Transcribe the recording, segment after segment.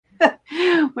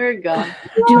We're gone.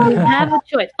 Do we have a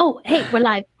choice? Oh, hey, we're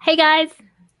live. Hey, guys.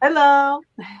 Hello.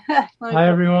 Hi,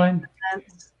 everyone.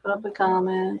 Put up the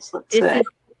comments. Let's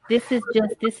This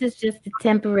is just a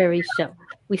temporary show.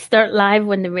 We start live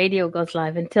when the radio goes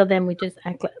live. Until then, we just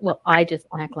act like, well, I just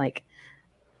act like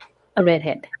a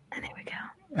redhead. And there we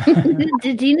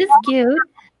go. Gina's cute.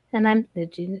 And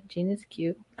Gina's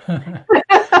cute.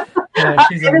 Yeah,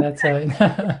 she's on that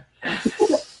side.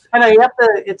 I know you have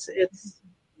to.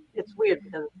 It's weird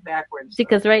because it's backwards.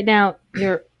 Because right now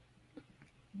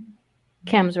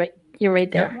Cam's right. You're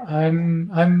right there. Yeah,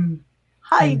 I'm.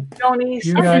 Hi, Jonies.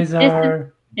 You guys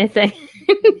are. I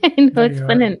know it's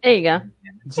fun. And there you go.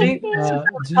 See,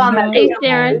 Gina, hey,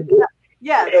 Sharon.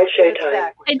 Yeah.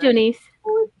 Hi, Jonice.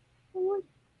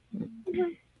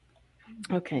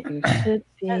 Okay, you should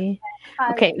be.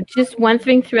 Okay, just one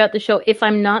thing throughout the show. If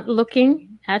I'm not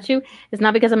looking at you, it's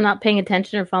not because I'm not paying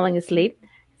attention or falling asleep.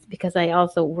 It's because I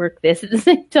also work this at the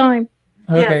same time.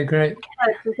 Okay, great.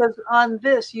 Because on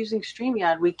this, using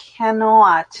StreamYard, we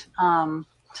cannot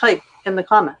type in the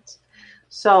comments.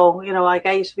 So, like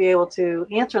I used to be able to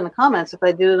answer in the comments if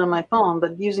I did it on my phone,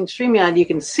 but using StreamYard, you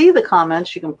can see the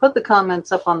comments, you can put the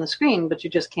comments up on the screen, but you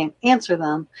just can't answer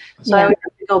them. So I would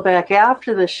have to go back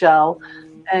after the show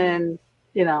and,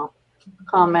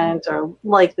 comment or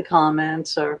like the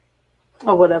comments or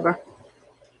whatever.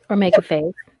 Or make a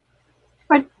face.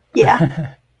 Or,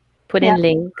 yeah. Put in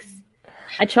links.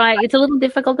 I try. It's a little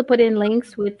difficult to put in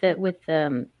links with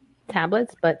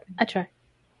tablets, but I try.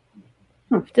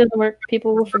 If it doesn't work,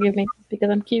 people will forgive me because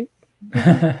I'm cute.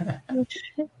 Yeah,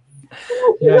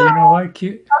 you know what?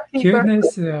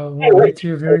 Cuteness will get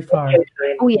you very far.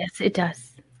 Oh, yes, it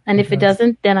does. And if it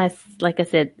doesn't, then like I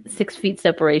said, 6 feet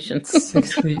separation.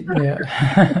 6 feet,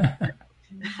 yeah.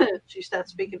 She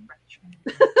starts speaking French.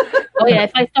 Oh yeah,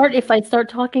 if I start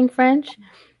talking French,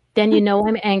 then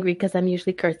I'm angry because I'm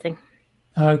usually cursing.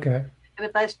 Okay. And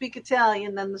if I speak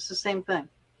Italian, then it's the same thing.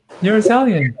 You're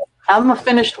Italian. I'm a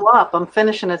finished wop. I'm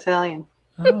Finnish and Italian.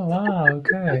 Oh, wow.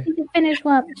 Okay. She's a Finnish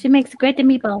wop. She makes great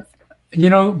meatballs.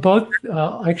 Both,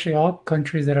 actually all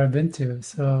countries that I've been to.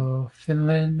 So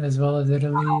Finland, as well as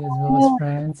Italy, as well as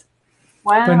France.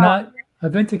 Wow. But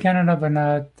I've been to Canada, but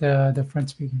not the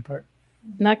French-speaking part.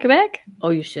 Not Quebec? Oh,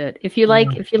 you should. If you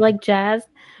like jazz,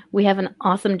 we have an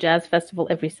awesome jazz festival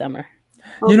every summer.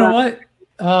 You know what?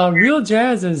 Real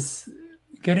jazz is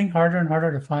getting harder and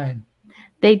harder to find.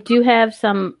 They do have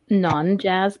some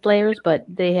non-jazz players, but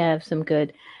they have some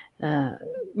good,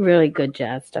 really good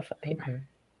jazz stuff up here. Okay.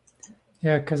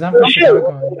 Yeah, because I'm from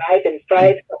Chicago. Live in 5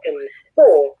 seconds.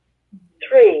 4,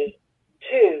 3,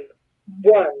 2,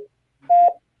 1.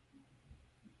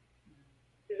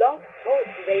 Love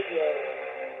Talk Radio.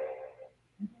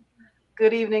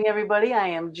 Good evening, everybody. I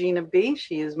am Gina B.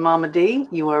 She is Mama D.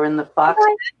 You are in the Fox.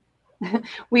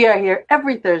 We are here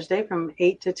every Thursday from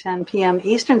 8 to 10 p.m.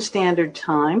 Eastern Standard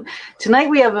Time. Tonight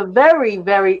we have a very,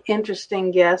 very interesting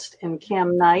guest in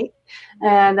Kam Knight.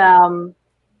 And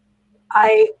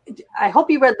I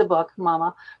hope you read the book,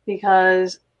 Mama,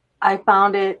 because I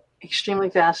found it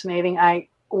extremely fascinating. I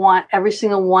want every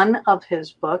single one of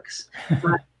his books.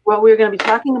 What we're going to be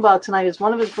talking about tonight is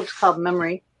one of his books called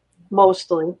Memory.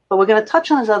 Mostly, but we're going to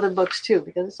touch on his other books too,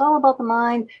 because it's all about the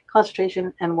mind,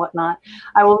 concentration, and whatnot.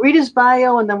 I will read his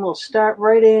bio, and then we'll start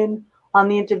right in on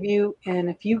the interview. And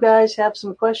if you guys have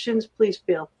some questions, please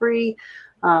feel free.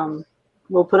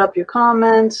 We'll put up your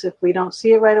comments. If we don't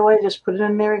see it right away, just put it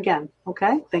in there again.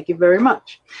 Okay? Thank you very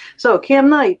much. So Kam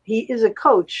Knight, he is a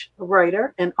coach, a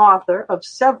writer, and author of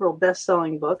several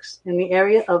best-selling books in the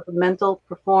area of mental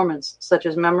performance, such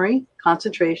as memory,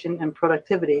 concentration, and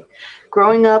productivity.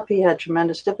 Growing up, he had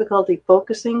tremendous difficulty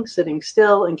focusing, sitting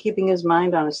still, and keeping his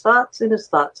mind on his thoughts and his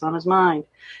thoughts on his mind.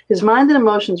 His mind and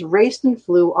emotions raced and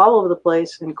flew all over the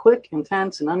place in quick,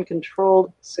 intense, and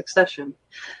uncontrolled succession.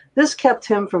 This kept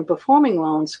him from performing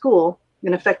well in school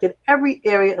and affected every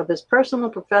area of his personal,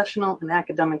 professional, and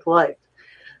academic life.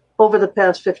 Over the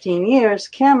past 15 years,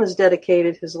 Kam has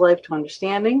dedicated his life to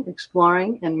understanding,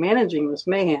 exploring, and managing this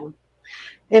mayhem.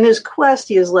 In his quest,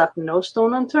 he has left no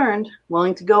stone unturned,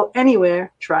 willing to go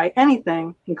anywhere, try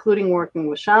anything, including working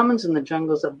with shamans in the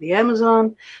jungles of the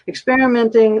Amazon,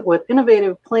 experimenting with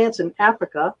innovative plants in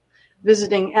Africa,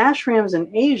 visiting ashrams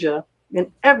in Asia,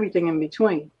 and everything in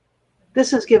between.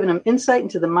 This has given him insight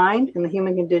into the mind and the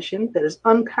human condition that is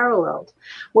unparalleled,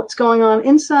 what's going on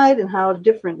inside and how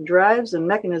different drives and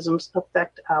mechanisms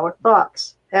affect our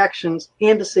thoughts, actions,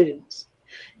 and decisions.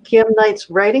 Kam Knight's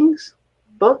writings,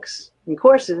 books, and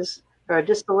courses are a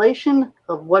distillation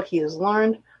of what he has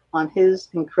learned on his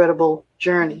incredible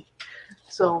journey.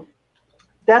 So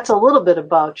that's a little bit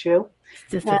about you.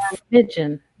 It's just a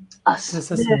smidgen.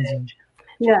 Just a smidgen.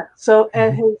 Yeah. So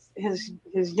at his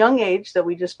young age, that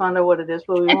we just found out what it is,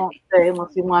 but we won't say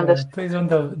unless you want us. Please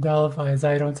don't nullify.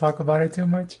 I don't talk about it too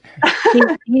much.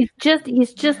 He's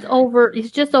just over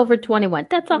 21.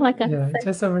 That's all I got. Yeah,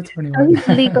 just over So 21. he's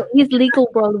legal. He's legal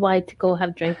worldwide to go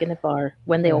have drink in a bar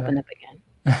when they open up again.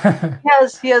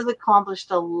 He has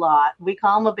accomplished a lot. We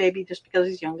call him a baby just because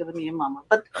he's younger than me and Mama,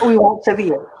 but we won't say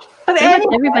the age. But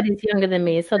anyway, everybody's younger than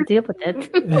me, so deal with it.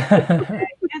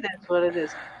 It is what it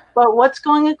is. But what's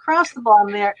going across the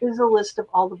bottom there is a list of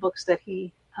all the books that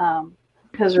he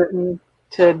has written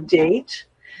to date.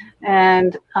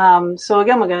 And so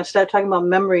again, we're going to start talking about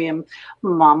memory. And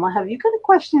Mama, have you got a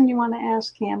question you want to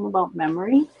ask Kam about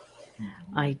memory?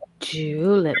 I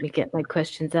do. Let me get my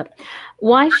questions up.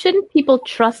 Why shouldn't people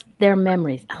trust their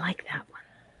memories? I like that one.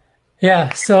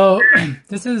 Yeah, so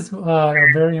this is a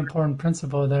very important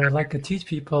principle that I like to teach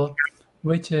people,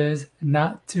 which is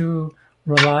not to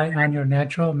rely on your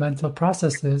natural mental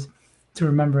processes to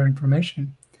remember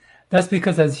information. That's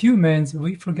because as humans,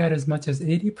 we forget as much as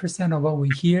 80% of what we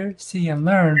hear, see, and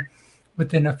learn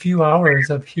within a few hours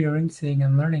of hearing, seeing,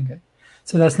 and learning it.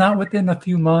 So that's not within a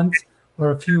few months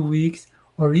or a few weeks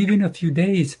or even a few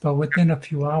days, but within a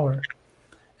few hours.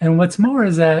 And what's more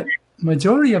is that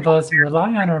majority of us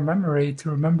rely on our memory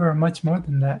to remember much more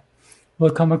than that.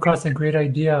 We'll come across a great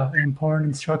idea, important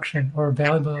instruction, or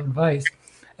valuable advice,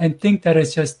 and think that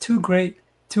it's just too great,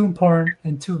 too important,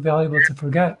 and too valuable to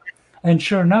forget. And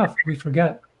sure enough, we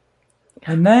forget.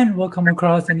 And then we'll come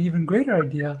across an even greater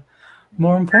idea,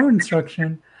 more important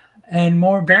instruction, and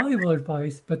more valuable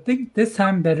advice, but think this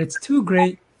time that it's too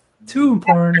great, too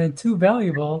important, and too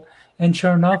valuable, and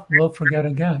sure enough, we'll forget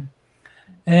again.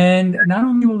 And not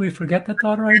only will we forget the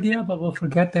thought or idea, but we'll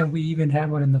forget that we even had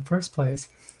one in the first place.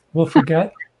 We'll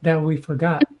forget that we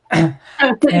forgot.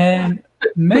 And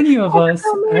many of us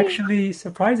actually,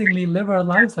 surprisingly, live our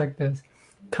lives like this,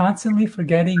 constantly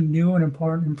forgetting new and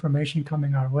important information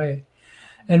coming our way.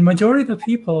 And majority of the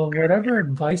people, whatever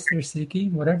advice they're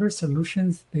seeking, whatever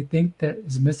solutions they think that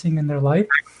is missing in their life,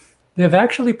 they've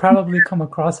actually probably come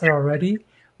across it already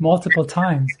multiple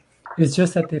times. It's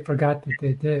just that they forgot that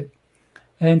they did.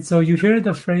 And so you hear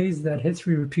the phrase that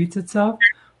history repeats itself.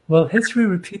 Well, history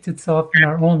repeats itself in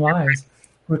our own lives.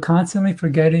 We're constantly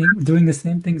forgetting, doing the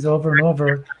same things over and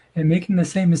over, and making the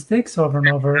same mistakes over and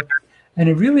over. And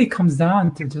it really comes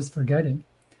down to just forgetting.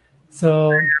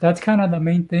 So that's kind of the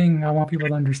main thing I want people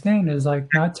to understand is like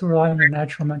not to rely on their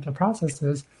natural mental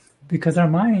processes, because our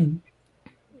mind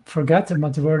forgets a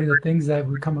majority of the things that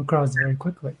we come across very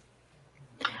quickly.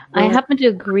 I happen to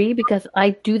agree because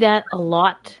I do that a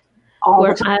lot.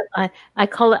 Where I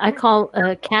call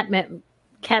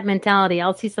cat mentality.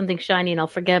 I'll see something shiny and I'll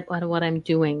forget what I'm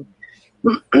doing.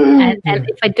 And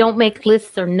if I don't make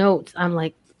lists or notes, I'm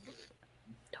like,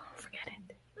 don't forget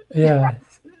it. Yeah.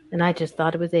 And I just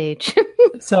thought it was age.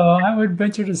 So I would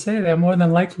venture to say that more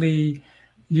than likely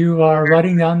you are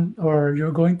writing down or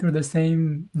you're going through the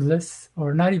same lists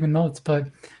or not even notes, but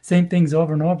same things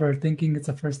over and over, thinking it's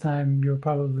the first time you're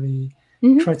probably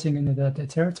trudging into that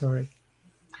territory.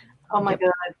 Oh my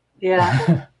God.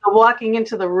 Yeah. Walking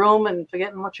into the room and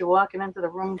forgetting what you're walking into the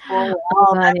room for.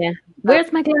 Oh, God, yeah.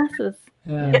 Where's my glasses?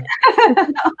 Yeah.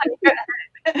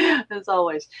 As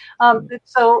always.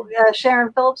 So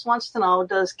Sharon Phillips wants to know,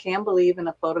 does Kam believe in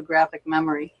a photographic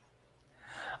memory?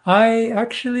 I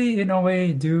actually, in a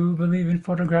way, do believe in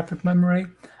photographic memory.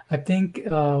 I think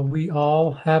we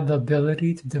all have the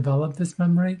ability to develop this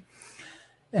memory.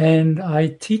 And I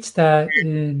teach that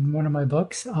in one of my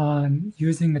books on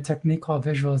using a technique called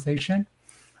visualization.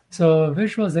 So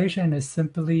visualization is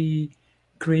simply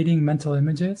creating mental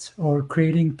images or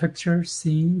creating pictures,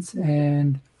 scenes,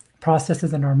 and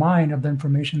processes in our mind of the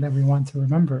information that we want to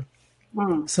remember.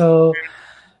 So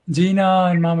Gina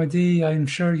and Mama D, I'm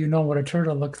sure you know what a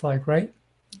turtle looks like, right?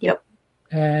 Yep.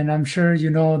 And I'm sure you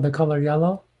know the color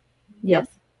yellow. Yes.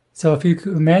 So if you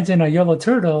could imagine a yellow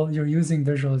turtle, you're using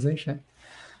visualization.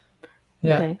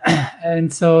 Yeah. Okay.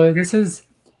 And so this is,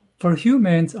 for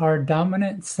humans, our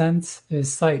dominant sense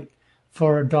is sight.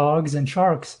 For dogs and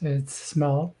sharks, it's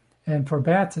smell. And for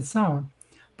bats, it's sound.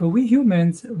 But we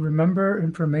humans remember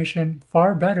information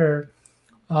far better,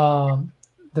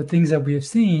 the things that we have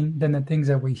seen than the things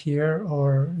that we hear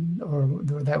or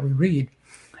that we read.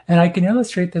 And I can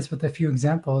illustrate this with a few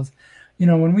examples. You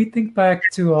know, when we think back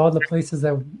to all the places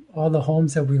all the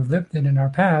homes that we've lived in our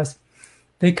past,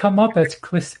 they come up as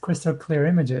crystal clear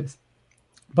images.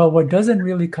 But what doesn't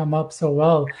really come up so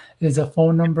well is the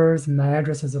phone numbers and the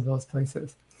addresses of those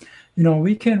places. You know,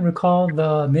 we can recall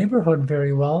the neighborhood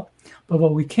very well, but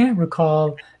what we can't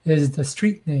recall is the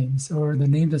street names or the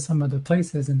names of some of the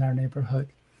places in our neighborhood.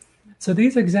 So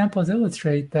these examples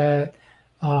illustrate that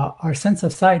our sense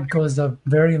of sight goes a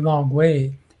very long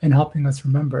way in helping us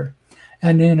remember.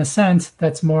 And in a sense,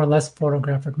 that's more or less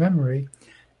photographic memory.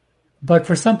 But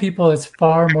for some people, it's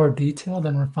far more detailed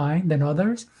and refined than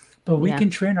others. But we can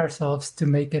train ourselves to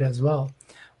make it as well.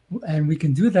 And we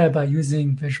can do that by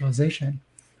using visualization.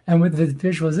 And with the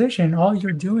visualization, all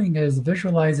you're doing is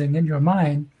visualizing in your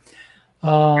mind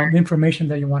information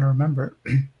that you want to remember.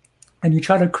 And you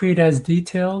try to create as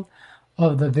detailed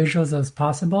of the visuals as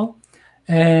possible.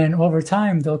 And over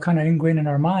time, they'll kind of ingrain in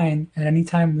our mind. And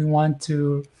anytime we want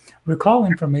to recall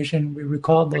information, we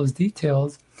recall those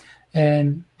details,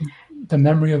 and the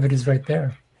memory of it is right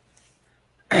there.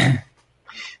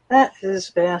 That is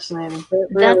fascinating.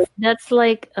 That's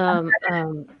like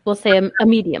we'll say a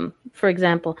medium, for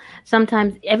example.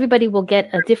 Sometimes everybody will get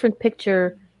a different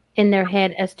picture in their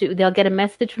head as to they'll get a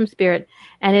message from spirit,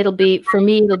 and it'll be, for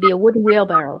me, it'll be a wooden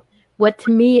wheelbarrow. What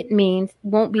to me it means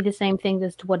won't be the same thing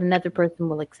as to what another person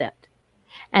will accept.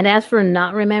 And as for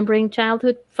not remembering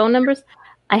childhood phone numbers,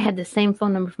 I had the same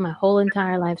phone number for my whole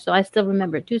entire life, so I still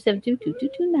remember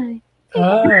 272-2229.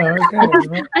 Oh,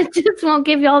 okay. I just won't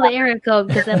give you all the area code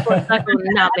because that poor sucker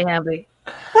will not be happy.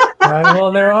 Right.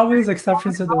 Well, there are always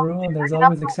exceptions to the rule, and there's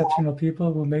always exceptional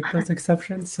people who make those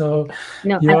exceptions. So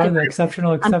you are the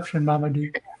exceptional exception, Mama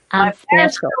D. I'm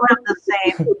special. Have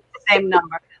the same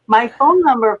number. My phone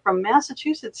number from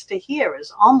Massachusetts to here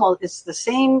is it's the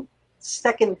same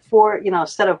second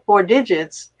set of 4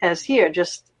 digits as here.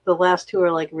 Just the last 2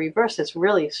 are like reversed. It's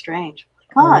really strange.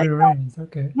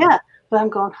 Okay. Yeah. But I'm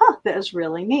going, that is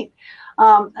really neat.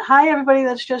 Hi, everybody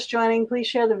that's just joining. Please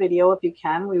share the video if you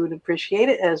can. We would appreciate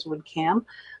it, as would Kam.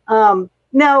 Now,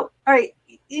 all right,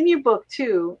 in your book,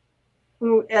 too,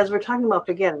 as we're talking about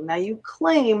forgetting, now you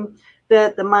claim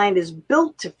that the mind is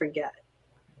built to forget.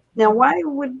 Now, why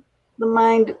would the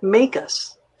mind make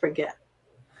us forget?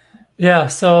 Yeah,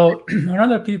 so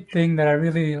another thing that I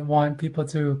really want people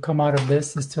to come out of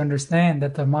this is to understand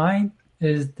that the mind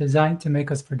is designed to make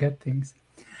us forget things.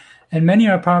 And many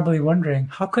are probably wondering,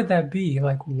 how could that be?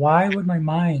 Like, why would my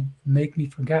mind make me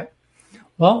forget?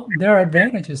 Well, there are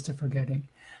advantages to forgetting.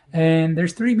 And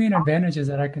there's 3 main advantages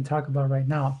that I can talk about right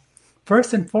now.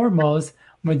 First and foremost,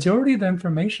 majority of the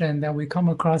information that we come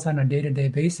across on a day-to-day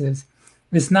basis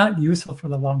is not useful for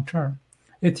the long term.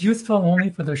 It's useful only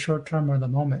for the short term or the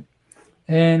moment.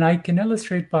 And I can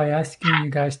illustrate by asking you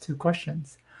guys 2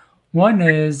 questions. One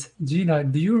is, Gina,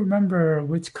 do you remember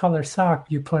which color sock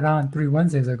you put on 3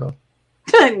 Wednesdays ago?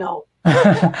 No.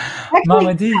 Actually,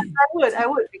 Mama D. I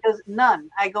would, because none.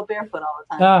 I go barefoot all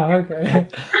the time. Oh, okay.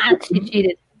 She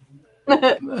cheated.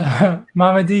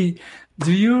 Mama D,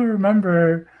 do you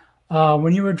remember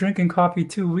when you were drinking coffee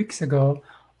 2 weeks ago,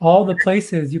 all the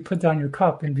places you put down your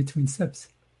cup in between sips?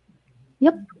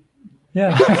 Yep.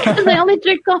 Yeah. Because I only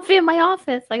drink coffee in my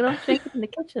office. I don't drink it in the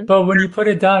kitchen. But when you put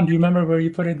it down, do you remember where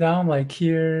you put it down? Like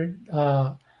here,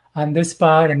 on this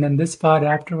spot, and then this spot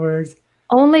afterwards?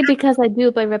 Only because I do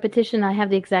it by repetition. I have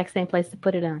the exact same place to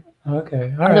put it on.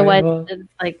 Okay. Otherwise, Well, it's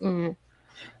like,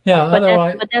 yeah.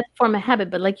 But that's a form of habit.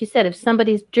 But like you said, if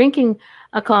somebody's drinking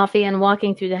a coffee and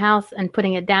walking through the house and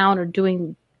putting it down or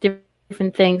doing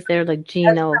different things, they're like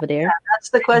Gina over there. That's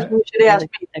the question you should ask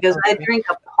me, because I drink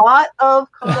a pot of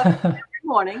coffee every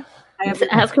morning.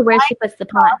 Ask her where she puts the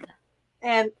pot.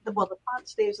 And the pot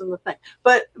stays in the thing,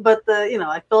 but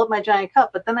I fill up my giant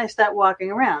cup, but then I start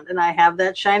walking around and I have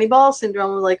that shiny ball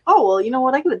syndrome of like, oh, well, you know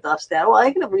what? I could dust that. Well,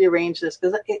 I could rearrange this,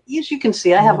 because as you can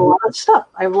see, I have a lot of stuff.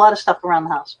 I have a lot of stuff around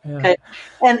the house. Yeah. Okay.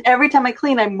 And every time I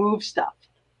clean, I move stuff.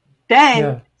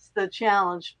 It's the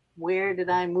challenge. Where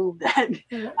did I move that?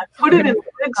 I put it in a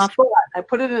big spot. I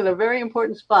put it in a very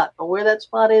important spot, but where that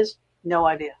spot is, no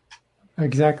idea.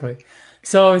 Exactly.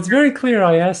 So it's very clear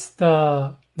I asked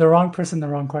the wrong person the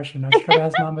wrong question. I should have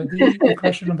asked Mama D the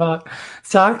question about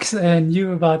socks and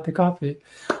you about the coffee.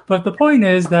 But the point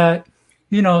is that,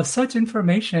 such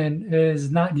information is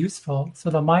not useful,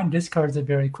 so the mind discards it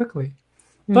very quickly.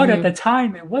 But at the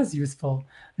time, it was useful.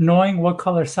 Knowing what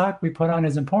color sock we put on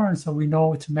is important, so we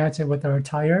know to match it with our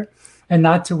attire and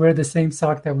not to wear the same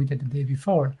sock that we did the day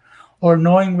before. Or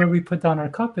knowing where we put down our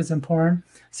cup is important,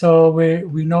 so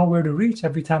we know where to reach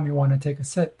every time we want to take a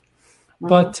sip.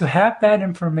 But to have that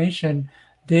information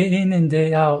day in and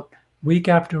day out, week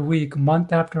after week,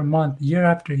 month after month, year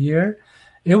after year,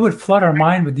 it would flood our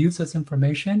mind with useless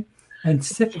information, and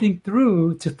sifting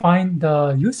through to find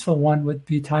the useful one would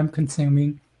be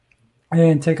time-consuming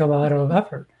and take a lot of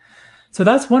effort. So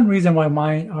that's one reason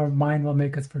why our mind will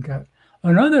make us forget.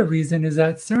 Another reason is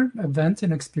that certain events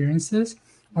and experiences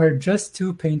are just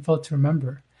too painful to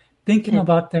remember. Thinking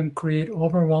about them create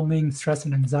overwhelming stress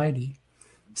and anxiety.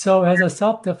 So as a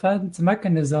self-defense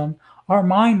mechanism, our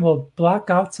mind will block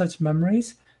out such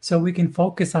memories so we can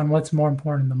focus on what's more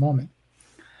important in the moment.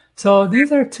 So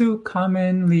these are two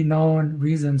commonly known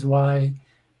reasons why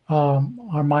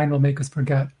our mind will make us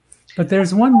forget. But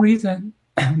there's one reason.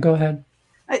 Go ahead.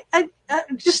 I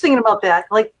just thinking about that,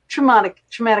 like traumatic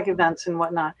events and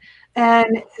whatnot.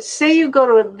 And say you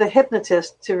go to the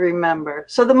hypnotist to remember.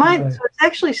 So the mind, Right. so it's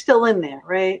actually still in there,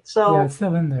 right? So, Yeah, it's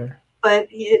still in there. but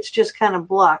it's just kind of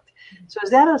blocked. So is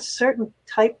that a certain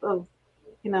type of,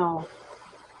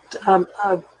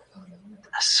 a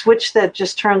switch that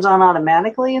just turns on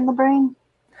automatically in the brain?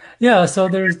 Yeah, so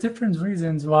there's different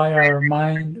reasons why our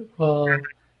mind will.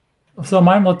 So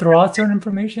mind will throw out certain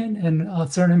information,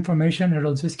 and certain information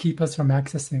it'll just keep us from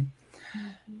accessing.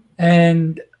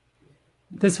 And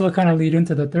this will kind of lead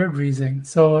into the third reason.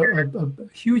 So a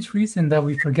huge reason that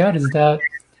we forget is that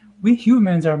we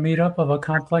humans are made up of a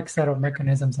complex set of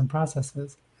mechanisms and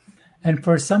processes. And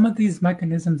for some of these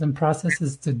mechanisms and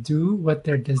processes to do what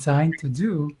they're designed to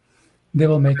do, they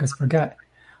will make us forget.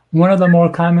 One of the more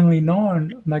commonly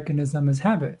known mechanisms is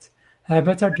habits.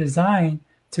 Habits are designed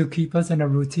to keep us in a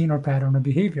routine or pattern of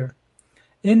behavior.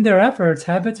 In their efforts,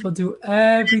 habits will do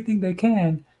everything they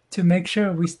can to make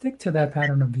sure we stick to that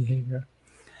pattern of behavior.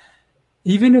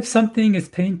 Even if something is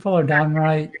painful or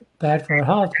downright bad for our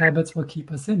health, habits will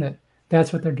keep us in it.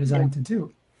 That's what they're designed to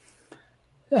do.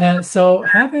 So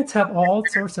habits have all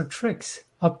sorts of tricks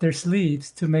up their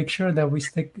sleeves to make sure that we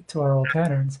stick to our old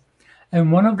patterns.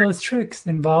 And one of those tricks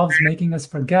involves making us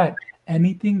forget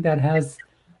anything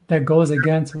that goes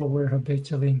against what we're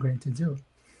habitually ingrained to do.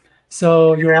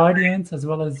 So your audience, as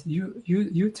well as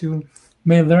you two,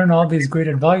 may learn all these great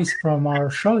advice from our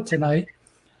show tonight.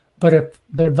 But if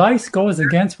the advice goes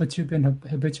against what you've been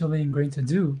habitually ingrained to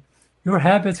do, your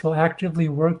habits will actively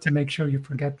work to make sure you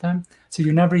forget them, so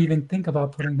you never even think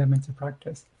about putting them into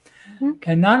practice.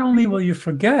 Okay. And not only will you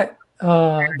forget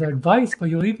the advice, but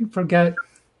you'll even forget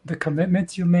the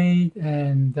commitments you made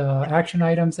and the action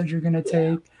items that you're going to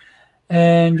take.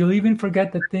 And you'll even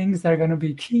forget the things that are going to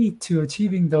be key to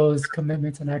achieving those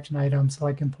commitments and action items,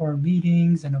 like important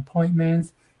meetings and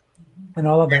appointments and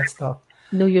all of that stuff.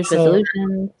 New Year's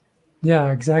resolutions.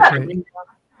 Yeah, exactly.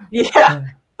 Yeah.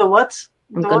 The what's?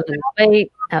 I'm going to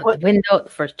wait out the window, the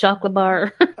first chocolate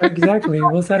bar. Exactly.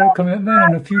 We'll set a commitment,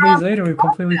 and a few days later, we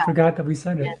completely forgot that we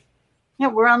said it. Yeah,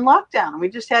 we're on lockdown. We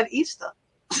just had Easter.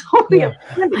 So yeah.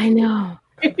 I know.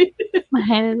 My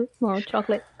hand is more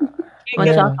chocolate. I'm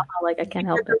a chocolate, I can't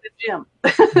help it.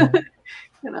 The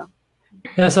gym.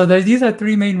 Yeah, so these are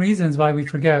three main reasons why we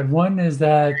forget. One is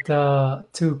that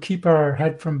to keep our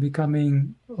head from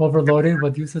becoming overloaded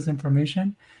with useless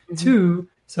information. Mm-hmm. Two,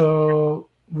 so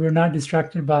we're not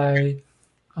distracted by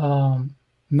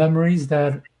memories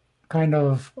that kind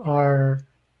of are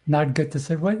not good to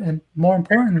sit with. And more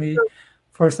importantly,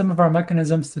 for some of our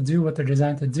mechanisms to do what they're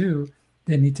designed to do,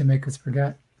 they need to make us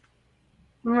forget.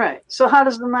 Right. So how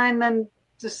does the mind then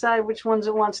decide which ones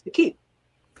it wants to keep?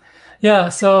 Yeah,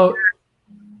 so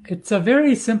it's a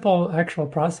very simple actual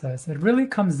process. It really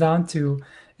comes down to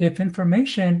if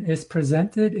information is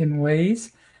presented in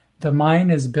ways the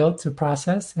mind is built to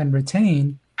process and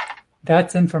retain,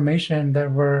 that's information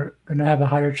that we're going to have a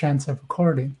higher chance of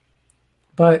recording.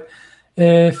 But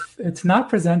if it's not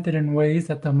presented in ways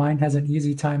that the mind has an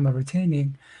easy time of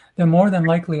retaining, then more than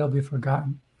likely it'll be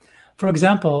forgotten. For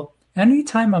example,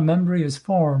 anytime a memory is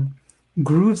formed,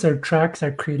 grooves or tracks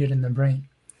are created in the brain.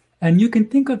 And you can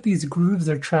think of these grooves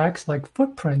or tracks like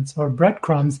footprints or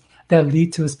breadcrumbs that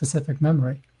lead to a specific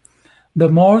memory. The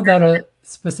more that a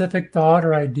specific thought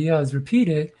or idea is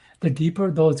repeated, the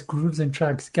deeper those grooves and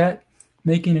tracks get,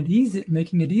 making it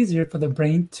easier for the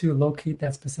brain to locate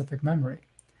that specific memory.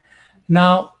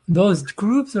 Now, those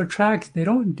grooves or tracks, they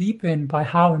don't deepen by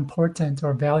how important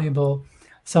or valuable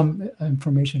some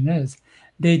information is.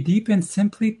 They deepen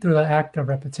simply through the act of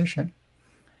repetition.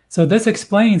 So this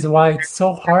explains why it's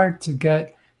so hard to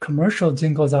get commercial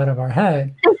jingles out of our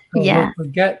head. Yeah. We'll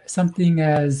forget something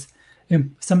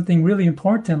really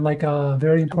important, like a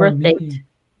very important meeting.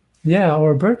 Yeah,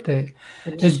 or a birthday.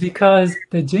 It's because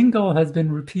the jingle has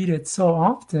been repeated so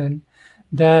often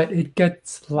that it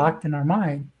gets locked in our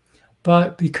mind.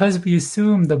 But because we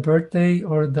assume the birthday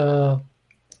or the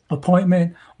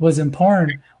appointment was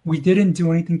important, we didn't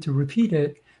do anything to repeat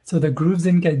it. So the grooves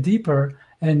didn't get deeper.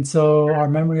 And so our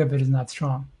memory of it is not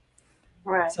strong.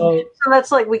 Right. So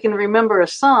that's like we can remember a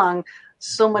song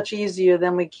so much easier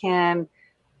than we can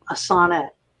a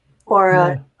sonnet or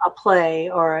a play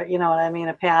or, you know what I mean,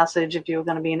 a passage if you were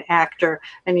going to be an actor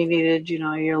and you needed,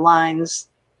 your lines.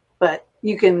 But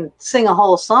you can sing a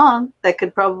whole song that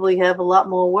could probably have a lot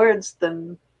more words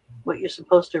than what you're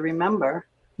supposed to remember.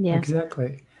 Yeah.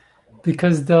 Exactly.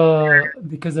 Because the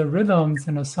rhythms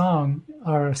in a song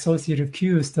are associative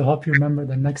cues to help you remember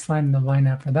the next line and the line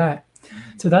after that.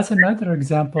 So that's another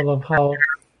example of how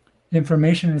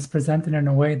information is presented in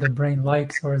a way the brain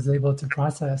likes or is able to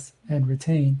process and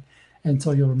retain, and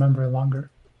so you'll remember it longer.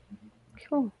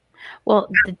 Cool. Well,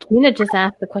 Gina just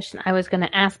asked the question I was going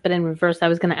to ask, but in reverse, I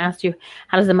was going to ask you,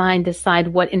 how does the mind decide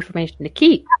what information to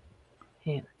keep?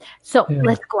 Yeah. So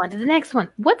let's go on to the next one.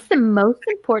 What's the most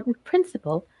important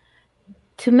principle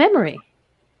to memory?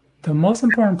 The most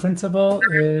important principle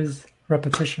is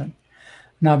repetition.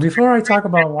 Now, before I talk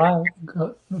about why,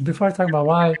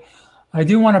 I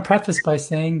do want to preface by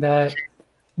saying that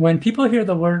when people hear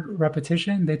the word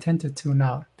repetition, they tend to tune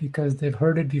out because they've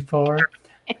heard it before,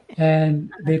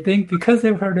 and they think because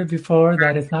they've heard it before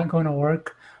that it's not going to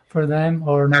work for them,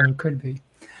 or no, it could be.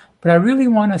 But I really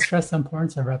want to stress the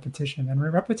importance of repetition, and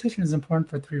repetition is important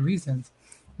for three reasons.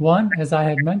 One, as I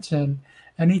had mentioned,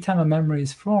 anytime a memory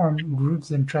is formed,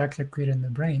 grooves and tracks are created in the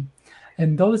brain,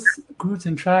 and those grooves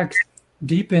and tracks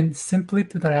deepen simply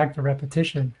through the act of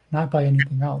repetition, not by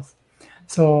anything else.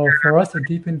 So for us to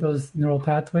deepen those neural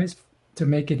pathways to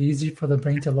make it easy for the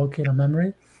brain to locate a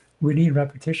memory, we need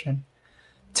repetition.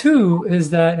 Two is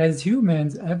that as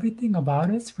humans, everything about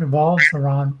us revolves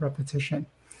around repetition.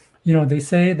 You know, they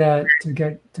say that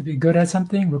to be good at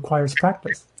something requires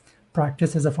practice.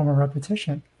 Practice is a form of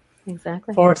repetition.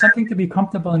 Exactly. For something to be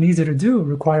comfortable and easy to do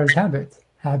requires habits.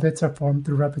 Habits are formed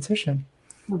through repetition.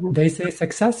 Mm-hmm. They say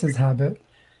success is habit.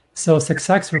 So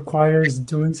success requires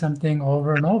doing something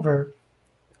over and over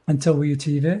until we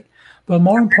achieve it. But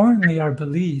more importantly, our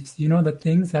beliefs, the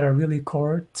things that are really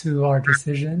core to our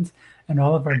decisions and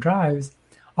all of our drives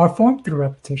are formed through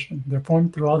repetition. They're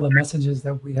formed through all the messages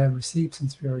that we have received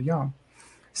since we were young.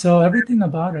 So everything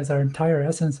about us, our entire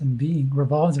essence and being,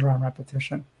 revolves around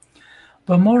repetition.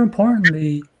 But more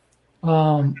importantly,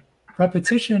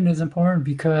 repetition is important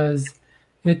because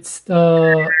it's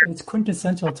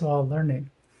quintessential to all learning.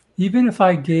 Even if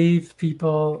I gave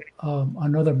people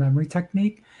another memory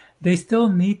technique, they still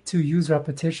need to use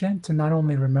repetition to not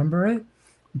only remember it,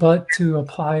 but to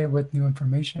apply it with new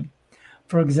information.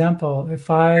 For example,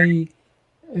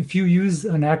 if you use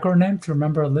an acronym to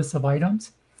remember a list of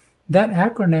items, that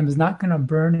acronym is not going to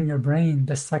burn in your brain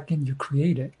the second you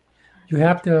create it. You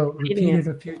have to repeat it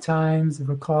a few times,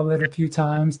 recall it a few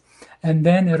times, and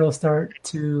then it'll start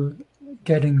to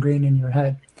get ingrained in your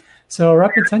head. So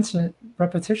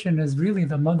repetition is really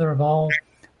the mother of all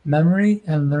memory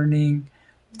and learning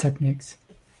techniques.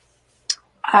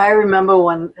 I remember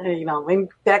when,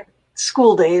 back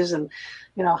school days and,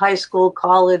 high school,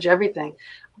 college, everything.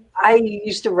 I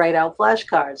used to write out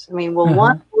flashcards.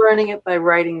 One, learning it by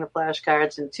writing the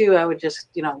flashcards, and two, I would just,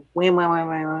 wham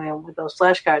with those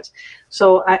flashcards.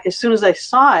 So as soon as I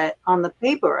saw it on the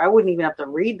paper, I wouldn't even have to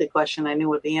read the question. I knew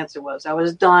what the answer was. I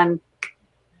was done.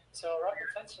 So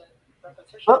repetition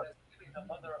is really the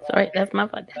mother of all. Sorry, that's my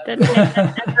fault.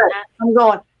 I'm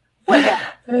going, what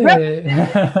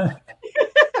Hey.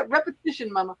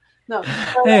 repetition, mama. No.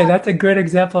 Hey, that's a good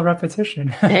example of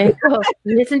repetition. There you go.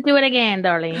 Listen to it again,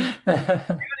 darling. Do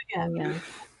it again.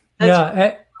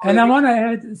 Yeah, and I want to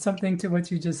add something to what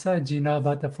you just said, Gina,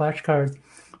 about the flashcards,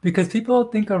 because people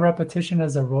think of repetition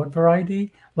as a rote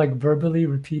variety, like verbally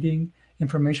repeating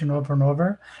information over and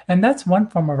over. And that's one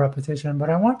form of repetition, but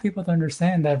I want people to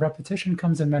understand that repetition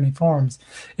comes in many forms.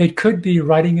 It could be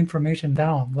writing information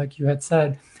down, like you had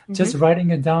said, just writing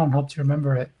it down helps you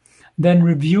remember it. Then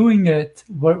reviewing it,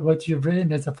 what you've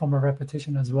written, is a form of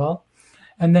repetition as well.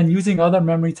 And then using other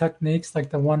memory techniques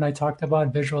like the one I talked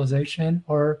about, visualization,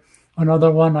 or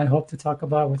another one I hope to talk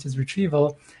about, which is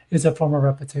retrieval, is a form of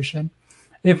repetition.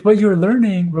 If what you're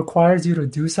learning requires you to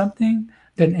do something,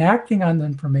 then acting on the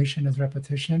information is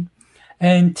repetition.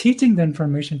 And teaching the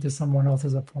information to someone else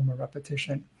is a form of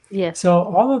repetition. Yes. So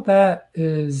all of that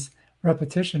is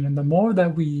repetition. And the more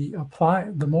that we apply,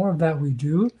 the more of that we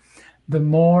do, the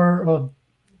more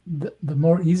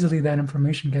easily that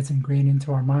information gets ingrained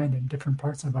into our mind and different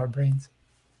parts of our brains.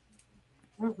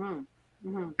 All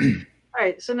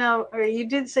right. So now you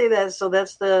did say that. So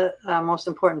that's the most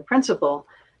important principle.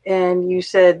 And you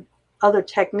said other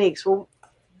techniques. Well,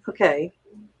 okay.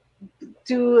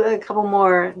 Do a couple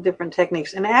more different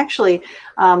techniques. And actually,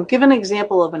 give an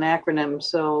example of an acronym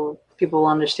so people will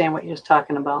understand what you're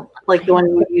talking about, like the one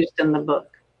you used in the book.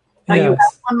 Now, you have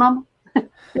one, Mom?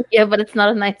 Yeah, but it's not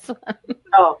a nice one.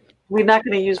 Oh, we're not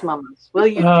going to use mamas. Will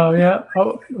you? Oh, yeah.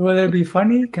 Oh, will it be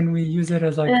funny? Can we use it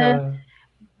as like a...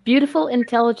 Beautiful,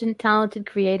 intelligent, talented,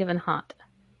 creative, and hot.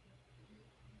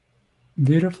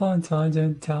 Beautiful,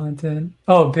 intelligent, talented.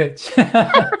 Oh, bitch.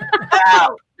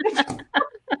 Wow.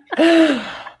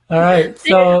 All right.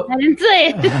 So I didn't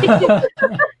say it.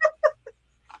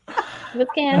 With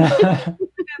Cam.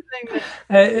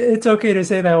 It's okay to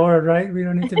say that word, right? We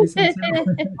don't need to be sensitive.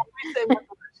 We say one word.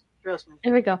 Trust me.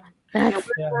 There we go. Yeah, That's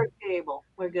we're cable.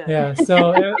 We're good. Yeah.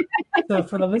 So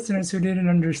for the listeners who didn't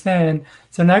understand,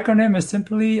 so an acronym is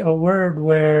simply a word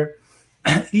where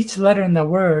each letter in the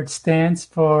word stands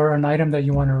for an item that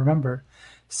you want to remember.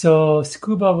 So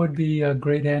SCUBA would be a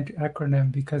great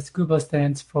acronym because SCUBA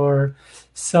stands for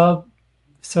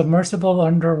submersible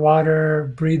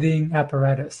underwater breathing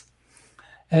apparatus.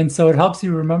 And so it helps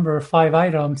you remember 5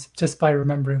 items just by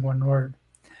remembering one word.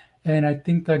 And I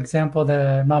think the example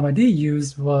that Mama D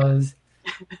used was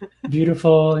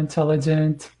beautiful,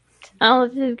 intelligent,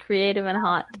 talented, creative, and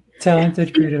hot.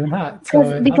 talented, creative, and hot.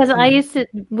 So Because I used to,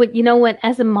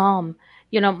 as a mom,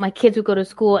 my kids would go to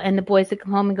school and the boys would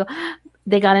come home and go,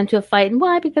 they got into a fight. And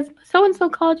why? Because so-and-so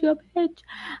called you a bitch.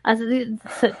 I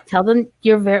said, tell them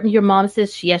your mom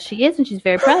says, yes, she is. And she's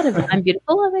very proud of it. I'm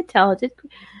beautiful. I'm talented.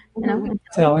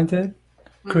 Talented,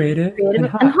 creative, and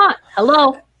hot.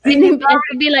 Hello. It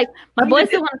would be like, my boys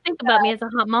don't want to think about me as a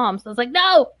hot mom. So I was like,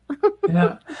 no.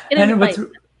 Yeah. And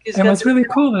what's really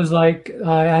cool is like,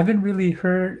 I haven't really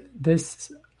heard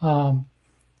this,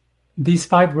 these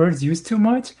 5 words used too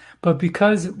much, but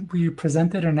because we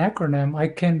presented an acronym, I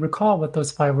can recall what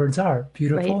those 5 words are: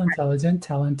 beautiful, right, intelligent,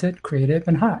 talented, creative,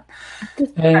 and hot.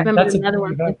 And I remember another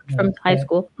one from high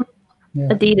school. Yeah.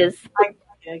 Adidas.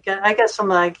 I got some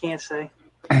that I can't say.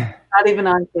 Not even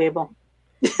on cable.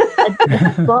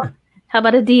 Well, how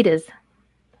about Adidas?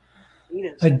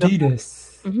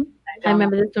 Adidas. Mm-hmm. I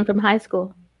remember this one from high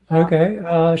school. Okay,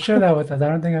 share that with us. I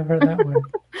don't think I've heard that one.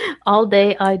 All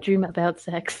day I dream about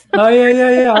sex. Oh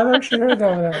yeah. I've actually heard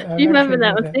that. Do you remember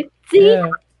that one? See, yeah.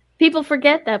 People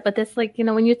forget that, but that's like,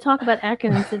 when you talk about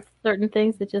acronyms, it's certain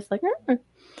things that just like,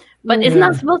 but it's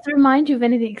not supposed to remind you of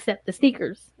anything except the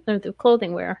sneakers or the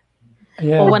clothing wear.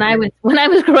 Yeah. Well, when I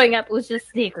was growing up, it was just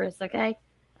sneakers. Okay.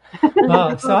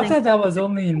 Oh, so I thought that was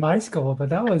only in my school, but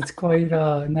that was quite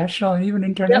national and even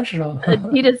international. Yep.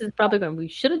 Adidas is probably going, we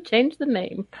should have changed the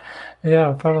name.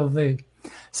 Yeah, probably.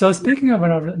 So speaking of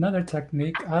another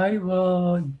technique, I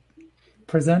will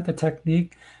present a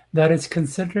technique that is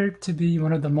considered to be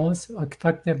one of the most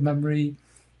effective memory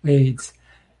aids.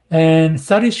 And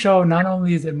studies show not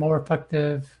only is it more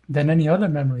effective than any other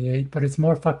memory aid, but it's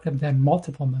more effective than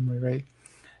multiple memory aid.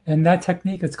 And that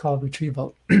technique is called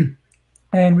retrieval.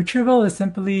 And retrieval is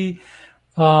simply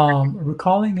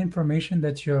recalling information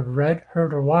that you have read,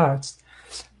 heard, or watched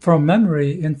from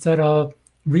memory instead of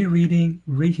rereading,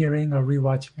 rehearing, or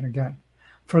rewatching it again.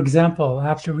 For example,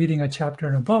 after reading a chapter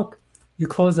in a book, you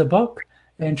close the book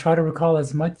and try to recall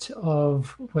as much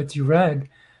of what you read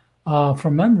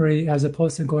from memory as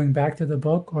opposed to going back to the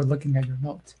book or looking at your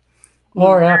notes.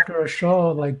 Or after a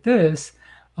show like this,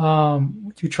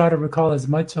 you try to recall as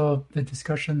much of the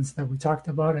discussions that we talked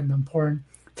about and the important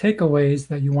takeaways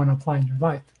that you want to apply in your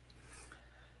life.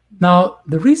 Now,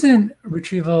 the reason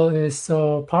retrieval is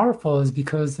so powerful is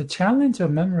because the challenge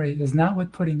of memory is not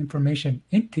with putting information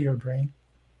into your brain.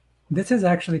 This is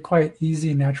actually quite easy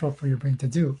and natural for your brain to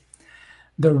do.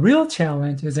 The real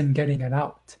challenge is in getting it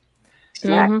out.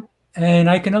 Mm-hmm. And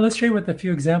I can illustrate with a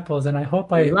few examples, and I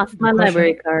hope I lost my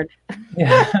library card.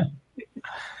 Yeah.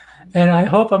 And I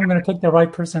hope I'm going to pick the right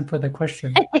person for the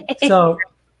question. So,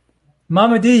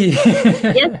 Mama D.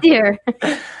 Yes, dear.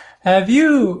 Have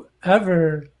you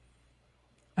ever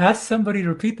asked somebody to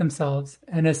repeat themselves,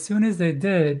 and as soon as they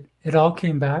did, it all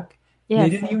came back? Yes. They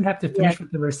didn't even have to finish what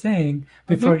they were saying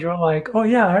before you're like, oh,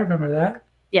 yeah, I remember that.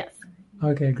 Yes.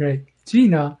 Okay, great.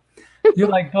 Gina, you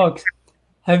like books.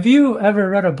 Have you ever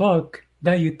read a book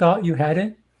that you thought you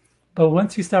hadn't, but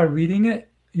once you start reading it,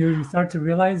 you start to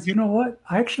realize, you know what?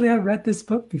 I actually have read this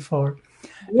book before.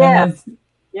 Yeah.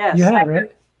 Yes. You have,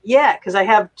 right? Yeah, because I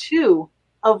have 2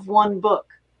 of one book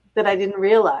that I didn't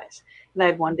realize. And I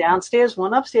had one downstairs,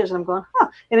 one upstairs, and I'm going,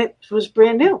 and it was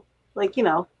brand new. Like,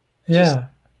 Yeah. Just,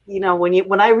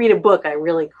 when I read a book, I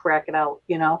really crack it out,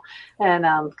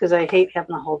 and because I hate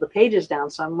having to hold the pages down.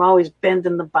 So I'm always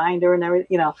bending the binder and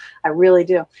everything, I really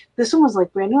do. This one was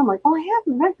like brand new. I'm like, oh, I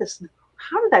haven't read this.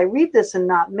 How did I read this and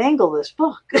not mangle this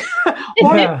book?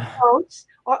 Or notes,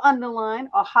 or underline,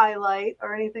 or highlight,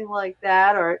 or anything like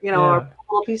that, or or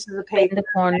pull pieces of paper in the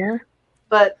corner.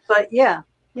 But yeah.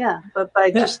 But I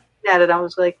just at it, I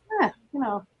was like, I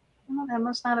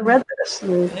must not have read this.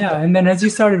 Yeah, and then as you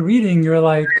started reading, you're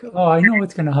like, oh, I know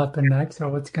what's going to happen next, or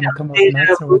what's going to come up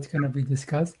next, or what's going to be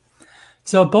discussed.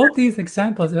 So both these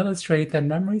examples illustrate that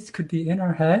memories could be in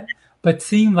our head, but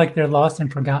seem like they're lost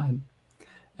and forgotten.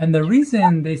 And the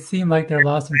reason they seem like they're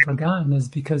lost and forgotten is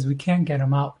because we can't get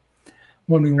them out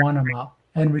when we want them out.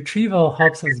 And retrieval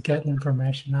helps us get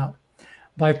information out.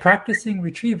 By practicing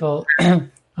retrieval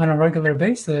on a regular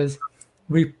basis,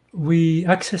 we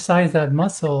exercise that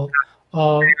muscle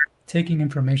of taking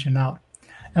information out.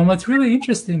 And what's really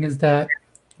interesting is that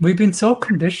we've been so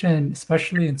conditioned,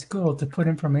 especially in school, to put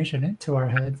information into our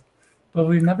heads, but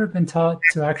we've never been taught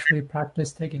to actually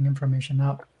practice taking information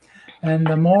out. And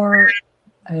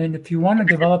if you want to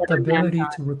develop the ability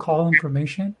to recall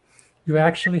information, you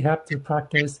actually have to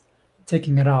practice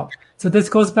taking it out. So this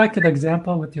goes back to the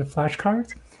example with your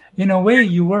flashcards. In a way,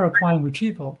 you were applying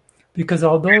retrieval because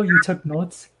although you took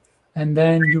notes and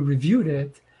then you reviewed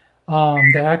it,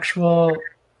 the actual,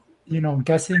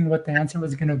 guessing what the answer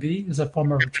was going to be is a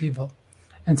form of retrieval.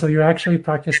 And so you're actually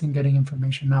practicing getting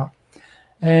information out.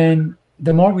 And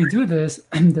the more we do this,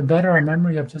 the better our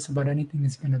memory of just about anything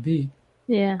is going to be.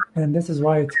 Yeah. And this is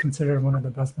why it's considered one of the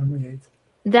best memory aids.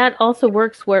 That also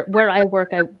works where I work.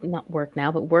 I not work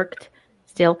now, but worked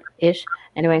still-ish.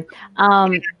 Anyway,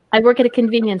 I work at a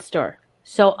convenience store.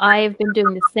 So I've been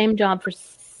doing the same job for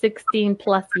 16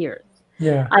 plus years.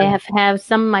 Yeah. I have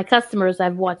some of my customers,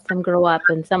 I've watched them grow up,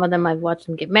 and some of them I've watched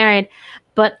them get married.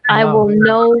 But I will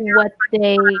know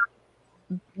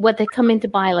what they come in to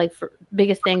buy. Like, for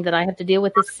biggest thing that I have to deal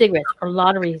with is cigarettes or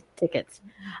lottery tickets.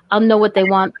 I'll know what they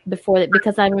want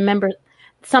because I remember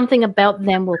something about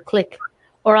them will click.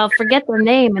 Or I'll forget their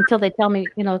name until they tell me,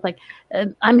 it's like,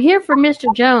 I'm here for Mr.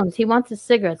 Jones. He wants his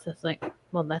cigarettes. It's like,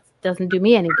 well, that doesn't do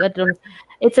me any good.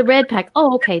 It's a red pack.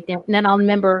 Oh, okay. And then I'll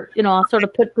remember, I'll sort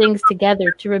of put things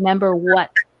together to remember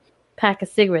what pack of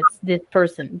cigarettes this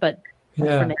person. But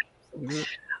yeah.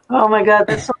 Oh, my God.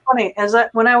 That's so funny.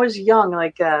 When I was young,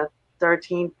 like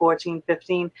 13, 14,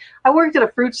 15, I worked at a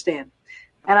fruit stand.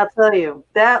 And I'll tell you,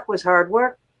 that was hard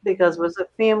work. Because it was a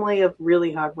family of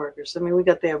really hard workers. I mean, we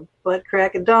got there butt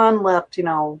crack of dawn, left,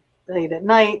 late at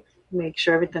night, make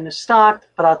sure everything is stocked.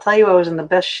 But I'll tell you, I was in the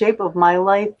best shape of my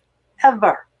life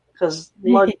ever because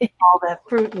lugging all that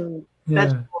fruit and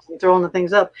vegetables and throwing the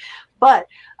things up. But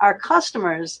our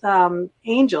customers,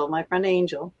 Angel, my friend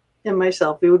Angel, and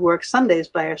myself, we would work Sundays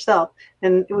by ourselves.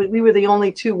 And we were the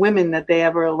only two women that they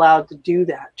ever allowed to do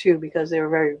that, too, because they were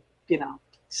very,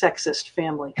 sexist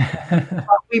family.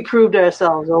 We proved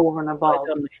ourselves over and above,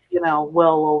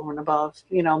 well over and above.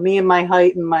 Me and my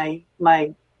height and my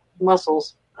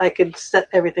muscles, I could set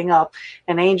everything up.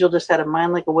 And Angel just had a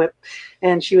mind like a whip,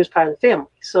 and she was part of the family.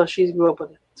 So she grew up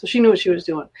with it. So she knew what she was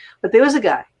doing. But there was a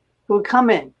guy who would come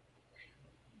in.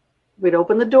 We'd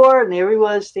open the door, and there he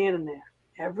was standing there.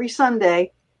 Every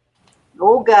Sunday, an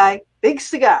old guy, big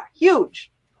cigar, huge.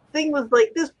 Thing was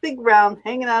like this big round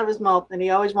hanging out of his mouth, and he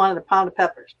always wanted a pound of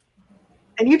peppers.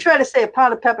 And you try to say a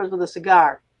pound of peppers with a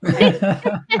cigar. His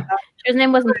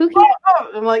name wasn't Pookie?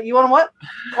 Oh, I'm like, you want what?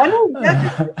 I know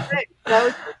exactly what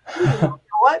you're saying.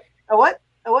 What? A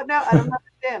what now? I don't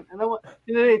understand. I know what.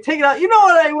 Take it out. You know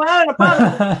what I want? A pound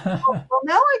of peppers. Well,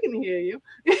 now I can hear you.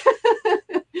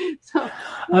 So,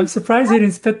 I'm surprised he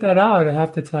didn't spit that out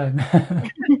half the time.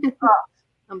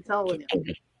 I'm telling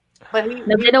you. But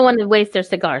they don't want to waste their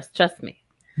cigars. Trust me.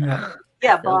 Yeah,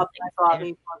 Bob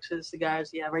he smokes his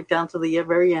cigars. Yeah, right down to the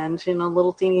very end.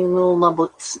 Little teeny little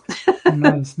nublets.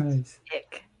 Nice. No,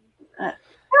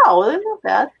 they're not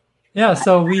bad. Yeah,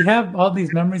 so we have all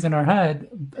these memories in our head,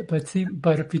 but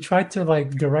if we try to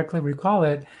directly recall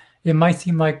it, it might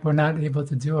seem like we're not able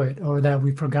to do it or that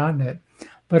we've forgotten it.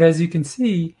 But as you can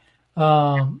see,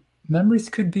 memories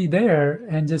could be there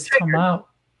and just come out.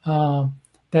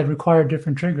 That require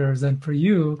different triggers. And for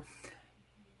you,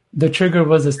 the trigger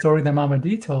was the story that Mama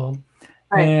D told.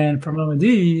 Right. And for Mama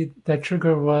D, that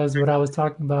trigger was what I was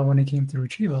talking about when it came to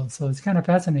retrieval. So it's kind of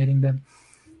fascinating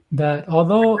that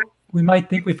although we might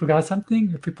think we forgot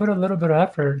something, if we put a little bit of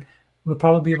effort, we'll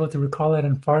probably be able to recall it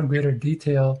in far greater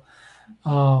detail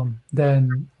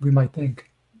than we might think.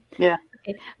 Yeah.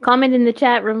 Okay. Comment in the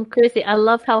chat room, Chrissy. I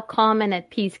love how calm and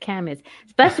at peace Cam is,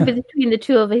 especially between the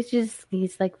two of us.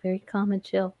 He's like very calm and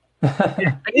chill.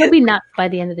 He'll be nuts by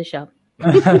the end of the show.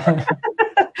 No,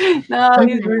 he's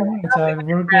very much. I'm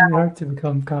working hard to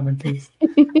become calm and peace.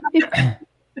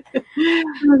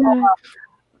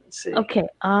 Okay,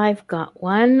 I've got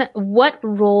one. What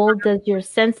role does your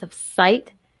sense of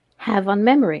sight have on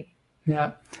memory?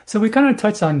 Yeah, so we kind of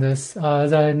touched on this.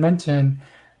 As I mentioned,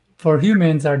 for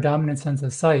humans, our dominant sense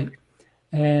of sight.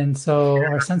 And so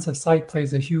our sense of sight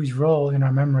plays a huge role in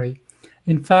our memory.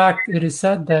 In fact, it is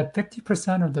said that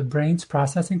 50% of the brain's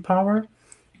processing power,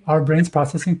 our brain's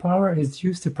processing power, is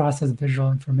used to process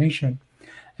visual information.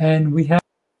 And we have...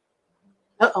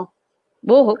 Uh-oh.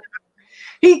 Whoa.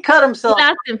 He cut himself.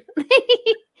 Lost him.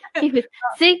 He was,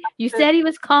 see, you said he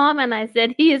was calm, and I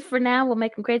said he is for now. We'll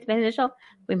make him crazy by the show.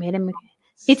 We made him.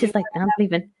 He's just like, I'm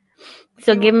leaving.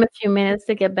 So give him a few minutes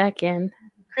to get back in.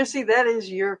 Chrissy, that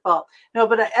is your fault. No,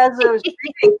 but as I was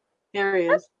reading, here he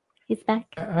is. He's back.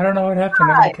 I don't know what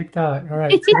happened. I got kicked out. All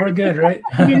right, so we're good, right?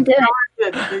 He didn't do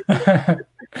it. Good.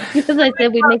 Because I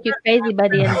said we'd make you crazy by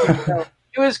the end of the show.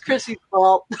 It was Chrissy's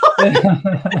fault.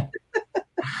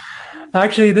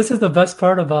 Actually, this is the best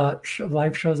part about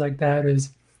live shows like that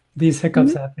is these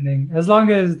hiccups happening. As long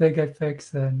as they get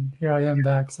fixed, and here I am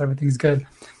back, so everything's good.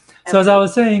 So as I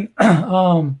was saying,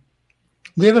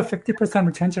 we have a 50%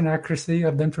 retention accuracy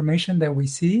of the information that we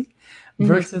see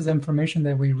versus information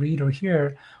that we read or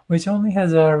hear, which only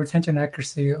has a retention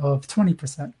accuracy of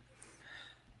 20%.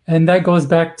 And that goes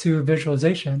back to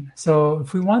visualization. So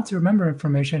if we want to remember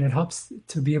information, it helps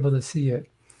to be able to see it.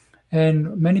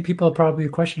 And many people are probably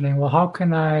questioning, well, how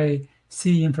can I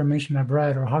see information I've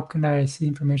read, or how can I see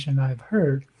information I've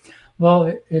heard?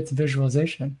 Well, it's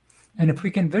visualization. And if we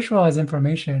can visualize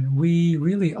information, we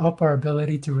really up our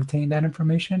ability to retain that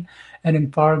information and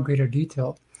in far greater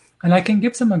detail. And I can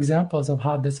give some examples of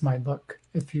how this might look,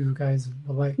 if you guys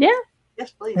would like. Yeah.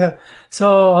 Yes, please. Yeah.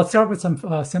 So I'll start with some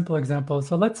simple examples.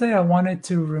 So let's say I wanted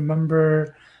to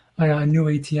remember a new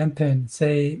ATM pin,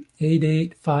 say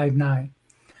 8859.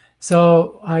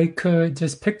 So I could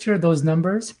just picture those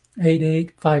numbers,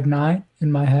 8859,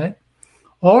 in my head.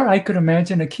 Or I could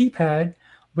imagine a keypad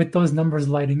with those numbers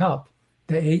lighting up.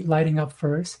 The 8 lighting up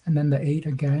first, and then the 8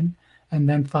 again, and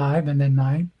then 5, and then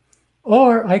 9.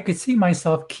 Or I could see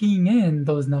myself keying in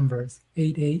those numbers,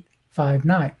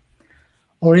 8859.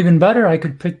 Or even better, I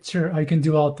can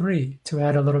do all three to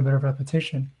add a little bit of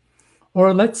repetition.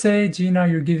 Or let's say, Gina,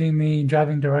 you're giving me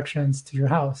driving directions to your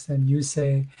house, and you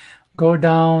say, go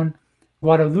down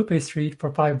Guadalupe Street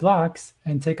for 5 blocks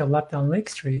and take a left on Lake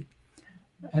Street,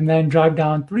 and then drive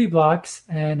down 3 blocks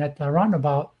and at the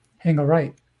roundabout, hang a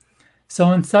right.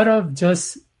 So instead of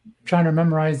just trying to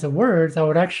memorize the words, I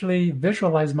would actually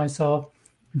visualize myself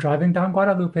driving down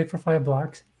Guadalupe for 5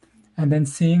 blocks and then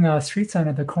seeing a street sign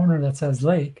at the corner that says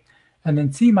Lake, and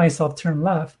then see myself turn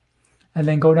left and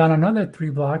then go down another 3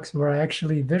 blocks where I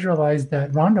actually visualize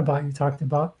that roundabout you talked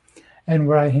about and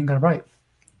where I hang a right.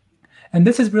 And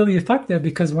this is really effective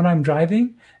because when I'm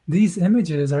driving, these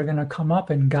images are going to come up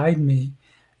and guide me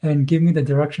and give me the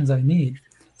directions I need.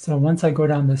 So once I go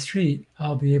down the street,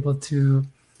 I'll be able to,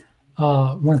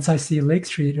 once I see Lake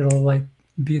Street, it'll like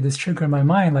be this trigger in my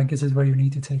mind, like this is where you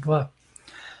need to take left.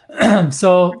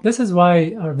 So this is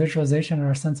why our visualization and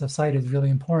our sense of sight is really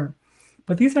important.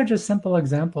 But these are just simple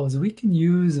examples. We can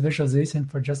use visualization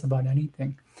for just about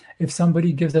anything. If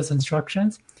somebody gives us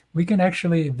instructions, we can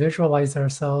actually visualize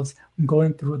ourselves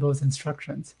going through those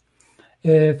instructions.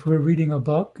 If we're reading a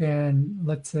book and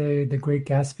let's say The Great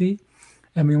Gatsby,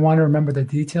 and we want to remember the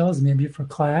details, maybe for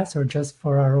class or just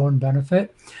for our own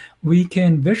benefit, we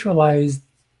can visualize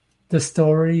the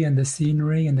story and the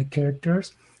scenery and the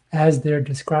characters as they're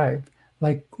described,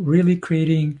 like really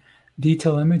creating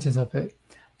detailed images of it.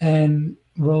 And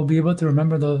we'll be able to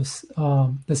remember those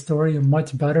the story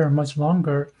much better and much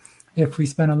longer if we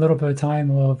spend a little bit of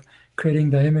time of creating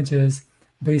the images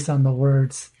based on the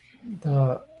words.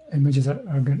 The images are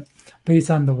good,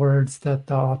 based on the words that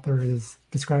the author is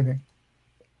describing.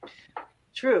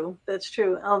 True, that's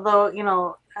true. Although, you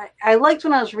know, I liked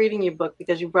when I was reading your book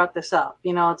because you brought this up.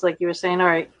 You know, it's like you were saying, all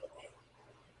right,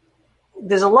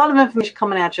 there's a lot of information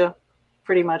coming at you,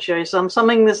 pretty much. So I'm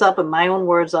summing this up in my own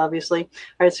words, obviously. All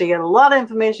right, so you got a lot of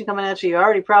information coming at you. You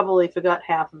already probably forgot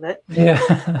half of it. Yeah.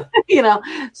 You know,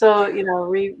 so, you know,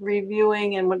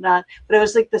 reviewing and whatnot. But it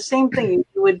was like the same thing.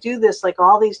 You would do this, like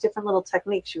all these different little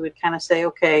techniques. You would kind of say,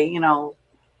 okay, you know,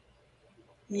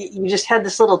 you just had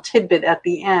this little tidbit at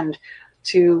the end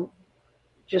to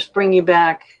just bring you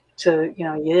back to, you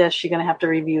know, yes, you're going to have to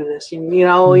review this. You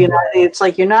know, it's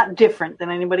like you're not different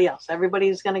than anybody else.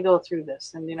 Everybody's going to go through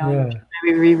this, and, you know,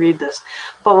 maybe reread this.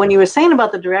 But when you were saying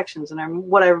about the directions, and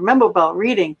what I remember about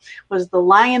reading was the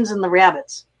lions and the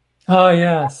rabbits. Oh,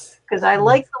 yes. Because I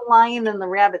like the lion and the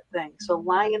rabbit thing. So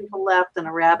lion for left and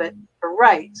a rabbit for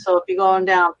right. So if you're going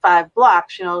down 5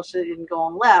 blocks, you know, so you're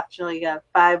going left, you know, you got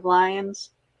 5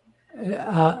 lions.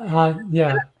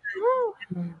 Yeah.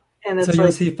 And it's so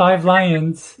you'll see 5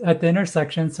 lions at the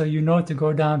intersection, so you know to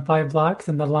go down 5 blocks,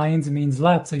 and the lions means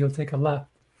left, so you'll take a left.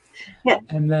 Yeah.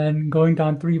 And then going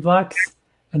down 3 blocks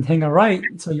and hang a right,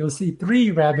 so you'll see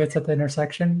 3 rabbits at the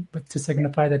intersection, but to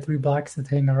signify the 3 blocks to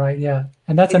hang a right, yeah.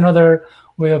 And that's another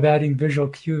way of adding visual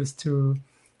cues to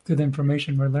the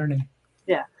information we're learning.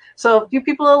 Yeah. So if you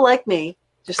people are like me,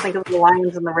 just think of the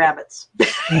lions and the rabbits.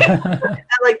 I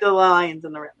like the lions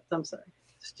and the rabbits. I'm sorry.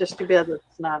 It's just too bad that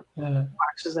it's not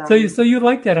boxes out. So you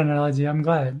like that analogy. I'm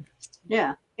glad.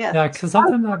 Yeah. Yeah, because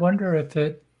sometimes I wonder if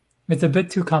it's a bit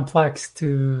too complex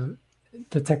to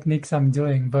the techniques I'm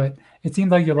doing, but it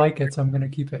seems like you like it, so I'm going to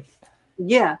keep it.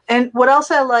 Yeah. And what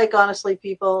else I like, honestly,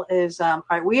 people, is all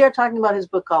right, we are talking about his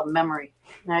book called Memory.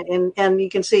 Right? And you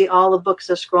can see all the books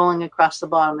are scrolling across the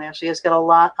bottom there. So he has got a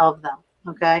lot of them.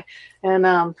 Okay. And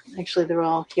actually, they're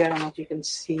all here. I don't know if you can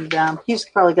see them. He's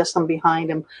probably got some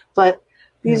behind him. But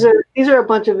these are a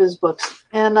bunch of his books.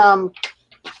 And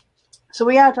so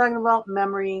we are talking about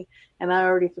memory. And I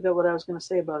already forgot what I was going to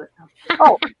say about it now.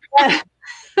 Oh,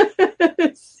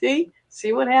 see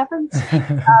what happens?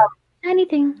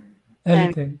 Anything.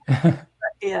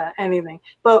 Yeah, anything.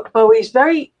 But he's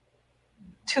very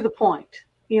to the point.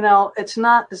 There's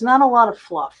not a lot of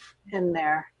fluff in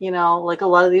there. Like a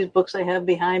lot of these books I have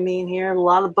behind me in here, a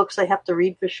lot of books I have to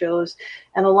read for shows,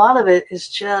 and a lot of it is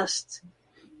just,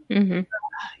 that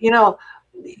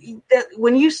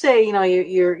when you say,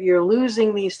 you're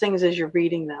losing these things as you're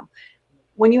reading them.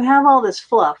 When you have all this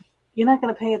fluff, you're not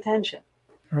going to pay attention.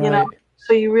 Right.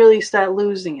 So you really start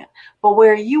losing it. But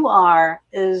where you are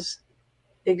is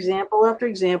example after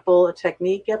example, a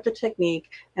technique after technique,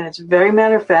 and it's very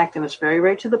matter of fact, and it's very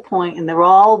right to the point, and they're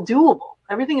all doable.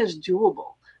 Everything is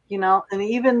doable, and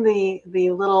even the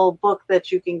little book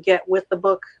that you can get with the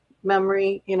book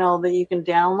Memory, that you can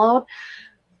download,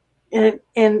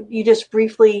 and you just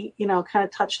briefly, kind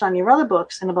of touched on your other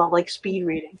books and about like speed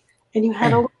reading, and you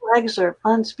had a little excerpt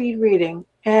on speed reading,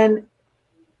 and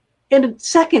in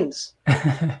seconds,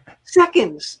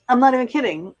 I'm not even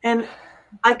kidding, and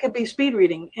I could be speed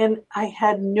reading, and I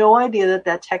had no idea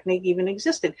that technique even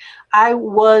existed. I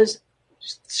was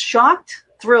shocked,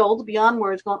 thrilled, beyond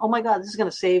words, going, oh my God, this is going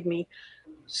to save me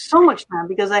so much time,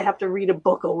 because I have to read a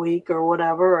book a week or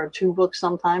whatever, or 2 books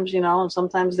sometimes, and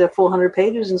sometimes they're 400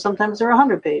 pages and sometimes they're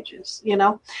 100 pages,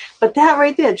 But that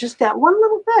right there, just that one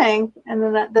little thing, and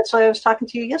then that's why I was talking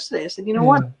to you yesterday. I said,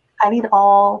 what? I need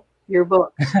all your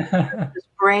books. This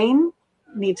brain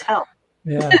needs help.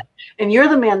 Yeah. And you're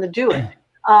the man to do it.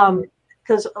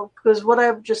 Because what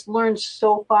I've just learned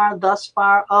thus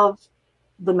far of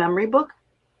the memory book,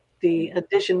 the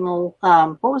additional,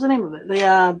 what was the name of it?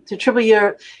 To triple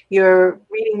your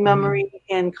reading memory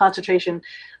and concentration,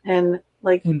 and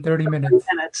like in 30 minutes.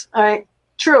 All right.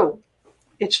 True.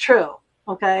 It's true.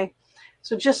 Okay.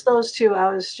 So just those 2,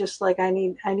 I was just like, I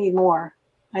need more.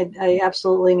 I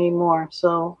absolutely need more.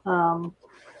 So,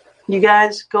 you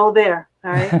guys go there.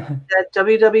 All right. At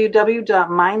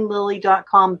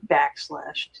www.mindlily.com /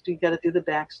 you got to do the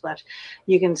 /.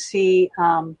 You can see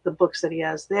the books that he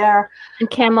has there. And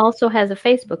Kam also has a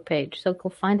Facebook page, so go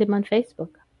find him on Facebook.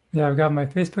 Yeah, I've got my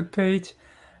Facebook page,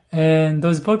 and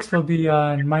those books will be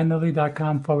on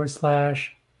mindlily.com /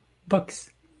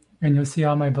 books, and you'll see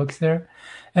all my books there.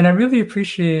 And I really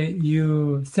appreciate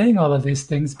you saying all of these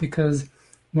things, because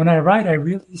when I write, I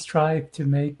really strive to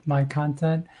make my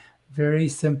content very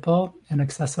simple and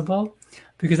accessible,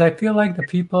 because I feel like the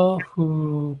people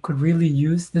who could really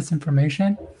use this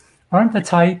information aren't the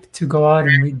type to go out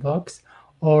and read books,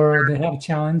 or they have a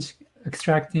challenge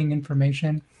extracting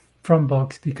information from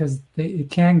books, because it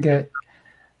can get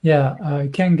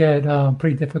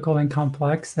pretty difficult and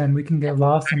complex, and we can get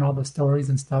lost in all the stories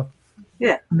and stuff.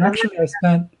 Yeah. And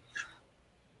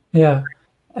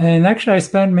actually, I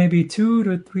spend maybe 2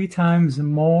 to 3 times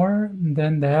more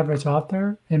than the average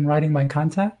author in writing my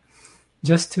content,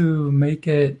 just to make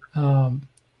it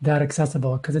that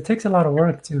accessible, because it takes a lot of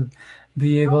work to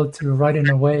be able to write in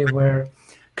a way where,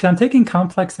 because I'm taking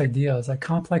complex ideas, like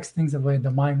complex things, the way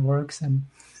the mind works and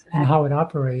how it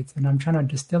operates, and I'm trying to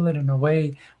distill it in a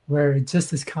way where it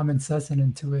just is common sense and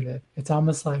intuitive. It's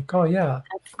almost like, oh yeah,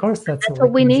 of course that's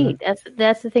what we need.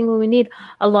 That's the thing we need.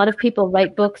 A lot of people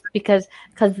write books because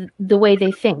the way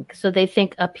they think. So they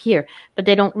think up here, but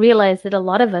they don't realize that a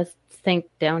lot of us think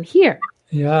down here.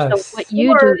 Yes. So what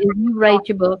you do is you write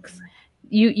your books.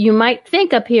 You might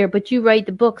think up here, but you write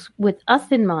the books with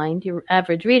us in mind, your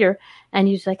average reader, and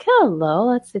you're just like, hello,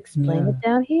 let's explain it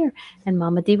down here, and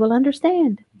Mama D will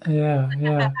understand. Yeah.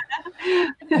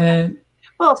 And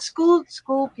well, school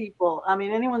people, I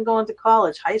mean, anyone going to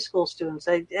college, high school students,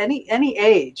 any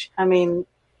age, I mean,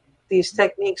 these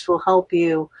techniques will help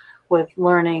you with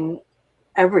learning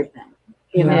everything,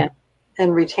 you know,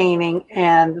 and retaining,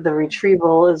 and the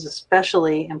retrieval is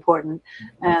especially important,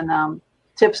 and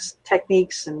tips,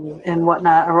 techniques, and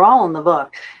whatnot are all in the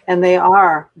book, and they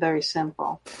are very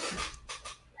simple.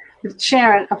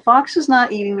 Sharon, a fox is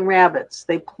not eating the rabbits;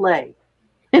 they play.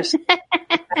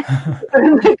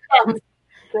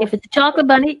 If it's a chocolate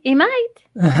bunny, he might.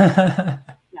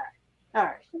 All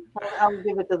right. I'll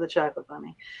give it to the chocolate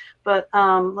bunny. But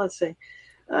let's see.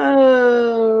 We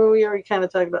already kind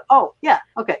of talked about. Oh, yeah.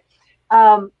 Okay.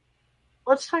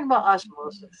 Let's talk about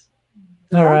osmosis.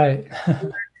 All right.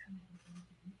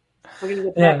 We're gonna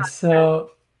get back Yeah. on.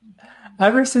 So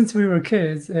ever since we were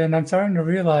kids, and I'm starting to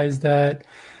realize that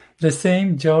the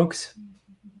same jokes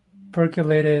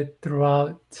percolated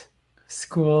throughout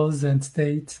schools and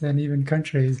states and even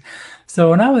countries. So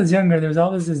when I was younger, there was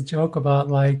always this joke about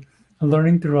like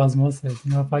learning through osmosis.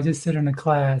 You know, if I just sit in a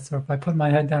class or if I put my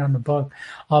head down on a book,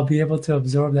 I'll be able to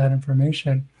absorb that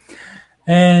information.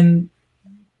 And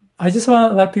I just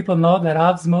want to let people know that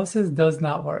osmosis does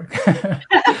not work. Yeah,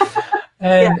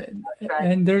 and right.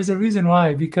 and there's a reason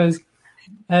why, because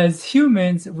as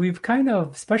humans, we've kind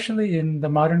of, especially in the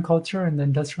modern culture and the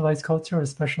industrialized culture,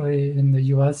 especially in the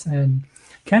US and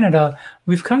Canada,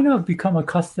 we've kind of become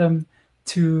accustomed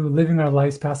to living our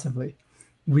lives passively.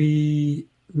 We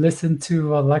listen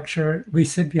to a lecture, we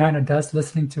sit behind a desk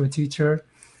listening to a teacher.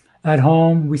 At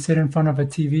home, we sit in front of a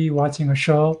TV watching a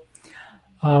show.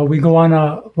 We go on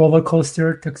a roller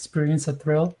coaster to experience a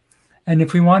thrill. And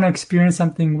if we want to experience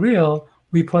something real,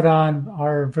 we put on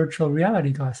our virtual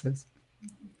reality glasses.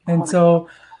 And so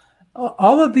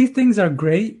all of these things are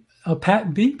great.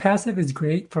 Being passive is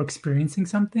great for experiencing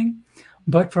something,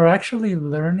 but for actually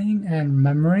learning and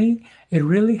memory, it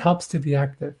really helps to be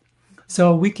active.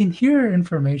 So we can hear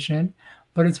information,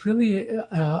 but it's really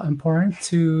important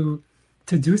to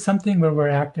do something where we're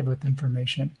active with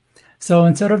information. So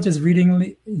instead of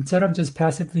just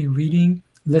passively reading,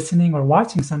 listening, or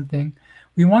watching something,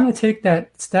 we want to take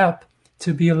that step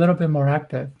to be a little bit more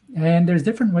active. And there's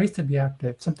different ways to be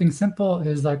active. Something simple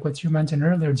is like what you mentioned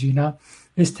earlier, Gina,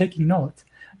 is taking notes.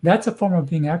 That's a form of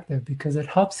being active because it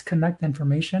helps connect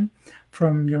information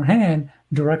from your hand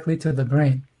directly to the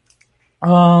brain.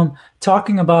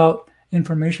 Talking about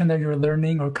information that you're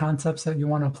learning or concepts that you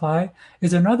want to apply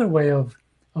is another way of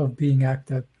being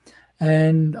active.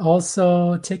 And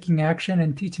also taking action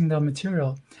and teaching the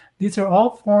material. These are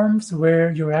all forms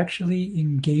where you're actually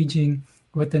engaging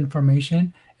with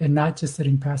information and not just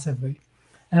sitting passively.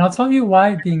 And I'll tell you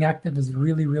why being active is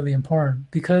really, really important,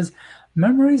 because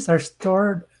memories are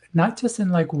stored not just in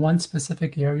like one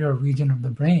specific area or region of the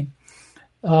brain.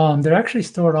 They're actually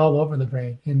stored all over the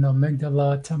brain, in the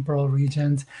amygdala, temporal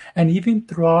regions, and even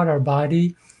throughout our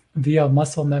body via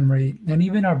muscle memory, and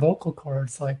even our vocal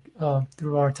cords, like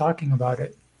through our talking about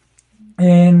it.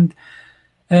 And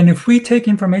and if we take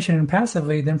information in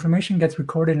passively, the information gets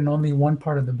recorded in only one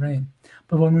part of the brain.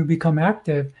 But when we become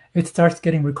active, it starts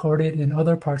getting recorded in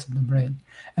other parts of the brain.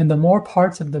 And the more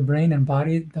parts of the brain and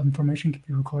body the information can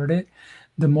be recorded,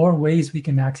 the more ways we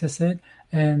can access it,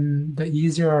 and the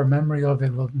easier our memory of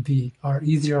it will be, or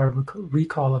easier our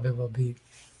recall of it will be.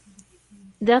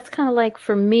 That's kind of like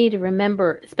for me to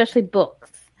remember, especially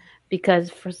books,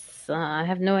 because I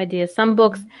have no idea. Some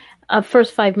books,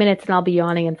 first 5 minutes and I'll be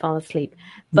yawning and fall asleep.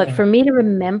 But Yeah. for me to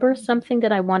remember something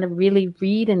that I want to really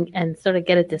read and sort of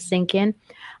get it to sink in,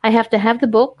 I have to have the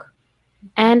book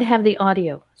and have the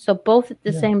audio. So both at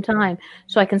the Yeah. same time,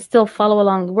 so I can still follow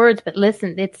along the words, but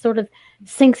listen, it sort of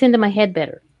sinks into my head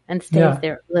better and stays Yeah.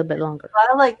 there a little bit longer.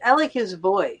 I like his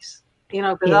voice, you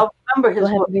know, because Yeah. I'll remember his Go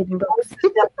ahead voice. reading books.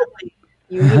 It's definitely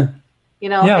unique, you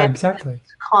know, Yeah, and exactly.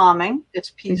 it's calming,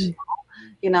 it's peaceful,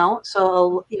 you know.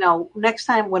 So, you know, next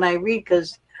time when I read,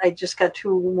 because I just got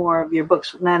 2 more of your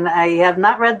books, and I have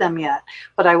not read them yet,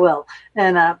 but I will,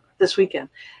 and this weekend.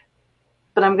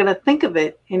 But I'm going to think of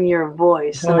it in your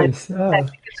voice, and I Voice. think Oh, it's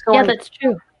Yeah, going that's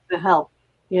true. to help,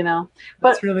 you know. But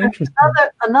that's really interesting.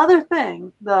 another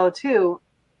thing, though, too,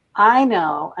 I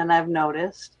know, and I've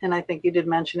noticed, and I think you did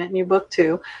mention it in your book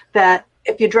too, that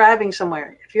if you're driving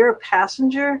somewhere, if you're a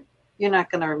passenger, you're not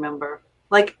going to remember.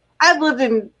 Like, I've lived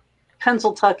in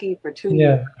Pennsylvania for 2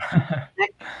 years. Yeah. I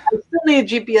still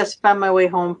need a GPS to find my way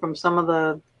home from some of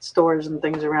the stores and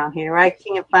things around here. I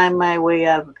can't find my way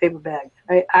out of a paper bag.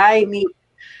 I need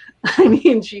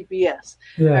GPS.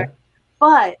 Yeah. Right?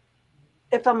 But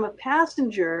if I'm a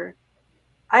passenger,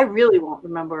 I really won't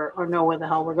remember or know where the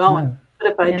hell we're going. Yeah.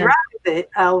 But if I Yeah. drive it,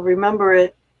 I'll remember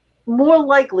it, more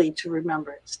likely to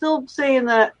remember it. Still saying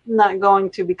that I'm not going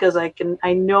to, because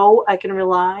I know I can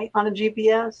rely on a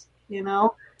GPS, you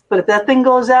know. But if that thing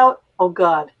goes out, oh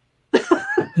God.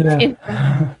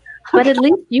 Yeah. But at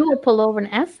least you will pull over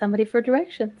and ask somebody for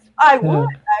directions. I Yeah.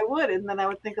 would, and then I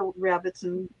would think of rabbits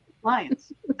and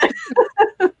lions.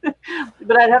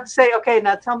 But I'd have to say, okay,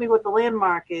 now tell me what the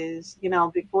landmark is, you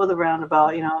know, before the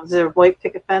roundabout. You know, is there a white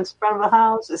picket fence in front of the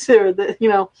house? Is there, you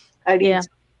know, I need Yeah. some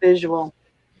visual.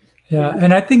 Yeah,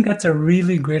 and I think that's a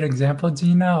really great example,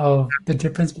 Gina, of the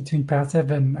difference between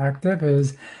passive and active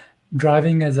is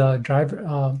driving as a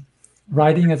driver,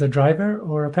 riding as a driver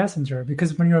or a passenger.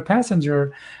 Because when you're a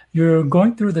passenger, you're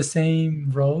going through the same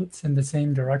roads in the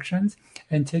same directions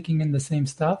and taking in the same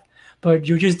stuff, but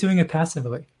you're just doing it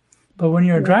passively. But when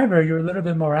you're a driver, you're a little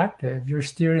bit more active. You're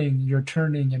steering, you're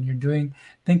turning, and you're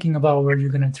thinking about where you're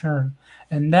going to turn.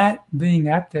 And that being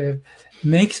active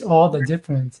makes all the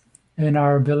difference in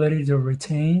our ability to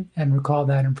retain and recall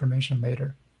that information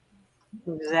later.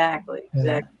 Exactly.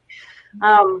 Yeah.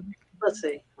 Let's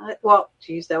see. Well,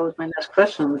 geez, that was my next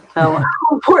question. How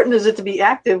important is it to be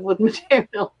active with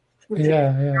material?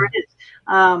 Yeah.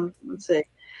 Let's see.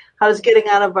 How does getting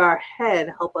out of our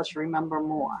head help us remember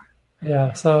more?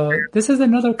 Yeah, so this is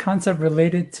another concept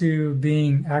related to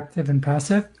being active and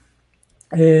passive,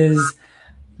 is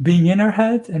being in our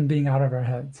heads and being out of our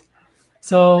heads.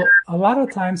 So a lot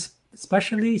of times,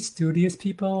 especially studious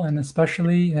people and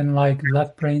especially in like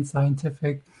left brain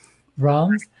scientific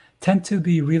realms, tend to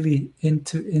be really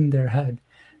in their head.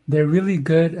 They're really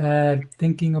good at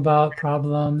thinking about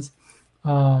problems.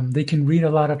 They can read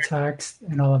a lot of text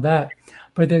and all of that,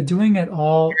 but they're doing it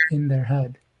all in their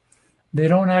head. They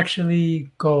don't actually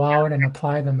go out and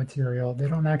apply the material. They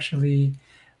don't actually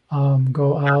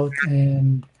go out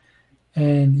and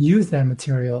use that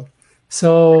material.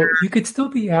 So you could still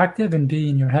be active and be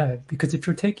in your head, because if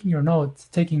you're taking notes,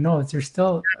 you're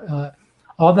still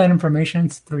all that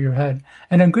information's through your head.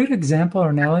 And a great example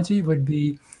or analogy would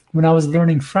be when I was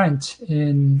learning French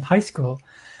in high school.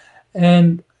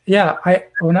 And yeah,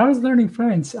 when I was learning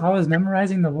French, I was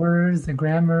memorizing the words, the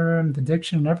grammar, the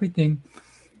diction, and everything,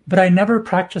 but I never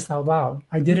practiced out loud.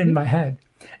 I did it in my head.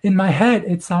 In my head,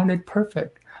 it sounded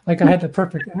perfect. Like I had the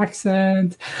perfect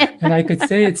accent and I could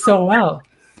say it so well.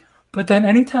 But then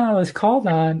anytime I was called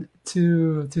on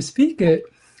to speak it,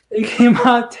 it came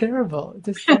out terrible,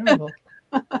 just terrible.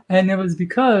 And it was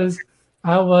because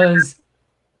I was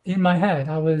in my head.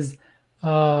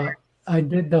 I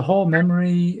did the whole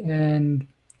memory and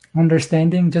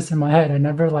understanding just in my head. I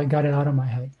never like got it out of my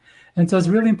head. And so it's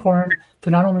really important to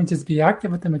not only just be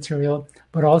active with the material,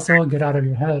 but also get out of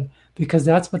your head, because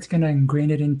that's what's going to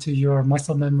ingrain it into your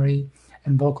muscle memory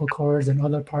and vocal cords and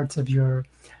other parts of your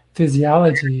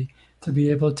physiology to be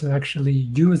able to actually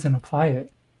use and apply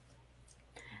it.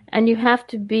 And you have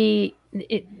to be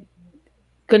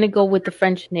going to go with the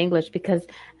French and English, because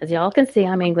as y'all can see,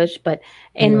 I'm English, but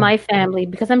in my family,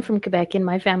 because I'm from Quebec, in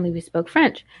my family, we spoke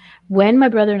French. When my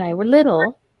brother and I were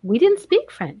little, we didn't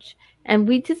speak French. And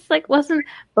we just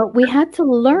but we had to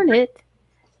learn it,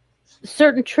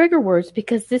 certain trigger words,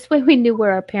 because this way we knew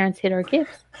where our parents hid our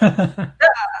gifts. Hey,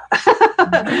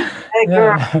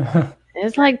 girl.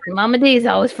 It's like Mama D's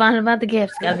always fond about the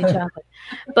gifts, gotta be chocolate.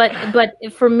 But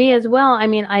for me as well, I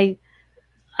mean, I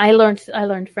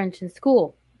learned French in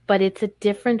school, but it's a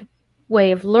different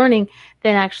way of learning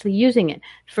than actually using it.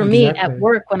 For me at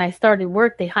work, when I started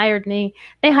work, they hired me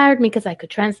because I could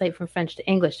translate from French to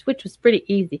English, which was pretty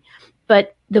easy.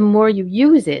 But the more you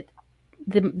use it,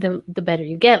 the better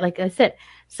you get. Like I said,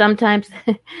 sometimes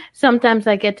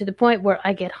I get to the point where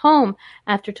I get home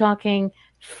after talking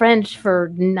French for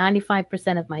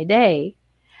 95% of my day.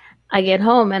 I get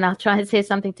home and I'll try to say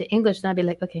something to English and I'll be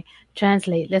like, okay,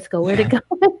 translate, let's go. Where'd it go?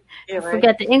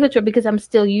 Forget the English word because I'm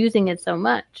still using it so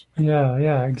much.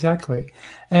 Yeah, exactly.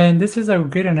 And this is a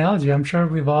great analogy. I'm sure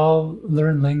we've all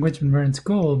learned language when we're in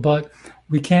school, but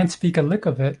we can't speak a lick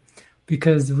of it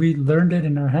because we learned it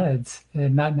in our heads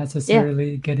and not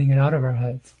necessarily getting it out of our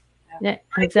heads. Yeah,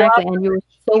 exactly. And you were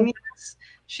so...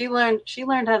 She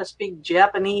learned how to speak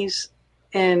Japanese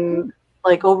in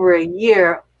like over a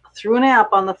year through an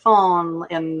app on the phone,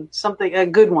 and a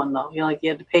good one though. You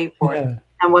had to pay for it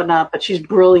and whatnot. But she's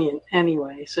brilliant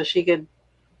anyway, so she could.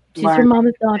 She's your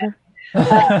mama's daughter.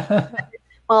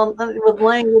 Well, with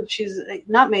language, she's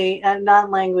not me. Not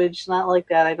language, not like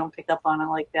that. I don't pick up on it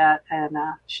like that, and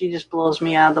she just blows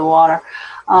me out of the water.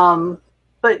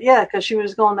 But yeah, because she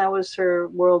was going. That was her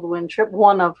whirlwind trip,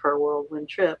 one of her whirlwind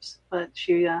trips. But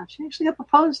she actually got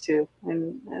proposed to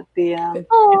at the.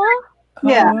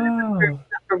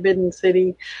 Forbidden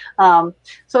City. So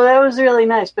that was really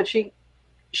nice. But she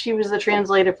was the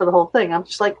translator for the whole thing. I'm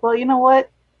just like, well, you know what?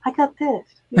 I got this.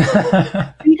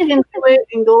 You can do it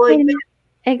and go like this.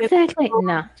 Exactly.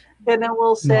 No. And then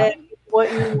we'll say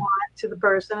what you want to the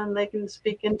person, and they can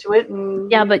speak into it.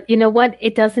 And yeah, but you know what?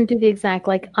 It doesn't do the exact.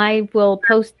 Like I will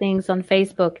post things on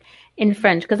Facebook in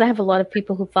French because I have a lot of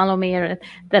people who follow me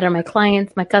that are my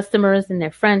clients, my customers, and they're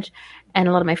French. And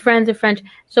a lot of my friends are French.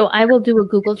 So I will do a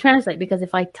Google Translate because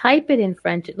if I type it in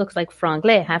French, it looks like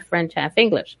franglais, half French, half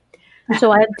English.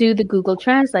 So I do the Google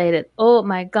Translate. Oh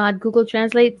my God, Google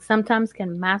Translate sometimes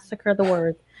can massacre the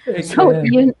words. It So can.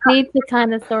 you need to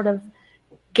kind of sort of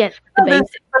get the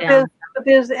basics down. But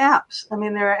there's apps. I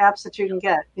mean, there are apps that you can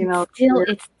get.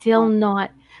 It's still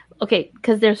not okay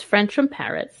because there's French from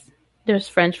Paris, there's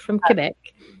French from Quebec,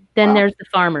 then there's the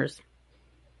farmers.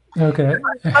 Okay.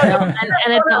 And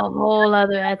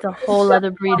it's a whole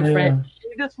other breed of French.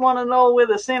 You just want to know where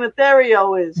the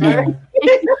sanitario is, right?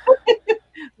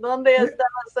 Donde está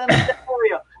la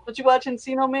sanitario? Don't you watch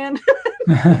Encino Man?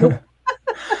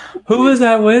 Who was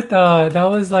that with? That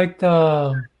was like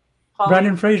the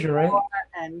Brandon Fraser, right?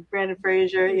 And Brandon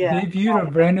Fraser, yeah. Debut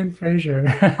of Brandon Fraser.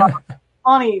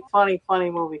 funny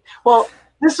movie. Well,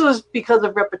 this was because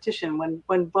of repetition.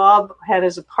 When Bob had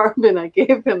his apartment, I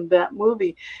gave him that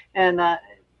movie, and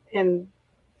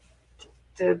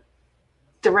the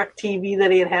direct TV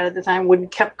that he had at the time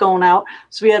wouldn't kept going out,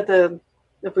 so we had to,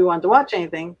 if we wanted to watch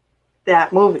anything,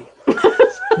 that movie.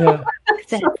 Yeah.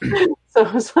 So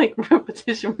it was like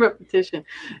repetition.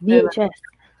 VHS.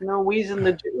 No wheezing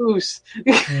the juice.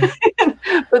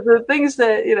 But the things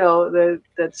that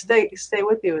that stay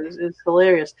with you is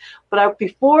hilarious. But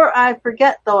before I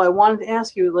forget, though, I wanted to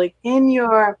ask you, like in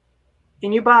your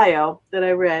bio that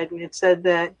I read, and it said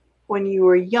that when you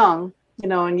were young,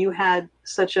 and you had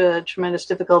such a tremendous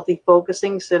difficulty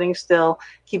focusing, sitting still,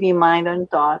 keeping your mind on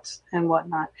thoughts and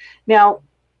whatnot. Now,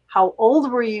 how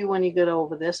old were you when you got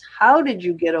over this? How did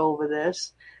you get over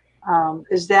this?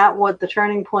 Is that what the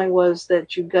turning point was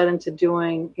that you got into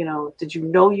doing? Did you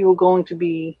know you were going to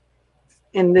be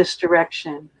in this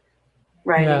direction,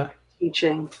 right? Yeah.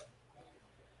 Teaching.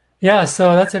 Yeah,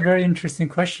 so that's a very interesting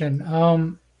question.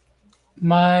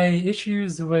 My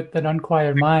issues with an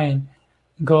unquiet mind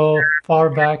go far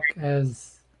back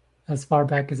as far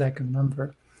back as I can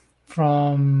remember,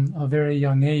 from a very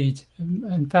young age.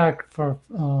 In fact,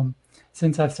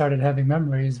 since I've started having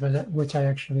memories, which I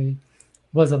actually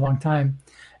was a long time.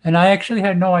 And I actually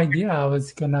had no idea I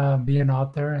was going to be an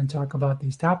author and talk about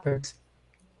these topics.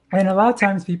 And a lot of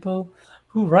times people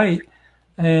who write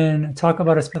and talk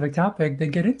about a specific topic, they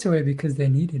get into it because they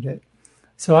needed it.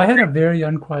 So I had a very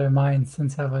unquiet mind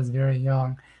since I was very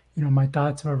young. My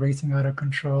thoughts were racing out of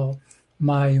control.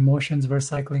 My emotions were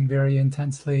cycling very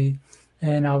intensely.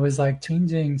 And I was like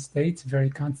changing states very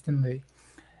constantly.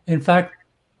 In fact,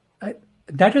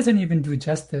 that doesn't even do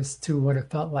justice to what it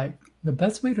felt like. The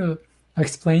best way to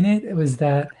explain it was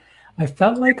that I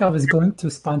felt like I was going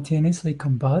to spontaneously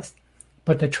combust,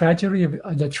 but the tragedy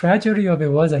of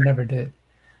it was I never did.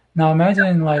 Now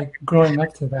imagine like growing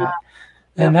up to that,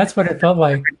 and that's what it felt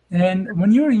like. And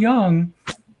when you're young,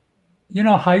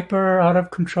 hyper, out of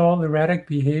control, erratic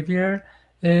behavior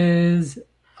is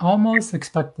almost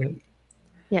expected.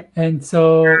 Yeah. And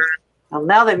so, well,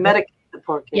 now they medicate the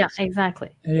poor kids. Yeah,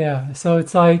 exactly. Yeah. So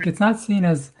it's like it's not seen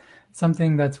as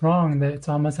something that's wrong, that it's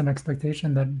almost an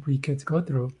expectation that we kids go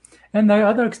through. And the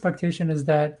other expectation is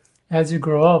that as you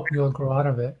grow up, you'll grow out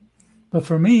of it. But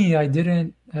for me, I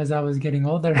didn't, as I was getting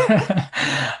older.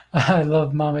 I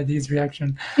love Mama D's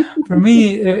reaction. For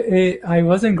me, I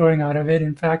wasn't growing out of it.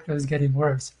 In fact, it was getting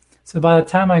worse. So by the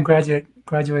time I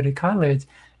graduated college,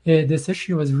 this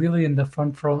issue was really in the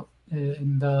forefront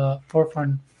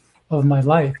of my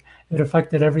life. It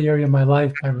affected every area of my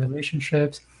life, my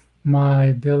relationships, my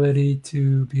ability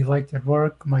to be liked at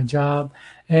work, my job,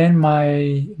 and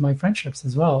my friendships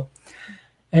as well.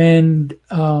 And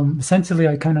essentially,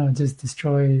 I kind of just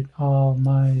destroyed all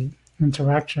my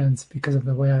interactions because of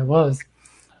the way I was.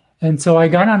 And so I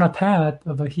got on a path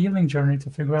of a healing journey to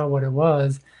figure out what it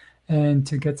was and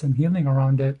to get some healing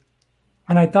around it.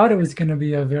 And I thought it was going to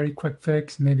be a very quick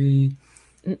fix, maybe,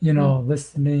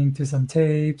 listening to some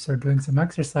tapes or doing some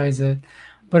exercises.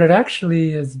 But it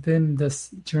actually has been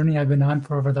this journey I've been on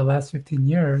for over the last 15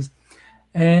 years.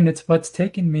 And it's what's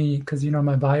taken me, because,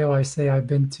 my bio, I say I've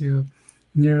been to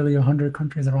nearly 100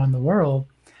 countries around the world.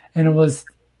 And it was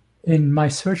in my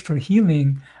search for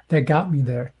healing that got me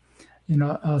there.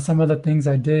 Some of the things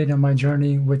I did on my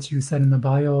journey, which you said in the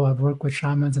bio, I've worked with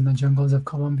shamans in the jungles of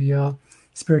Colombia,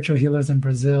 spiritual healers in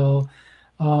Brazil,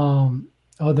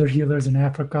 other healers in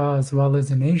Africa, as well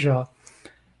as in Asia.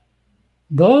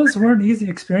 Those weren't easy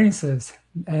experiences,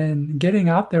 and getting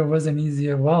out there wasn't easy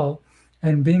as well.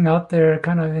 And being out there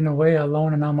kind of in a way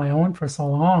alone and on my own for so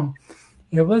long,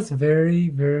 it was very,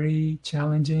 very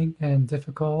challenging and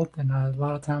difficult. And a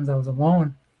lot of times I was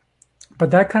alone.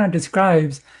 But that kind of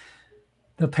describes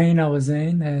the pain I was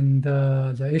in and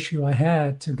the issue I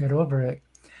had to get over it.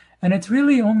 And it's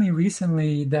really only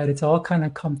recently that it's all kind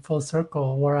of come full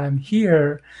circle, where I'm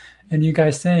here and you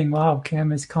guys saying, wow,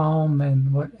 Kam is calm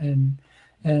and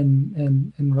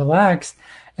relaxed.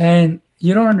 And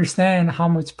you don't understand how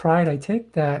much pride I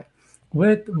take that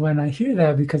with when I hear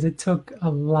that because it took a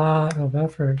lot of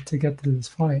effort to get to this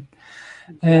point.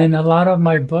 And a lot of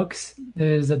my books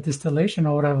is a distillation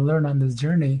of what I've learned on this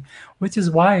journey, which is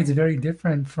why it's very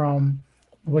different from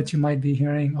what you might be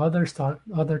hearing other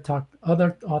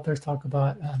authors talk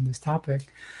about on this topic.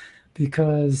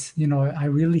 Because, I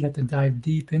really had to dive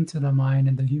deep into the mind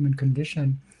and the human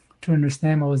condition to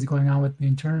understand what was going on with me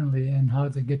internally and how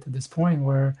to get to this point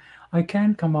where I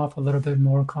can come off a little bit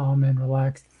more calm and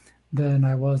relaxed than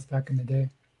I was back in the day.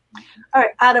 All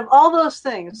right. Out of all those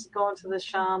things, going to the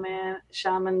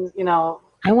shaman,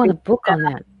 I want a book on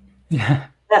that. Yeah.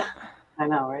 Yeah, I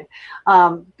know, right?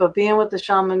 But being with the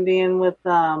shaman, being with,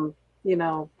 The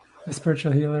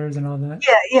spiritual healers and all that.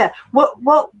 yeah.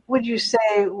 What would you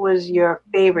say was your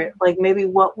favorite? Like maybe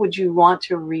what would you want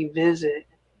to revisit?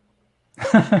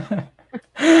 I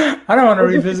don't want to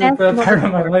revisit that part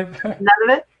of my life. None of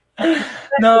it?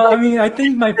 No, I mean, I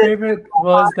think my favorite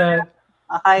was that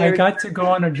I Higher. got to go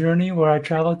on a journey where I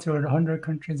traveled to 100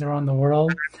 countries around the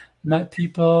world, met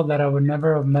people that I would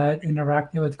never have met,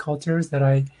 interacted with cultures that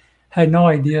I had no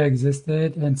idea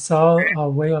existed, and saw a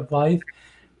way of life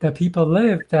that people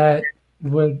live that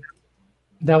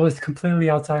was completely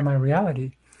outside my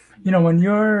reality. When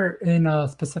you're in a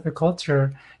specific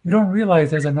culture, you don't realize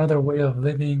there's another way of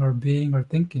living or being or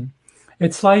thinking.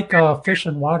 It's like a fish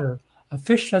in water. A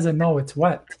fish doesn't know it's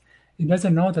wet. It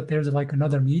doesn't know that there's like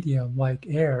another medium, like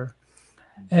air.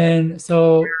 And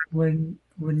so when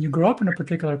you grow up in a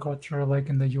particular culture, like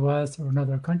in the US or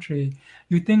another country,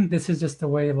 you think this is just the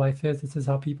way life is. This is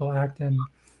how people act and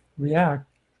react.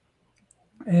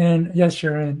 And yes,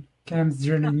 Sharon, Cam's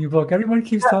Journey new book. Everyone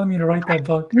keeps telling me to write that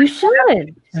book. You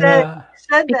should. Yeah.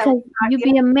 Said that Because you'd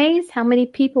be amazed how many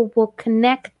people will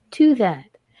connect to that.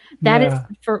 That is,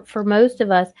 Yeah. for most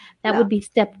of us, that Yeah. would be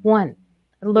step one.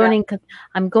 Learning, because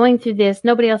I'm going through this.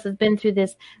 Nobody else has been through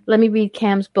this. Let me read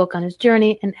Cam's book on his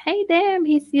journey. And hey, damn,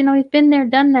 he's been there,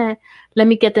 done that. Let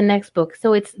me get the next book.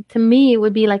 So it's, to me, it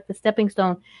would be like the stepping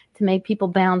stone to make people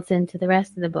bounce into the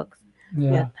rest of the books.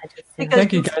 Yeah. I just, Because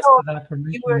Thank you guys for that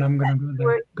permission. I'm going to go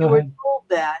there. you Go were ahead. told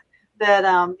that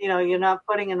you're not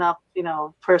putting enough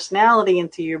personality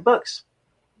into your books.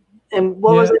 And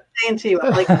what was Yeah. it saying to you?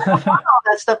 Like all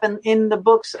that stuff in the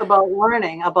books about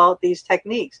learning about these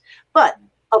techniques, but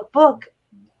a book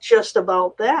just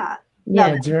about that.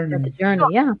 yeah, The journey. the journey,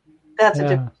 yeah. That's a Yeah.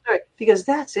 different story because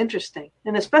that's interesting,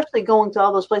 and especially going to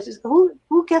all those places. Who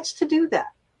gets to do that?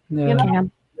 Yeah.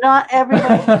 Cam. Not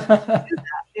everybody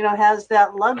has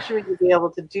that luxury to be able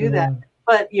to do that.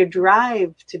 But your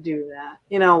drive to do that,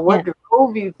 what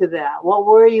drove you to that? What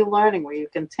were you learning? Were you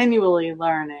continually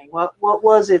learning? What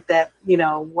was it that,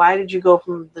 why did you go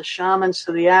from the shamans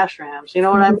to the ashrams? You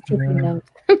know what I mean?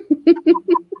 Yeah.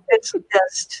 It's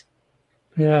just.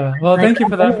 Yeah. Well, thank you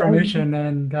for that information.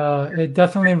 And it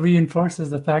definitely reinforces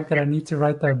the fact that I need to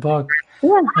write that book.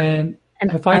 Yeah. And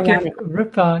And if I could ironic.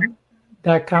 rip on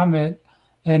that comment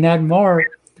and add more,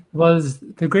 was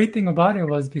the great thing about it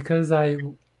was because I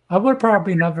would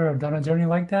probably never have done a journey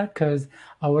like that because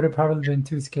I would have probably been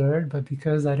too scared. But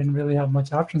because I didn't really have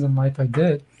much options in life, I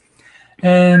did.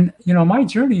 And, my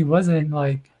journey wasn't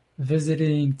like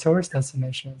visiting tourist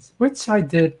destinations, which I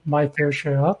did my fair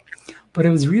share of, but it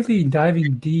was really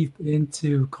diving deep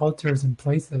into cultures and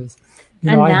places. And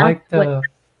I now hiked what-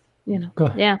 the, go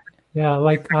ahead. Yeah. Yeah,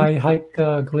 like I hiked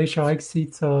the glacial ice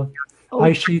sheets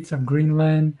of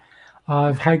Greenland.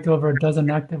 I've hiked over a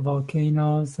dozen active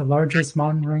volcanoes, the largest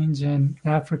mountain range in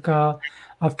Africa.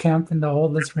 I've camped in the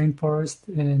oldest rainforest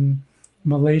in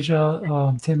Malaysia,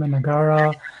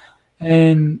 Timah,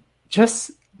 and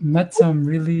just met some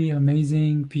really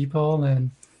amazing people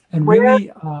and really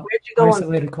Where'd you go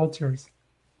isolated cultures.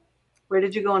 Where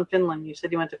did you go in Finland? You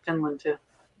said you went to Finland too.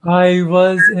 I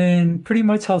was in pretty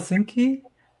much Helsinki,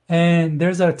 and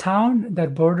there's a town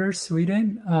that borders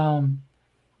Sweden.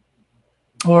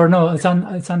 Or no, it's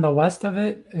on the west of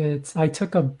it. I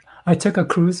took a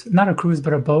cruise, not a cruise,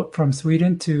 but a boat from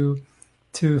Sweden to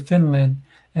Finland,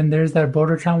 and there's that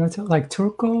border town. What's it like,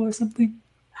 Turku or something?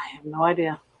 I have no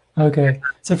idea. Okay,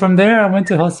 so from there I went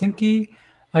to Helsinki.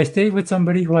 I stayed with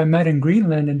somebody who I met in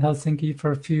Greenland in Helsinki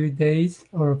for a few days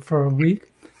or for a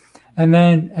week, and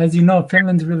then, as you know,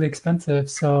 Finland's really expensive,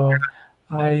 so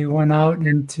I went out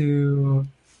into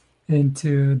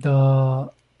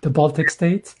the Baltic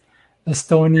states.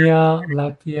 Estonia,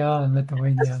 Latvia, and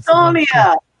Lithuania.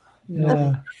 Estonia.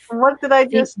 Yeah. What did I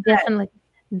just say?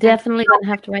 Definitely gonna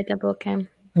have to write that book, Cam.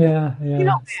 Yeah. Man,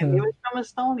 he was from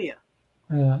Estonia.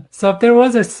 Yeah. So if there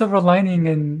was a silver lining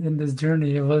in this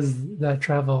journey, it was that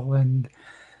travel and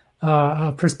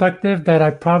a perspective that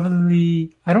I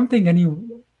don't think any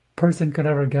person could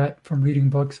ever get from reading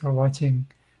books or watching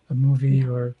a movie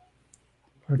or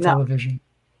television.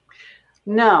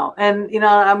 No, and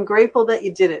I'm grateful that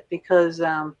you did it because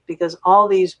all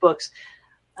these books.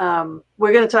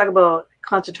 We're going to talk about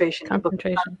concentration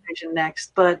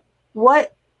next, but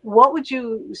what would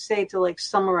you say to like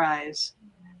summarize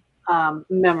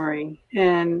memory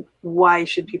and why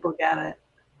should people get it?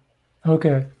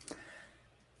 Okay.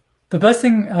 The best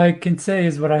thing I can say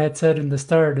is what I had said in the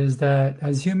start is that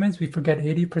as humans, we forget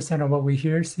 80% of what we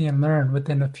hear, see, and learn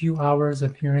within a few hours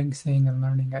of hearing, seeing, and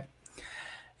learning it.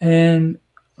 And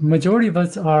the majority of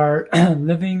us are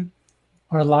living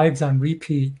our lives on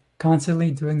repeat, constantly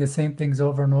doing the same things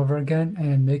over and over again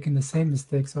and making the same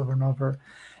mistakes over and over.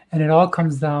 And it all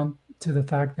comes down to the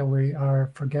fact that we are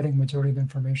forgetting majority of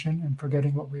information and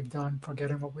forgetting what we've done,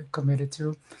 forgetting what we've committed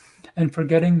to, and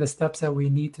forgetting the steps that we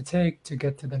need to take to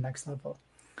get to the next level.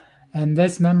 And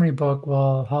this memory book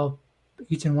will help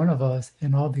each and one of us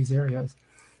in all these areas.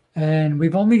 And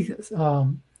we've only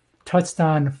touched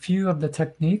on a few of the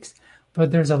techniques,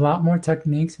 but there's a lot more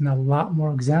techniques and a lot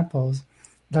more examples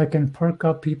that can perk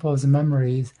up people's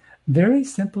memories very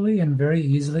simply and very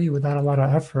easily without a lot of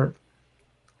effort.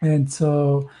 And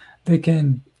so they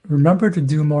can remember to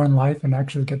do more in life and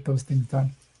actually get those things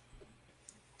done.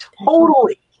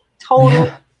 Totally.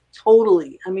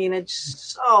 I mean,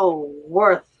 it's so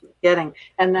worth getting.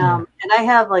 And and I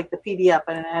have like the PDF,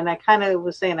 and I kind of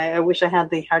was saying I wish I had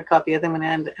the hard copy. I think I'm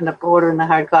going to end up ordering the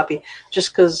hard copy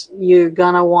just because you're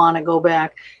going to want to go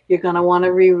back. You're going to want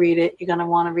to reread it. You're going to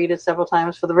want to read it several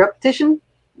times for the repetition,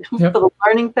 for the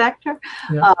learning factor,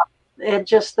 and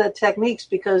just the techniques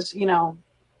because,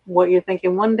 what you're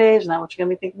thinking one day is not what you're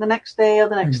going to be thinking the next day or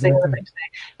the next day or the next day.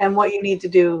 And what you need to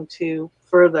do to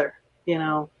further,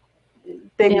 I'm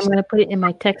going to put it in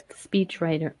my text-to-speech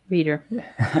reader.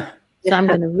 So I'm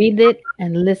going to read it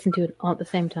and listen to it all at the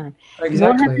same time. Exactly. You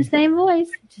won't have the same voice.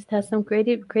 It just has some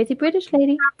crazy British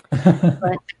lady.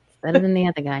 But it's better than the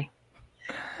other guy.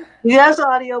 He has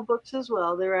audiobooks as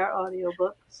well. There are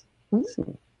audiobooks.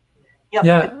 Yep.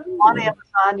 Yeah. On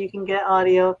Amazon, you can get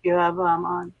audio if you have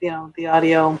on the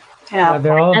audio. Yeah,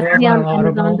 they're all available on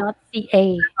Audible.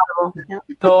 Amazon.ca.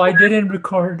 Though I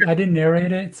didn't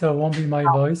narrate it, so it won't be my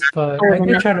voice. But I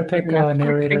did try to pick a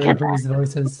narrator whose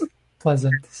voice is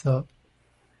pleasant. So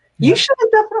you should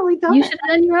have definitely done. You should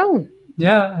have done your own.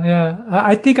 Yeah.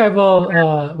 I think I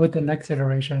will with the next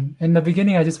iteration. In the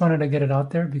beginning, I just wanted to get it out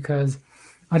there because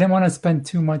I didn't want to spend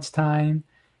too much time.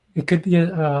 It could be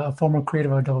a form of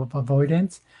creative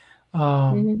avoidance,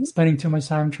 spending too much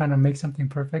time trying to make something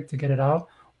perfect to get it out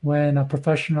when a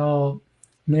professional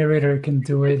narrator can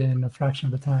do it in a fraction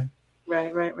of the time.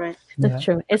 Right. That's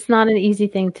true. It's not an easy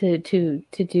thing to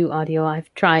do audio.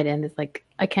 I've tried, and it's like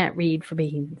I can't read for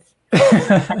beans.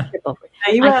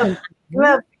 You have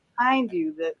behind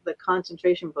you the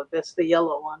concentration book. That's the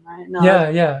yellow one, right?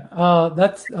 No,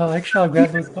 that's actually I'll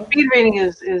grab this book. Speed reading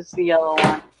is the yellow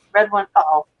one. Red one.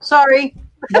 Sorry.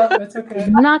 No, that's okay.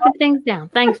 Knocking things down.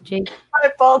 Thanks, Jake. My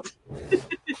fault.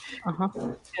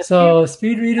 So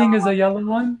speed reading is a yellow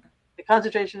one. The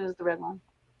concentration is the red one.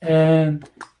 And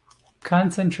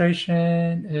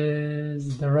concentration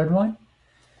is the red one.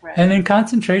 Right. And in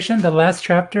concentration, the last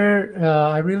chapter,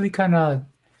 I really kind of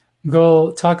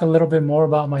talk a little bit more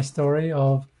about my story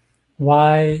of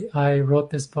why I wrote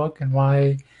this book and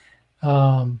why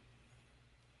I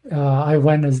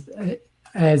went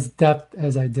as depth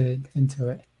as I did into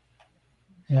it.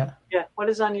 Yeah. What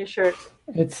is on your shirt?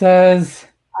 It says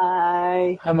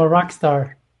I'm a rock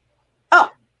star. Oh.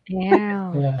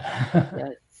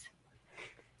 Yeah.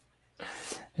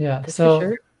 Yeah.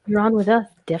 So you're on with us.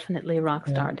 Definitely a rock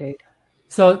star, dude.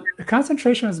 So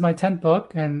concentration was my 10th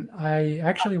book, and I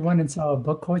actually went and saw a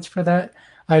book coach for that.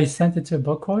 I sent it to a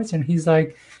book coach, and he's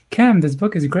like, "Kam, this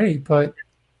book is great, but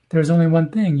there's only one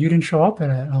thing. You didn't show up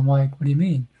in it." I'm like, "What do you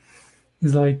mean?"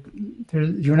 He's like,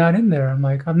 "You're not in there." I'm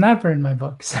like, "I'm never in my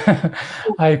books."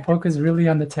 I focus really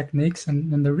on the techniques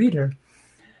and the reader.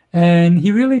 And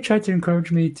he really tried to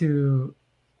encourage me to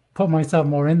put myself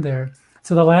more in there.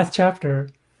 So the last chapter,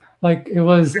 like it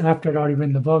was after I'd already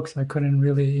written the book, so I couldn't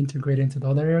really integrate into the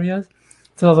other areas.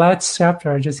 So the last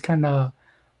chapter, I just kind of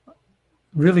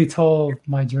really told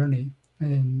my journey.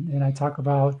 And I talk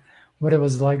about what it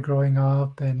was like growing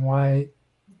up and why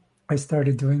I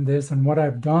started doing this and what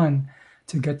I've done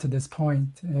to get to this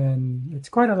point. And it's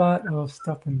quite a lot of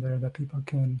stuff in there that people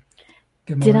can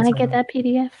get more. Did I get that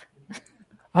PDF?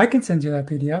 I can send you that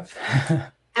PDF.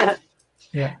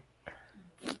 Yeah.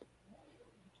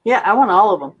 Yeah, I want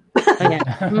all of them.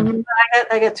 Mm-hmm.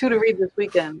 I got 2 to read this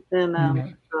weekend, and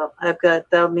so I've got,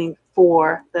 that would mean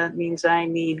 4. That means I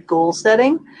need goal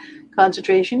setting,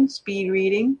 concentration, speed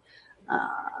reading,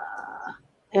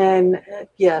 and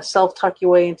self-talk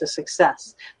your way into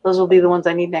success. Those will be the ones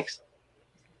I need next.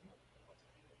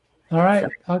 All right,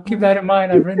 I'll keep that in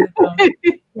mind. I've written it down.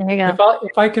 There you go.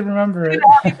 If I can remember it.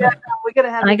 We're gonna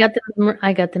have. I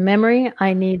got the memory.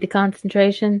 I need the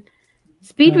concentration.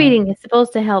 Speed reading is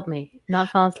supposed to help me not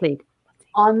fall asleep.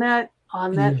 On that,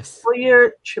 Yes.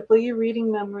 triple your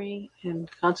reading memory and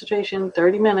concentration.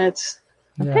 30 minutes.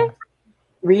 Yeah. Okay.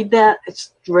 Read that.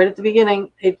 It's right at the beginning.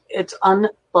 It's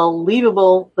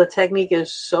unbelievable. The technique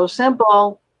is so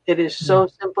simple. It is so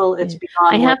simple. It's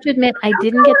beyond. I have to admit, I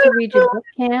didn't get to read your book,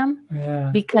 Cam,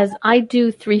 because I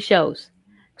do 3 shows.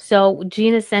 So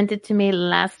Gina sent it to me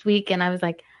last week, and I was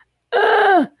like,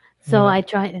 ugh. So I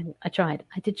tried. I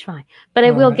did try. But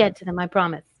I will get to them, I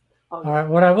promise. All right.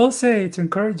 What I will say to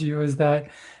encourage you is that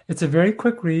it's a very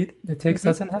quick read. It takes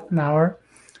less than half an hour.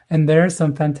 And there are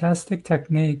some fantastic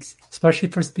techniques, especially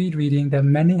for speed reading, that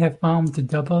many have found to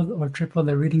double or triple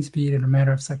their reading speed in a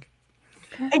matter of seconds.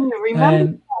 And you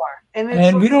remember more.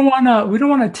 And we don't want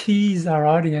to tease our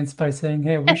audience by saying,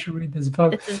 "Hey, we should read this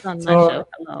book." This is on my show.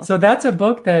 Hello. So that's a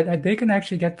book that they can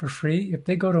actually get for free if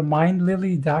they go to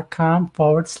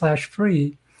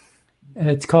mindlily.com/free.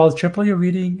 It's called Triple Your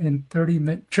Reading in 30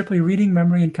 minutes. Triple Your Reading,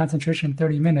 Memory, and Concentration in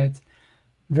 30 minutes.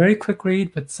 Very quick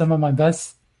read, but some of my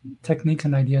best techniques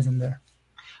and ideas in there.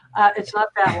 It's not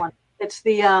that one. It's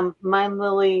the Mind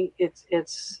Lily. It's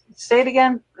say it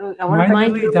again.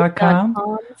 Mindlily.com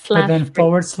and then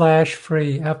 /free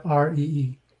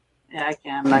FREE. Yeah, I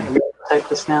can. I'm not going to type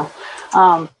this now.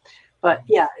 But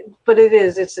it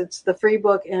is. It's the free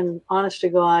book, and honest to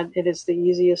God, it is the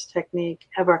easiest technique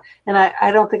ever. And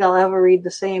I don't think I'll ever read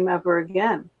the same ever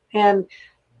again. And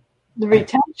the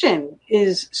retention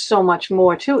is so much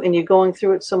more too, and you're going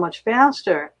through it so much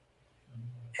faster.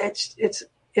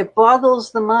 It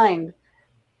boggles the mind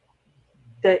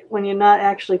that when you're not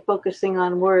actually focusing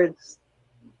on words,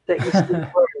 that you see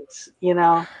words,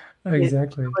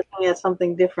 Exactly. You're looking at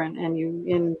something different,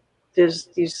 and there's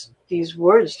these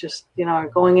words just are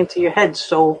going into your head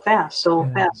so fast,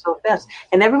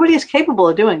 and everybody is capable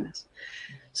of doing this.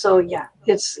 So yeah,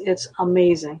 it's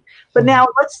amazing. But now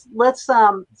let's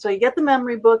so you get the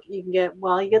memory book. You can get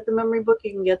the memory book.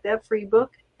 You can get that free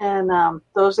book, and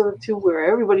those are the 2 where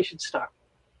everybody should start.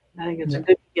 I think it's a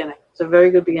good beginning. It's a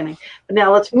very good beginning. But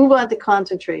now let's move on to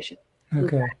concentration.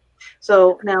 Okay.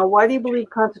 So now, why do you believe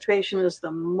concentration is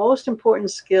the most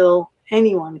important skill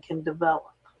anyone can develop?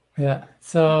 Yeah.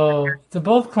 So it's a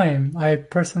bold claim. I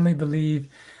personally believe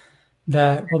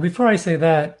that, well, before I say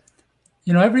that,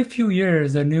 every few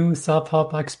years, a new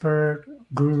self-help expert,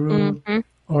 guru,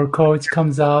 or coach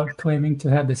comes out claiming to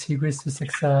have the secrets to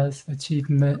success,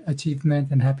 achievement,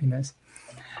 and happiness.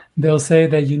 They'll say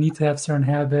that you need to have certain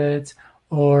habits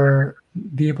or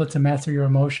be able to master your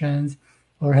emotions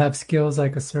or have skills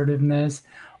like assertiveness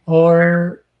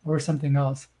or something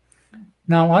else.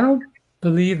 Now, I don't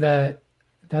believe that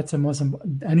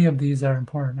any of these are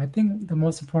important. I think the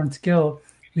most important skill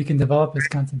we can develop is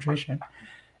concentration.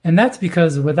 And that's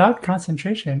because without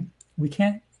concentration, we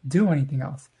can't do anything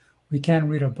else. We can't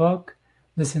read a book,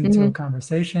 listen to a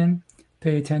conversation,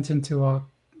 pay attention to a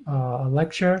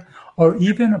lecture, or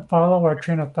even follow our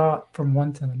train of thought from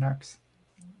one to the next.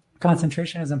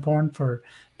 Concentration is important for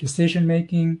decision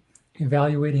making,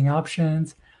 evaluating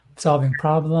options, solving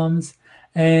problems,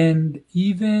 and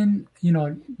even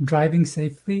driving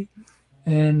safely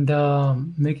and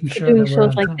making sure doing that we're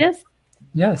shows on like time. this.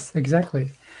 Yes,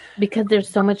 exactly. Because there's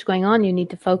so much going on, you need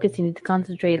to focus. You need to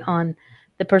concentrate on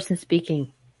the person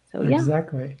speaking. So yeah.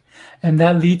 Exactly. And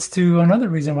that leads to another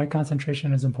reason why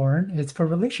concentration is important. It's for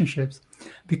relationships.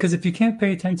 Because if you can't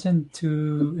pay attention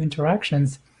to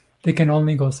interactions, they can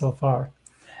only go so far.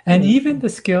 And even the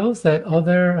skills that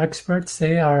other experts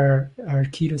say are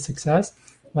key to success,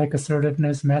 like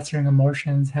assertiveness, mastering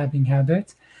emotions, having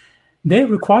habits, they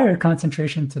require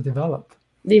concentration to develop.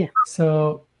 Yeah.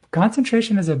 So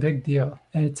concentration is a big deal.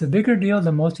 And it's a bigger deal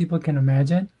than most people can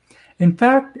imagine. In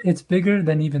fact, it's bigger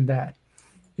than even that.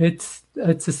 It's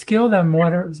a skill that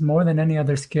matters more than any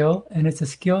other skill, and it's a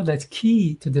skill that's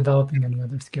key to developing any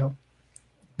other skill.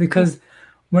 Because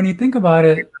when you think about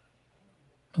it,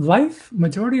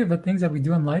 majority of the things that we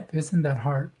do in life isn't that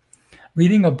hard.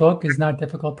 Reading a book is not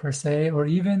difficult per se, or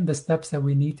even the steps that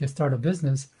we need to start a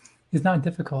business is not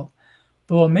difficult.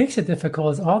 But what makes it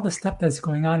difficult is all the stuff that's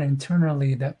going on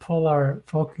internally that pull our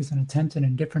focus and attention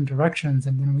in different directions,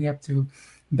 and then we have to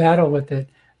battle with it.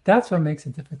 That's what makes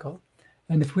it difficult.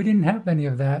 And if we didn't have any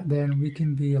of that, then we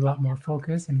can be a lot more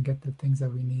focused and get the things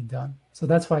that we need done. So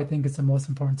that's why I think it's the most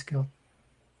important skill.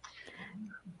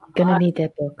 Gonna need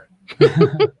that book.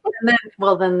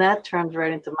 then that turns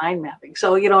right into mind mapping.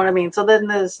 So you know what I mean. So then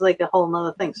there's like a whole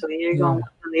nother thing. So you're going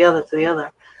from the other to the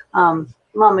other.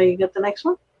 Mama, you got the next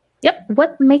one? Yep.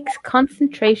 What makes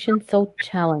concentration so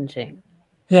challenging?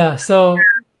 Yeah, so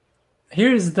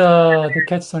here's the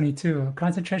catch-22.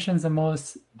 Concentration is the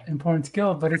most important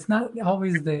skill, but it's not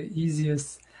always the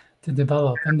easiest to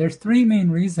develop. And there's three main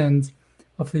reasons,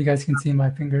 hopefully you guys can see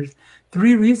my fingers,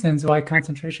 three reasons why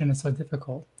concentration is so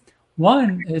difficult.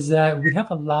 One is that we have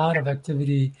a lot of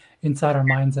activity inside our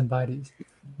minds and bodies.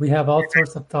 We have all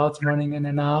sorts of thoughts running in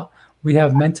and out. We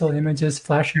have mental images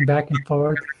flashing back and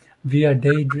forth via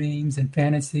daydreams and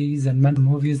fantasies and mental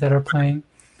movies that are playing.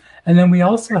 And then we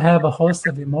also have a host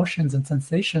of emotions and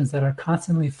sensations that are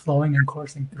constantly flowing and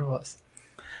coursing through us.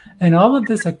 And all of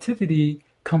this activity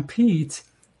competes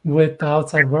with the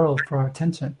outside world for our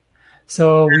attention.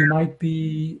 So we might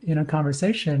be in a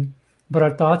conversation, but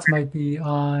our thoughts might be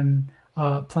on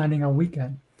planning our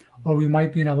weekend. Or we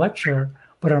might be in a lecture,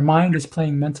 but our mind is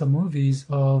playing mental movies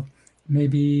of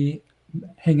maybe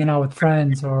hanging out with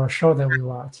friends or a show that we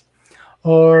watch.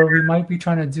 Or we might be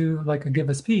trying to give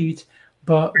a speech,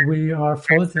 but we are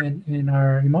frozen in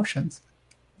our emotions,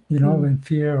 in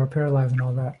fear or paralyzed and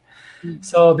all that.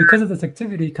 So because of this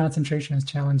activity, concentration is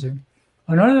challenging.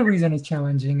 Another reason it's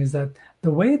challenging is that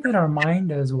the way that our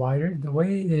mind is wired, the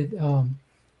way it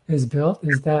is built,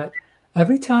 is that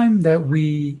every time that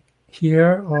we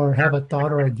hear or have a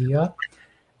thought or idea,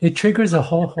 it triggers a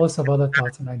whole host of other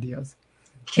thoughts and ideas.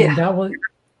 Yeah. And that will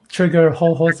trigger a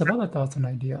whole host of other thoughts and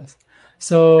ideas.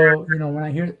 So,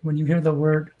 when you hear the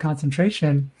word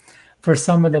concentration, for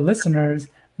some of the listeners,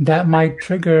 that might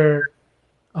trigger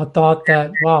a thought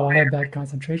that, wow, I have bad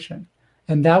concentration.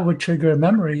 And that would trigger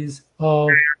memories of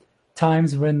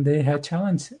times when they had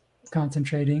challenge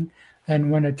concentrating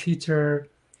and when a teacher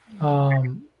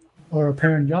or a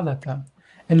parent yelled at them.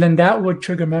 And then that would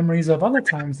trigger memories of other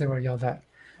times they were yelled at.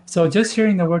 So just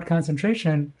hearing the word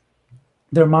concentration,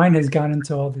 their mind has gone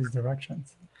into all these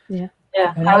directions. Yeah.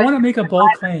 Yeah. And I want to make a bold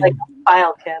claim. Like a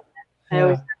file cabinet. I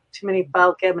always Yeah. have too many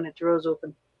file cabinet drawers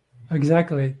open.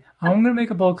 Exactly. I'm going to make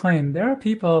a bold claim. There are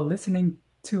people listening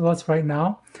to us right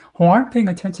now who aren't paying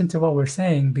attention to what we're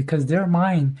saying because their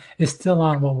mind is still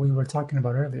on what we were talking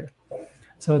about earlier.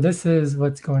 So this is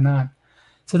what's going on.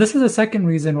 So this is the second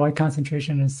reason why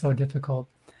concentration is so difficult.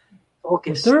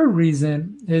 Focus. The third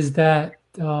reason is that,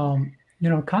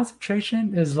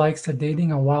 concentration is like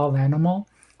sedating a wild animal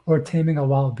or taming a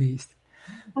wild beast.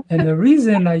 And the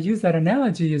reason I use that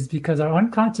analogy is because our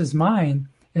unconscious mind,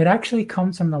 it actually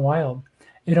comes from the wild.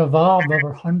 It evolved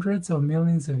over hundreds of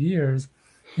millions of years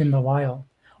in the wild.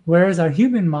 Whereas our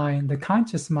human mind, the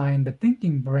conscious mind, the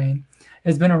thinking brain,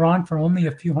 has been around for only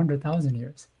a few 100,000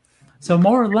 years. So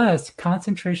more or less,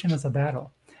 concentration is a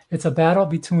battle. It's a battle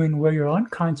between where your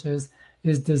unconscious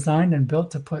is designed and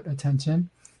built to put attention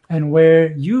and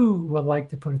where you would like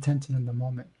to put attention in the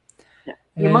moment.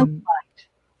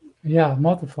 Yeah.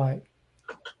 Multiply.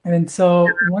 And so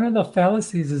one of the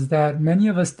fallacies is that many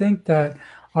of us think that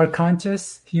our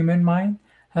conscious human mind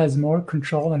has more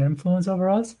control and influence over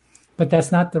us, but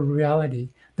that's not the reality.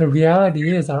 The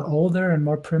reality is our older and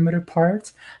more primitive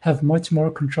parts have much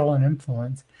more control and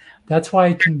influence. That's why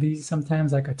it can be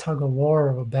sometimes like a tug of war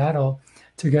or a battle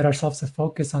to get ourselves to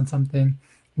focus on something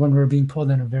when we're being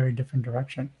pulled in a very different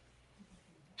direction.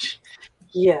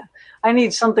 Yeah. I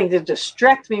need something to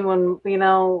distract me when,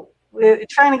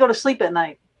 trying to go to sleep at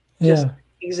night. Just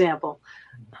example.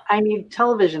 I need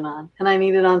television on, and I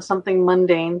need it on something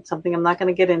mundane, something I'm not going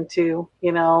to get into,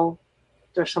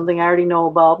 or something I already know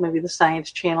about, maybe the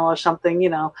Science Channel or something,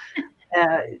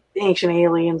 ancient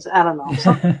aliens, I don't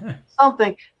know,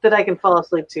 something that I can fall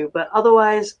asleep to. But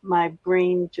otherwise, my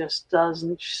brain just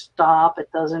doesn't stop.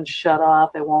 It doesn't shut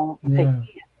off. It won't. Yeah.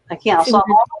 I can't. I'll solve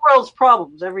all the world's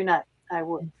problems every night. I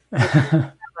would.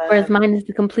 Whereas mine is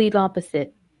the complete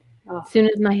opposite. As soon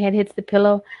as my head hits the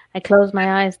pillow, I close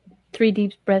my eyes, 3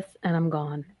 deep breaths, and I'm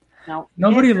gone. No.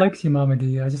 Nobody likes you, Mama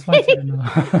D. I just want you to know.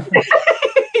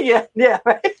 Yeah,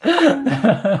 right.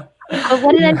 But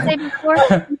what did I say before?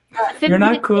 You're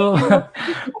not cool.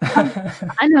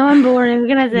 I know I'm boring.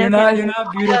 You're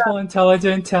not beautiful,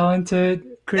 intelligent, talented,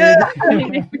 creative.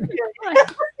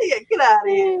 Yeah, get out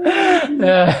of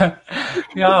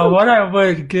here. What I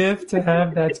would give to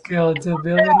have that skill, the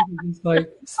ability to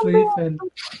just sleep and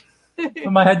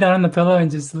put my head down on the pillow and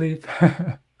just sleep.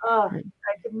 I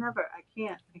could never. I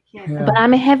can't. Yeah. But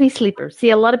I'm a heavy sleeper.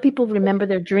 See, a lot of people remember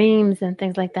their dreams and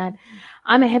things like that.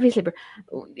 I'm a heavy sleeper.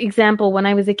 Example, when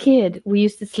I was a kid, we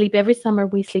used to sleep every summer.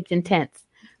 We slept in tents.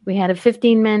 We had a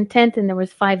 15-man tent, and there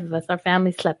was 5 of us. Our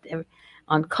family slept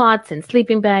on cots and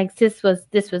sleeping bags. This was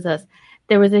us.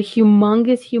 There was a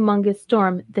humongous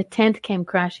storm. The tent came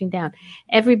crashing down.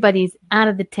 Everybody's out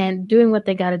of the tent doing what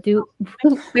they got to do.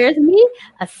 Where's me?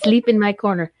 Asleep in my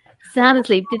corner. Sound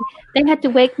asleep. They had to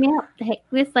wake me up. It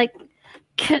was like,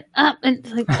 get up. And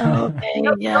it's like, oh, okay,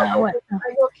 yeah. What?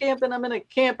 I go camping. I'm in a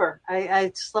camper.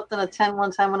 I slept in a tent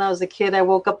one time when I was a kid. I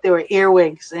woke up, there were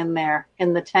earwigs in there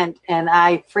in the tent, and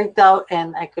I freaked out,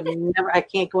 and I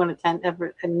can't go in a tent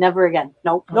ever, and never again.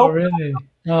 Nope. Oh, really?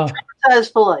 Oh.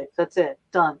 Traumatized for life. That's it.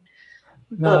 Done.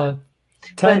 No,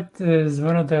 tent is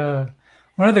one of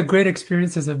the great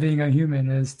experiences of being a human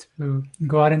is to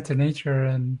go out into nature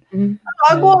and,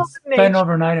 spend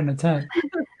overnight in a tent.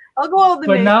 I'll go out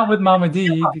but not with Mama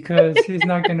D because she's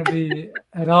not going to be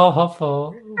at all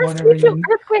helpful whenever you.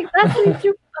 That's great. That's really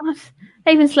true.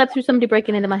 I even slept through somebody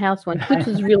breaking into my house once, which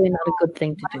is really not a good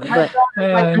thing to do.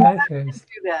 But in that case.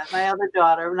 Do that. My other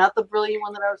daughter, not the brilliant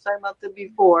one that I was talking about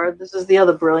before. This is the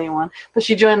other brilliant one, but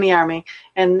she joined the Army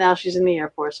and now she's in the Air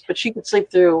Force. But she could sleep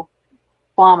through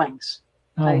bombings.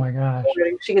 Oh my gosh!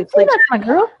 She can sleep. That's my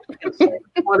girl.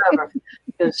 Whatever,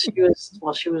 because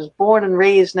she was born and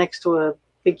raised next to a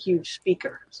big, huge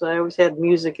speaker. So I always had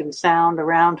music and sound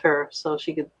around her, so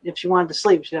she could, if she wanted to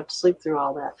sleep, she'd have to sleep through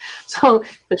all that. So,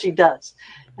 but she does.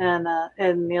 And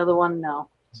the other one, no,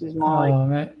 she's more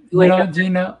like.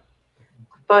 Gina.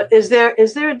 But is there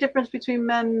a difference between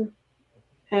men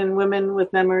and women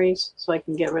with memories? So I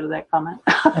can get rid of that comment.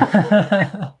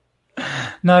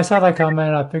 No, I saw that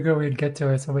comment. I figured we'd get to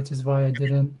it, so which is why I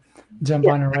didn't jump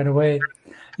on it right away.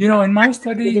 In my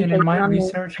study and in my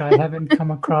research, I haven't come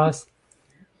across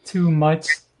too much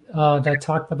that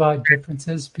talked about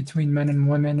differences between men and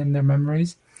women in their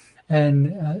memories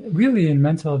and really in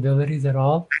mental abilities at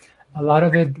all. A lot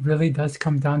of it really does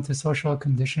come down to social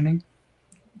conditioning.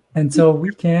 And so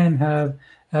we can have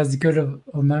as good of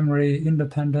a memory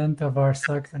independent of our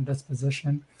sex and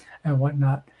disposition and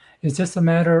whatnot. It's just a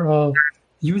matter of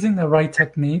using the right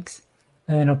techniques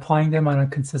and applying them on a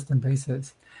consistent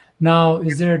basis. Now,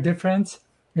 is there a difference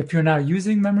if you're not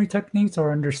using memory techniques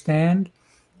or understand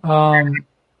how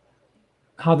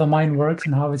the mind works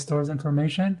and how it stores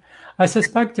information? I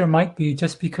suspect there might be,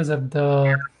 just because of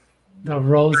the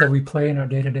roles that we play in our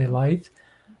day-to-day life.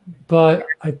 But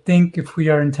I think if we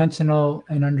are intentional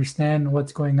and understand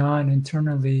what's going on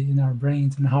internally in our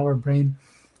brains and how our brain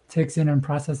takes in and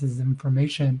processes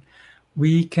information,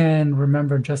 we can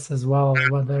remember just as well,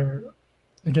 whether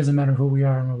it doesn't matter who we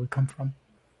are and where we come from.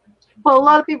 Well, a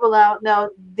lot of people now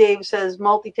Dave says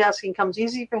multitasking comes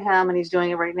easy for him, and he's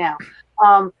doing it right now.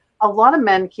 A lot of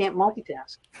men can't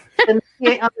multitask, and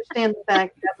they understand the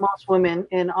fact that most women,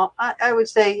 and I would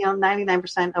say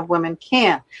 99% of women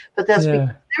can. But that's because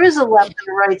there is a left and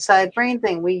a right side brain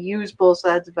thing. We use both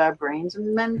sides of our brains,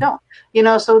 and men don't.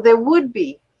 So there would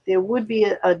be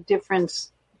a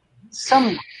difference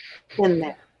somewhere in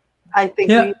there. I think.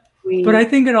 Yeah. But I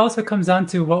think it also comes down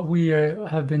to what we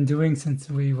have been doing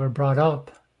since we were brought up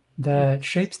that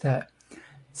shapes that.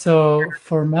 So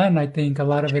for men, I think a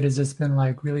lot of it has just been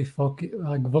like really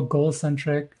goal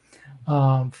centric,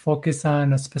 focus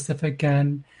on a specific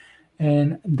end,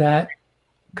 and that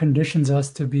conditions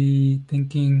us to be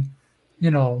thinking,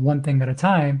 one thing at a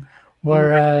time.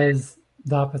 Whereas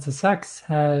the opposite sex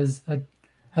has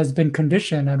been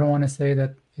conditioned. I don't want to say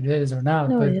that it is or not,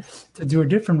 but to do a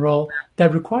different role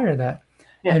that require that.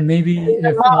 Yeah. And maybe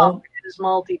if mom is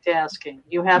multitasking,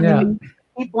 you have to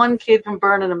keep one kid from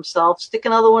burning himself, stick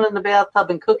another one in the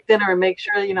bathtub, and cook dinner, and make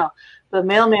sure the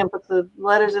mailman puts the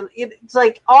letters in. It's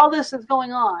like all this is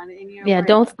going on in your brain.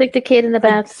 Don't stick the kid in the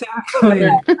bathtub. Exactly.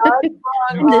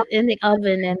 in the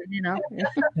oven, and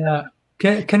Yeah.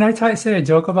 Can I say a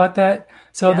joke about that?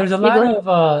 So there's a lot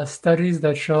of studies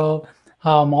that show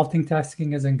how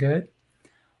multitasking isn't good.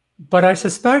 But I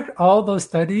suspect all those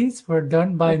studies were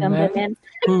done by men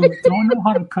who don't know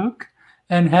how to cook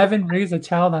and haven't raised a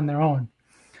child on their own.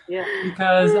 Yeah.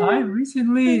 Because I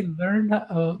recently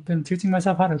been teaching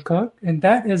myself how to cook, and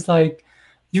that is like,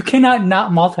 you cannot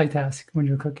not multitask when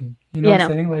you're cooking. You know what I'm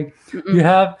saying? Like, you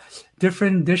have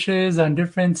different dishes on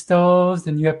different stoves,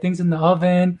 and you have things in the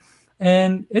oven,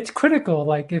 and it's critical.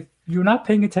 Like, if you're not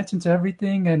paying attention to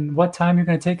everything and what time you're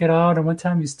going to take it out and what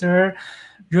time you stir,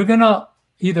 you're going to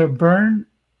either burn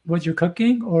what you're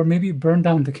cooking or maybe burn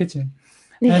down the kitchen.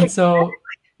 And so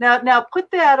now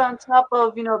put that on top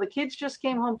of, the kids just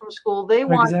came home from school. They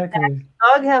want exactly.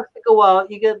 Dog has to go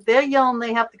out. They're yelling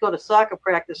they have to go to soccer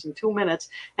practice in 2 minutes,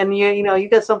 and you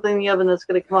got something in the oven that's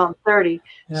going to come out in 30.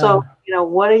 Yeah. So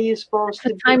what are you supposed to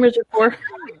do? Timers are for.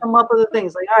 Come up with the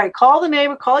things like, all right, call the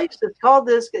neighbor, call your sister, call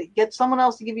this, get someone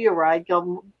else to give you a ride,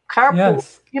 go carpool.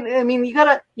 Yes.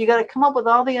 You gotta come up with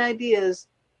all the ideas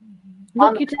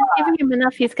Look, you're just giving him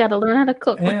enough. He's got to learn how to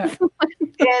cook. Yeah.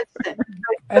 Instant.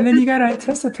 And then you got to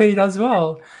anticipate as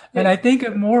well. And I think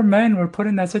if more men were put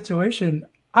in that situation,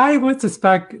 I would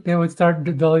suspect they would start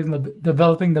developing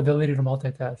the ability to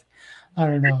multitask. I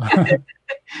don't know.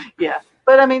 Yeah.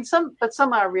 But I mean, some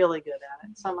are really good at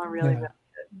it. Some are really good at it.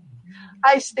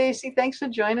 Hi, Stacy. Thanks for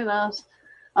joining us.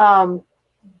 Yeah.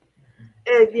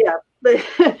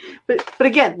 But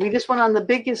again, we just went on the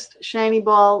biggest shiny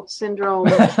ball syndrome.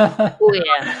 Oh,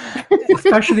 yeah.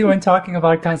 Especially when talking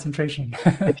about concentration.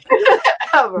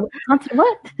 ever.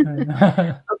 What?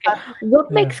 Okay.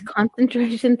 What makes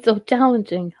concentration so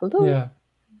challenging? Hello. Yeah.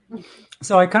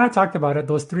 So I kind of talked about it,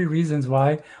 those three reasons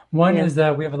why. One is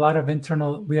that we have a lot of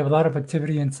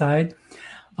activity inside.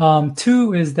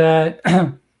 Two is that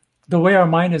the way our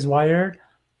mind is wired,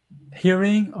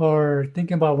 hearing or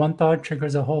thinking about one thought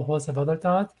triggers a whole host of other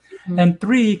thoughts. Mm-hmm. And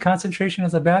three, concentration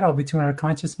is a battle between our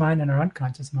conscious mind and our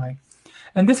unconscious mind.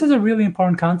 And this is a really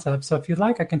important concept. So if you'd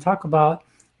like, I can talk about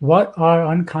what our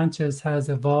unconscious has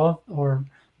evolved or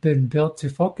been built to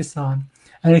focus on.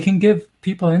 And it can give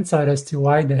people insight as to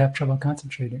why they have trouble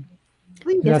concentrating.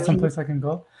 Is that someplace I can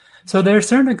go? So there are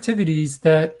certain activities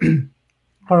that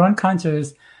our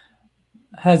unconscious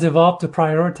has evolved to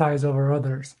prioritize over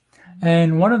others.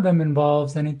 And one of them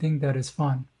involves anything that is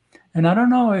fun. And I don't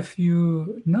know if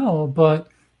you know, but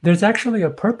there's actually a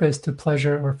purpose to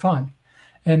pleasure or fun.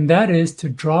 And that is to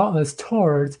draw us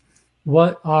towards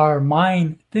what our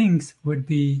mind thinks would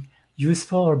be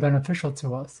useful or beneficial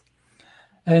to us.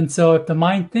 And so if the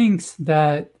mind thinks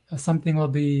that something will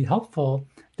be helpful,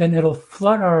 then it'll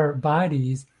flood our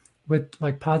bodies with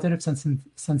like positive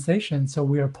sensations, so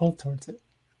we are pulled towards it.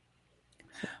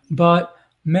 But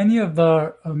many of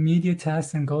the immediate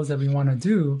tasks and goals that we want to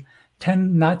do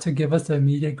tend not to give us the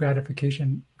immediate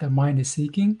gratification the mind is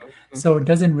seeking. Mm-hmm. So it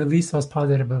doesn't release those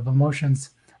positive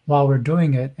emotions while we're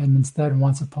doing it, and instead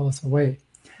wants to pull us away.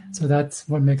 Mm-hmm. So that's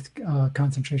what makes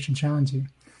concentration challenging.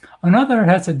 Another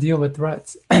has to deal with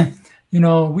threats. We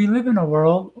live in a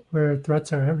world where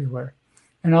threats are everywhere.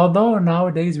 And although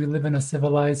nowadays we live in a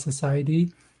civilized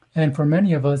society, and for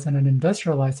many of us in an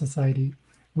industrialized society,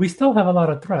 we still have a lot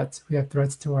of threats. We have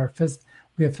threats to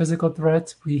we have physical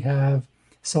threats, we have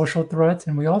social threats,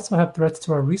 and we also have threats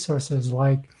to our resources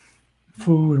like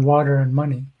food, water, and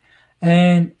money.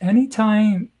 And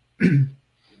anytime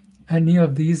any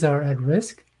of these are at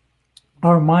risk,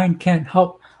 our mind can't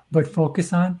help but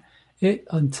focus on it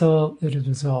until it is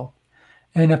resolved.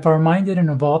 And if our mind didn't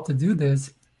evolve to do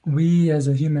this, we as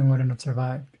a human wouldn't have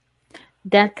survived.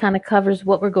 That kind of covers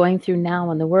what we're going through now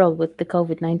in the world with the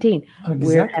COVID-19. Exactly.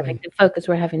 We're having to focus,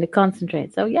 we're having to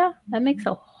concentrate. So yeah, that makes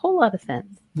a whole lot of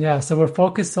sense. Yeah, so we're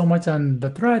focused so much on the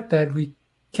threat that we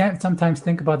can't sometimes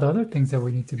think about the other things that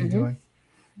we need to be doing.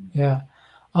 Yeah.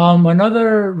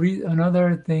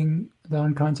 Another thing the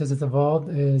unconscious has evolved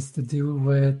is to do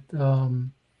with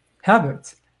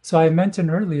habits. So I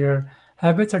mentioned earlier,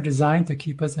 habits are designed to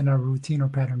keep us in a routine or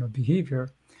pattern of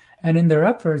behavior. And in their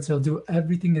efforts, they'll do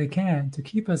everything they can to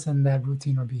keep us in that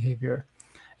routine or behavior.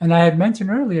 And I had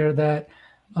mentioned earlier that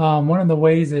one of the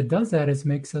ways it does that is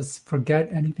makes us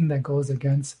forget anything that goes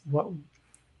against what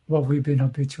we've been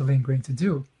habitually ingrained to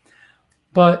do.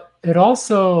 But it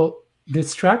also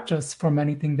distracts us from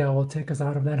anything that will take us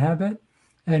out of that habit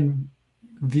and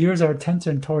veers our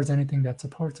attention towards anything that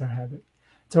supports our habit.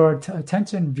 So our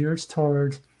attention veers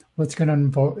towards what's going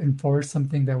to enforce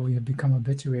something that we have become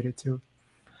habituated to.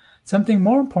 Something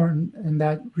more important, and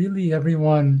that really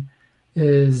everyone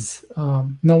is,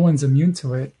 no one's immune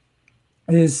to it,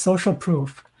 is social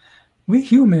proof. We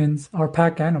humans are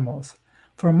pack animals.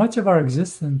 For much of our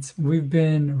existence, we've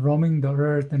been roaming the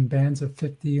earth in bands of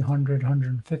 50, 100,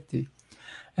 150.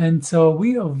 And so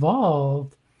we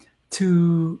evolved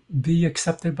to be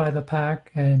accepted by the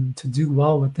pack and to do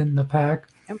well within the pack.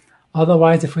 Yep.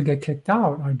 Otherwise, if we get kicked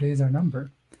out, our days are numbered.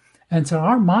 And so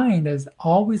our mind is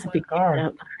always on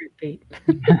guard.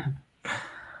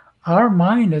 Our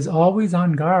mind is always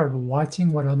on guard,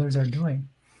 watching what others are doing.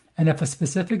 And if a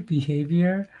specific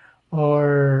behavior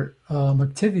or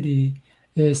activity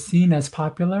is seen as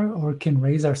popular or can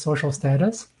raise our social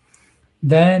status,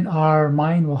 then our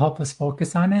mind will help us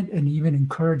focus on it and even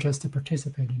encourage us to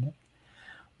participate in it.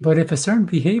 But if a certain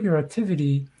behavior or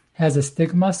activity has a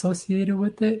stigma associated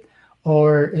with it,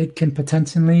 or it can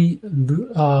potentially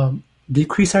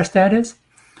decrease our status,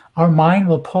 our mind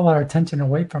will pull our attention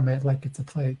away from it like it's a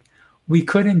plague. We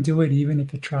couldn't do it even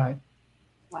if it tried.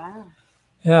 Wow.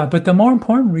 Yeah, but the more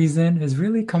important reason is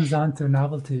really comes down to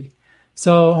novelty.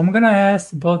 So I'm going to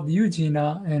ask both you,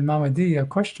 Gina, and Mama D a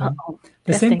question.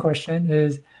 The same question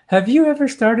is, have you ever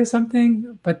started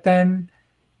something, but then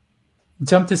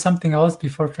jump to something else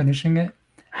before finishing it,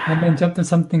 and then jump to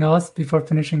something else before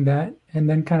finishing that, and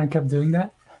then kind of kept doing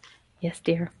that. Yes,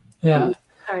 dear. Yeah.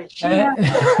 All right.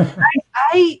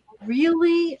 I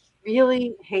really,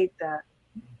 really hate that.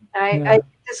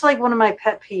 It's like one of my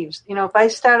pet peeves. If I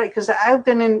started, because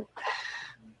I'm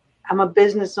a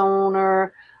business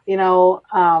owner.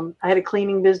 I had a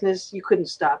cleaning business. You couldn't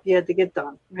stop. You had to get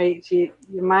done, right? So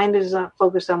your mind is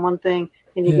focused on one thing,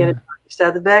 and you get it done. You start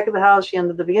at the back of the house, you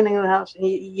end at the beginning of the house, and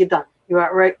you're done. You're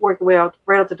out, work your way out,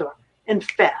 right out the door, and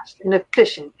fast and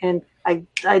efficient. And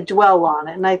I dwell on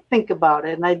it, and I think about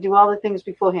it, and I do all the things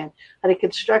beforehand. I had a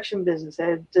construction business, I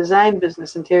had a design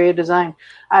business, interior design.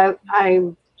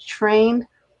 I'm trained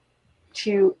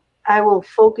to. I will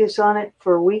focus on it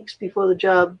for weeks before the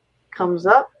job comes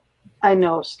up. I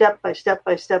know step by step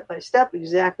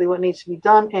exactly what needs to be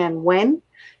done and when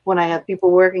I have people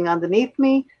working underneath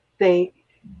me, whether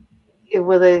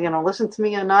they're going to listen to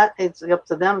me or not, it's up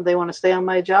to them. If they want to stay on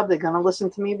my job, they're going to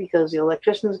listen to me because the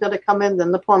electrician's going to come in,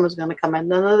 then the plumber's going to come in,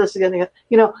 then this is going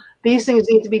to, these things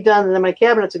need to be done, and then my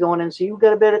cabinets are going in, so you got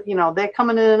to better, they're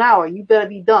coming in an hour, you better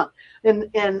be done.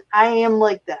 And I am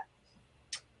like that.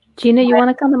 Gina, you want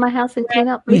to come to my house and clean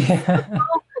up? Yeah.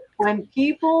 When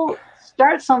people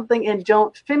start something and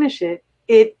don't finish it,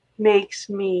 it makes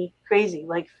me crazy.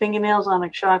 Like fingernails on a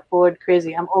chalkboard,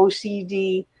 crazy. I'm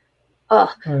OCD.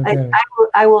 Okay.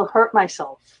 I will hurt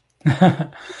myself.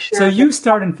 So you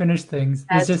start and finish things.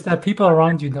 It's just that people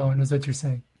around you don't, is what you're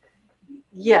saying.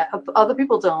 Yeah, other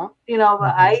people don't.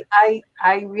 But I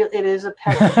really, it is a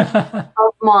pet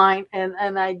of mine,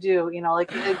 and I do.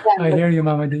 Like again, I hear you,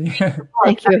 Mama D.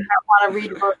 Thank you. I want to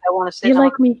read a book. I want to sit. You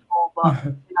like me? Book,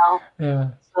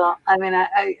 Yeah. So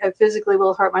I physically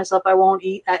will hurt myself. I won't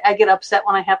eat. I get upset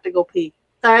when I have to go pee.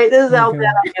 All right, this is how bad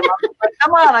I am. Like,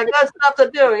 come on, I got stuff to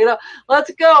do.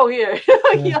 Let's go here.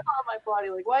 On my body,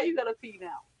 like, why you gotta pee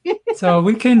now? So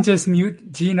we can just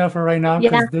mute Gina for right now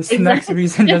because this next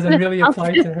reason doesn't really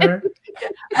apply to her.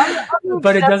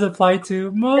 But it does apply to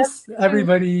most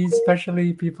everybody,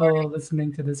 especially people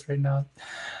listening to this right now.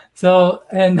 So,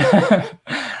 and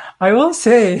I will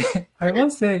say. Sorry, one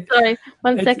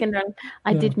second, darling.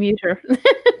 I did mute her.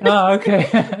 Oh,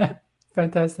 okay.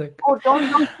 Fantastic. Oh, don't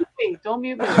mute me. Don't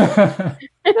mute me.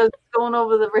 It's going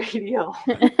over the radio.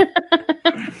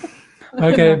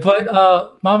 Okay,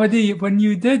 but Mama D, when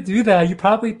you did do that, you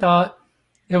probably thought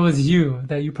it was you,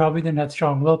 that you probably didn't have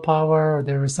strong willpower, or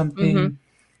there was something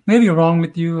maybe wrong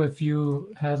with you if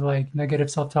you had like negative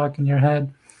self-talk in your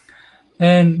head.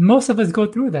 And most of us go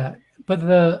through that. But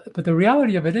the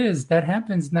reality of it is that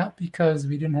happens not because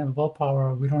we didn't have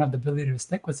willpower or we don't have the ability to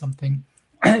stick with something.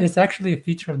 It's actually a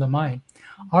feature of the mind.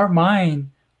 Our mind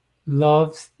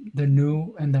loves the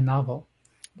new and the novel.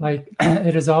 Like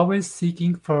it is always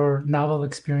seeking for novel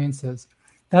experiences.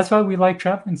 That's why we like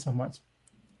traveling so much,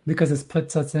 because it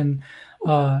puts us in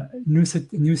new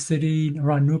city,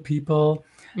 around new people.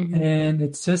 And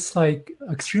it's just like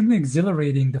extremely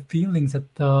exhilarating, the feelings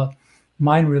that the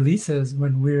mind releases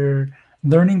when we're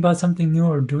learning about something new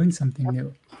or doing something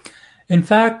new. In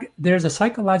fact, there's a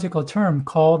psychological term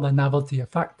called the novelty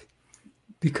effect.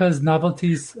 Because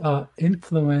novelty's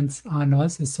influence on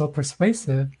us is so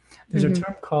persuasive, there's a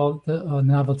term called the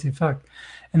novelty effect.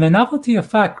 And the novelty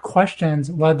effect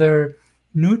questions whether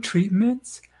new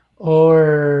treatments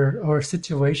or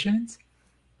situations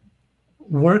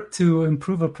work to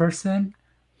improve a person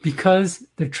because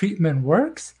the treatment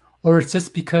works, or it's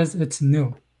just because it's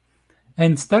new.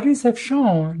 And studies have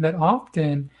shown that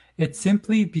often it's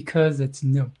simply because it's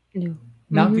new,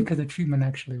 not because the treatment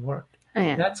actually worked.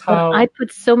 Yeah. That's how I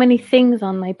put so many things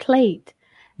on my plate,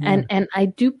 and I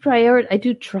do try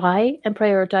and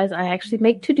prioritize. I actually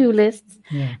make to-do lists,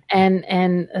 and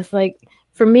it's like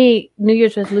for me, New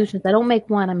Year's resolutions. I don't make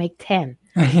one; I make 10.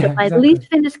 So if I at least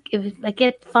finish, if I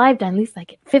get 5 done, at least I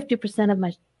get 50% of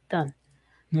my done.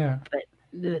 Yeah, but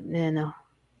no.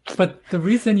 But the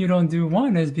reason you don't do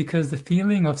one is because the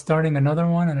feeling of starting another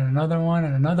one and another one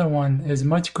and another one is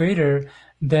much greater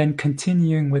than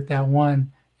continuing with that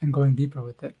one and going deeper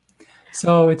with it.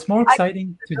 So it's more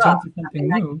exciting to jump to something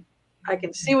new. I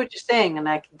can see what you're saying, and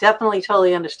I can definitely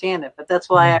totally understand it. But that's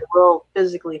why I will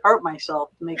physically hurt myself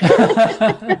to make sure it's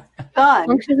done.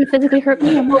 Why should you physically hurt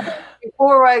me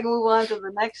before I move on to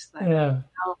the next thing? Yeah.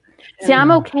 See,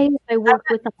 I'm okay if I work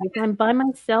with them. If I'm by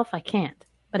myself, I can't.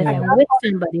 But if I'm with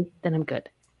somebody, then I'm good.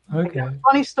 Okay. I got a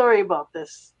funny story about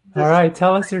this. All right,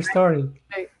 tell us your story.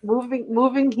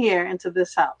 Moving here into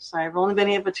this house. I've only been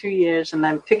here for 2 years, and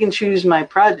I'm pick and choose my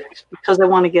projects because I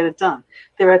want to get it done.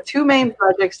 There are 2 main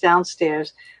projects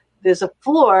downstairs. There's a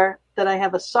floor that I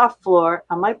have a soft floor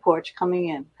on my porch coming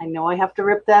in. I know I have to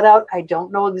rip that out. I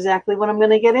don't know exactly what I'm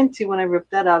going to get into when I rip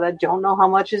that out. I don't know how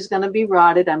much is going to be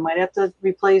rotted. I might have to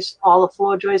replace all the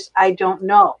floor joists. I don't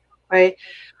know, right?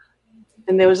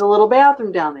 And there was a little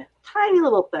bathroom down there, tiny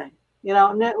little thing,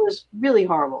 and it was really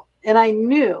horrible. And I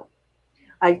knew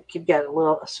I could get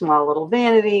a small little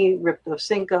vanity, rip the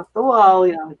sink off the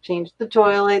wall, change the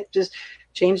toilet, just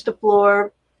change the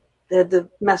floor. They had to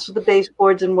mess with the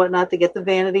baseboards and whatnot to get the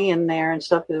vanity in there and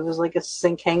stuff. It was like a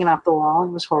sink hanging off the wall.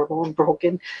 It was horrible and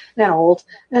broken and old.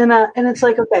 And it's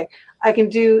like, okay, I can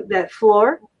do that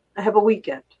floor. I have a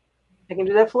weekend. I can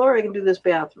do that floor. I can do this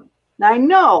bathroom. Now I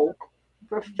know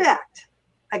for a fact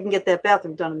I can get that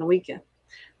bathroom done in the weekend.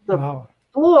 The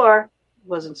floor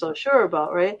wasn't so sure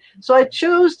about, right? So I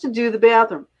chose to do the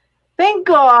bathroom. Thank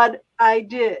God I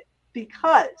did,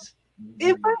 because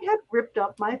if I had ripped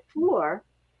up my floor,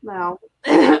 now,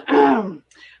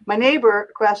 my neighbor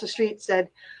across the street said,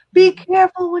 "Be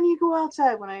careful when you go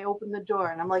outside," when I opened the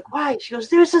door. And I'm like, "Why?" She goes,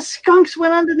 "There's a skunks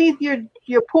went underneath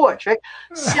your porch, right?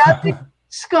 7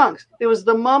 skunks. There was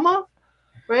the mama,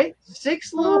 right?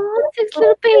 6 little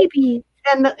babies.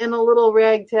 And a little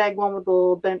ragtag one with a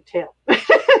little bent tail."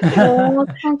 Oh,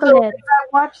 so I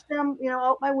watched them,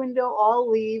 out my window, all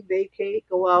leave, vacate,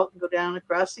 go out, and go down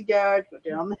across the yard, go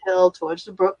down the hill towards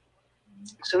the brook.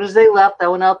 As soon as they left, I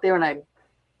went out there and I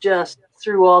just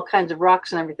threw all kinds of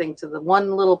rocks and everything to the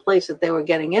one little place that they were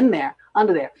getting in there,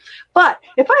 under there. But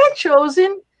if I had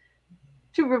chosen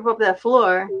to rip up that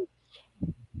floor,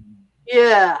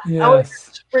 I was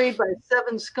sprayed by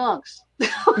 7 skunks.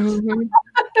 Mm-hmm.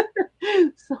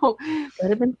 So would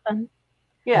have been fun.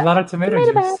 Yeah, a lot of tomato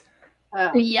juice.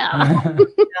 Yeah.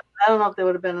 I don't know if there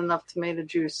would have been enough tomato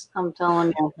juice. I'm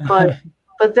telling you, but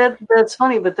that's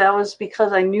funny. But that was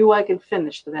because I knew I could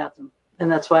finish the bathroom,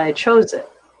 and that's why I chose it.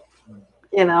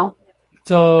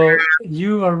 So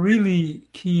you are really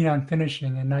keen on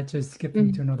finishing and not just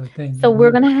skipping to another thing. So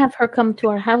we're gonna have her come to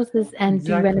our houses and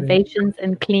do renovations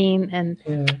and clean and.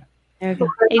 Yeah. There you go.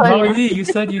 Hey, Mama D, you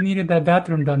said you needed that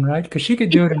bathroom done, right? Because she could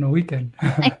do it in a weekend.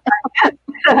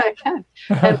 I can.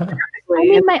 I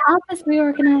need my office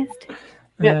reorganized.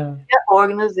 Yeah,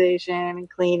 organization and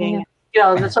cleaning.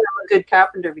 Yeah. That's why I'm a good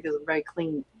carpenter, because I'm very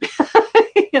clean.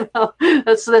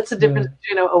 That's the difference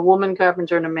between a woman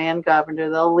carpenter and a man carpenter.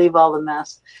 They'll leave all the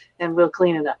mess, and we'll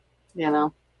clean it up.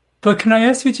 But can I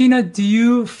ask you, Gina, do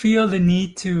you feel the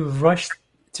need to rush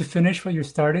to finish what you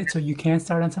started so you can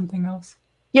start on something else?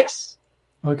 Yes.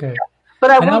 Okay. But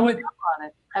I will work on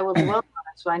it. I will work on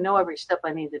it, so I know every step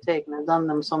I need to take, and I've done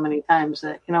them so many times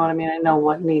that you know what I mean. I know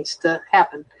what needs to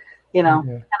happen,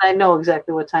 and I know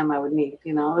exactly what time I would need.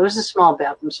 It was a small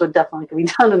bathroom, so it definitely can be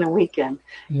done in a weekend.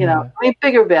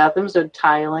 Bigger bathrooms or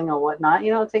tiling or whatnot.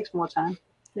 It takes more time.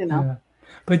 Yeah.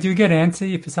 But do you get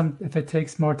antsy if it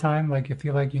takes more time? Like you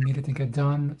feel like you need it to get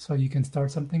done so you can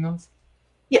start something else?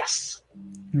 Yes.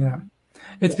 Yeah.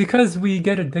 It's because we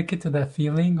get addicted to that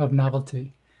feeling of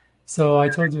novelty. So I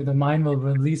told you the mind will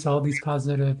release all these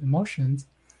positive emotions,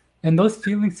 and those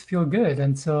feelings feel good.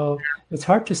 And so it's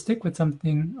hard to stick with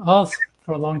something else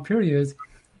for long periods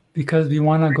because we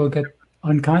want to go get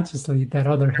unconsciously that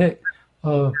other hit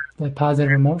of that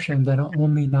positive emotion that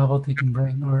only novelty can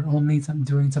bring, or only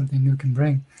doing something new can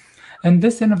bring. And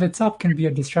this in of itself can be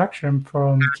a distraction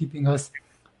from keeping us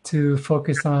to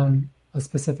focus on a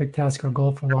specific task or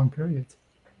goal for long periods.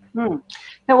 Now,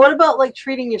 what about like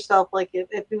treating yourself? Like if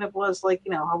it was like,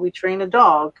 how we train a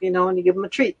dog, and you give them a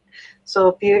treat.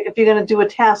 So if you're going to do a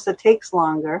task that takes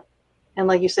longer, and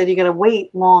like you said, you're going to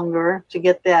wait longer to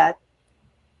get that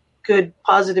good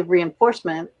positive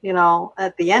reinforcement,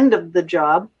 at the end of the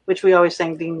job, which we always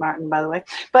sang Dean Martin, by the way,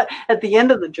 but at the end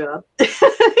of the job,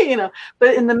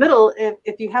 but in the middle,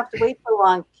 if you have to wait so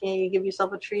long, can you give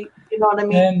yourself a treat? You know what I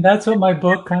mean? And that's what my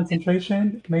book,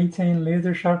 Concentration, Maintain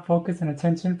Laser Sharp Focus and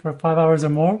Attention for 5 hours or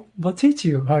more, will teach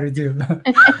you how to do.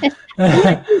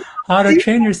 How to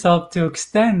train yourself to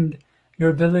extend your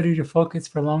ability to focus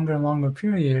for longer and longer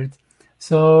periods,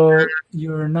 so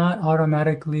you're not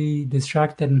automatically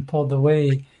distracted and pulled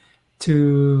away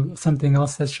to something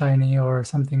else that's shiny or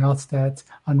something else that's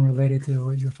unrelated to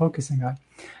what you're focusing on.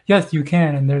 Yes, you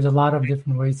can, and there's a lot of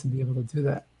different ways to be able to do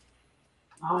that.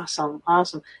 Awesome.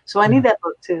 So I need that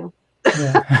book too.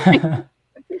 Yeah.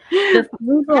 The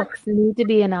 3 books need to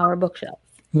be in our bookshelf.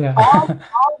 Yeah.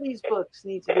 All these books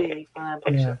need to be on our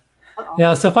bookshelf.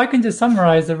 Yeah. So if I can just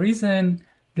summarize, the reason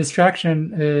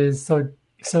distraction is so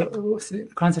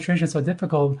concentration is so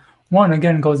difficult. One,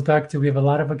 again, goes back to we have a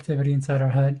lot of activity inside our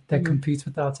head that competes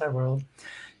with the outside world.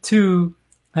 2,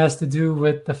 has to do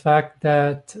with the fact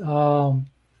that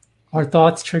our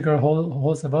thoughts trigger a whole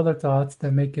host of other thoughts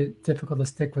that make it difficult to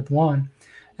stick with one.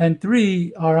 And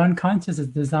three, our unconscious is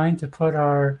designed to put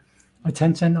our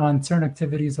attention on certain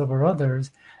activities over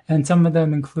others. And some of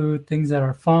them include things that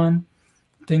are fun,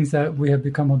 things that we have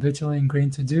become habitually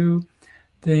ingrained to do,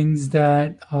 things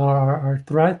that are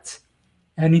threats,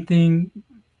 anything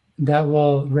that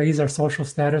will raise our social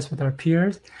status with our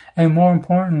peers, and more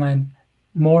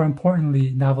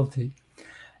importantly, novelty.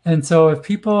 And so if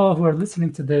people who are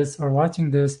listening to this or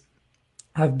watching this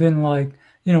have been like,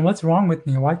 what's wrong with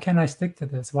me? Why can't I stick to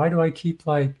this? Why do I keep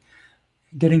like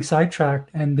getting sidetracked?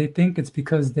 And they think it's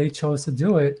because they chose to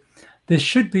do it. There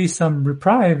should be some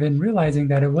reprieve in realizing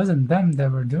that it wasn't them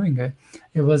that were doing it.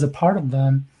 It was a part of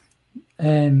them,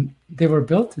 and they were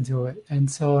built to do it. And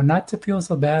so not to feel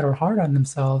so bad or hard on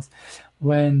themselves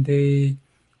when they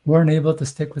weren't able to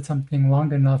stick with something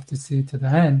long enough to see it to the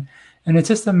end. And it's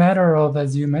just a matter of,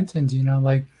 as you mentioned,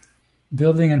 like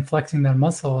building and flexing that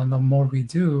muscle. And the more we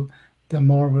do, the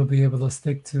more we'll be able to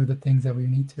stick to the things that we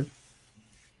need to.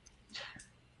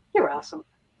 You're awesome.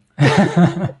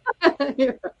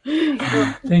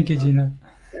 Thank you, Gina.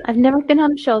 I've never been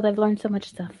on a show that I've learned so much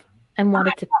stuff and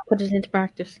wanted to put it into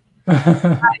practice.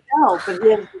 I know, but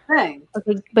here's the thing.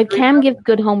 Okay, but Kam gives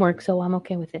good homework, so I'm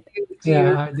okay with it.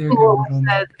 Yeah, I do. Said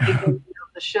at the beginning of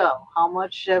the show, how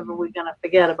much ever we gonna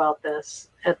forget about this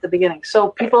at the beginning? So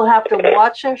people have to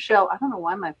watch our show. I don't know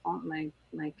why my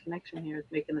connection here is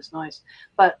making this noise,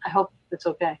 but I hope it's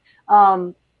okay.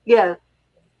 Yeah.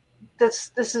 This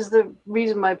is the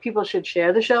reason why people should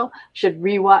share the show, should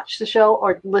rewatch the show,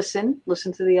 or listen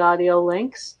to the audio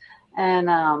links, and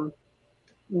have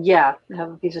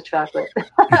a piece of chocolate.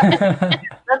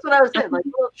 That's what I was saying, like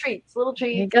little treats. There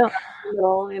you go.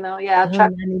 Chocolate. I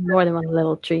need more than one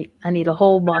little treat. I need a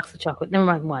whole box of chocolate. Never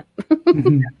mind what.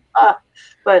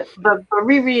 But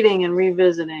rereading and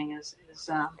revisiting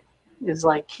is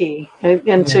like key,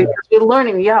 and so you're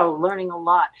learning a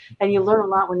lot, and you learn a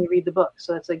lot when you read the book.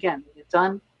 So it's, again, you get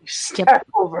done, you start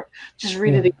over, just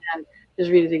read it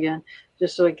again,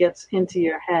 just so it gets into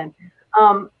your head.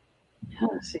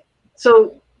 Let's see.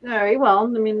 So, all right, well, I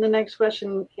mean, the next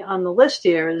question on the list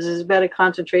here is better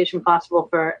concentration possible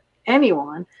for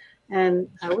anyone? And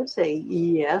I would say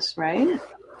yes, right?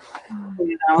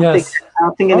 Yes. I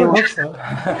don't think anyone, so.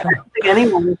 I don't think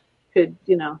anyone could,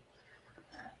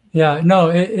 Yeah, no,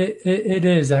 it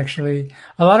is actually.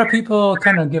 A lot of people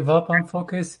kind of give up on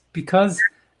focus because,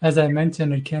 as I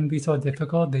mentioned, it can be so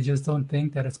difficult. They just don't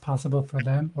think that it's possible for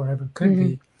them or ever could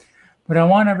be. But I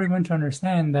want everyone to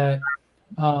understand that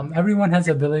everyone has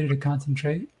the ability to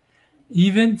concentrate.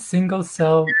 Even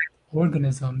single-cell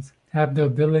organisms have the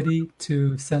ability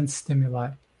to sense stimuli.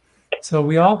 So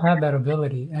we all have that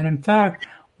ability. And in fact,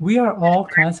 we are all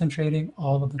concentrating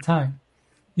all of the time.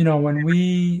 When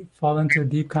we fall into a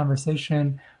deep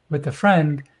conversation with a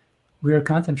friend, we are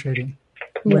concentrating.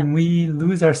 Yeah. When we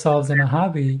lose ourselves in a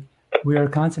hobby, we are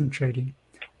concentrating.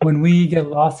 When we get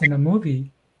lost in a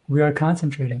movie, we are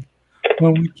concentrating.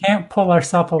 When we can't pull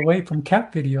ourselves away from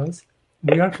cat videos,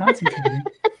 we are concentrating.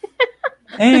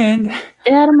 And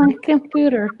get out of my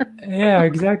computer. Yeah,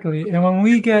 exactly. And when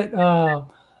we get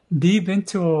deep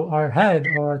into our head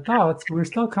or our thoughts, we're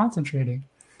still concentrating.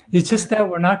 It's just that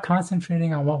we're not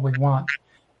concentrating on what we want.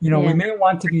 We may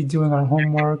want to be doing our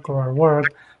homework or our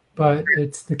work, but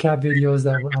it's the cat videos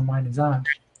that our mind is on.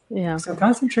 Yeah. So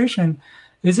concentration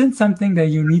isn't something that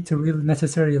you need to really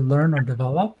necessarily learn or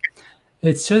develop.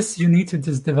 It's just you need to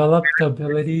just develop the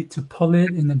ability to pull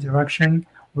it in the direction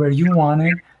where you want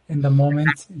it in the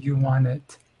moment you want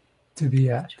it to be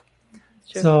at.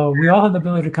 Sure. So we all have the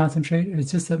ability to concentrate.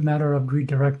 It's just a matter of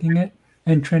redirecting it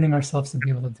and training ourselves to be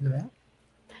able to do that.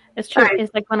 It's true.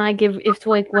 It's like when I give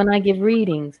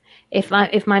readings, if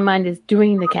my mind is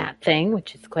doing the cat thing,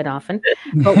 which is quite often,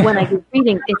 but when I give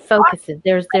readings, it focuses.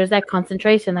 There's that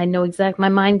concentration. I know exactly. My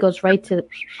mind goes right to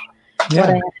what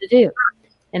I have to do,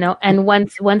 And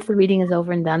once the reading is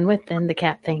over and done with, then the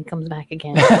cat thing comes back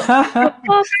again. It's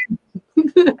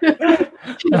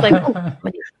like,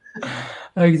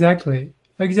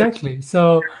 Exactly.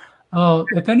 So,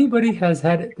 if anybody has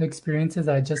had the experiences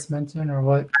I just mentioned or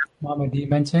what Mama D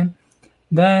mentioned,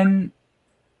 then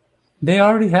they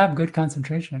already have good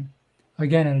concentration.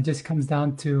 Again, and it just comes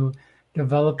down to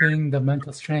developing the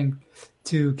mental strength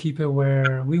to keep it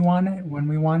where we want it, when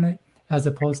we want it, as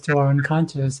opposed to our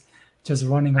unconscious just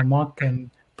running amok and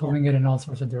pulling it in all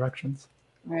sorts of directions.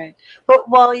 Right. But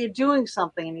while you're doing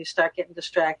something and you start getting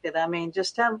distracted, I mean,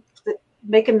 just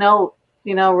make a note.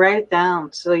 Write it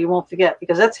down so you won't forget,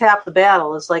 because that's half the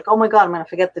battle. It's like, oh my God, I'm going to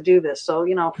forget to do this. So,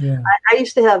 I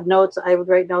used to have notes. I would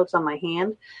write notes on my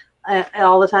hand,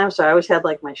 all the time. So I always had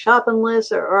like my shopping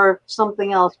list or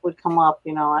something else would come up.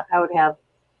 I would have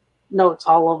notes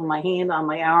all over my hand, on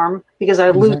my arm, because I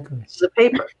lose pieces of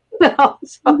paper.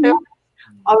 So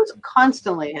I was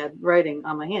constantly had writing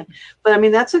on my hand. But I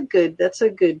mean, that's a good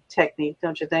technique,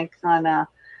 don't you think? On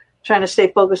trying to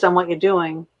stay focused on what you're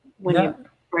doing when your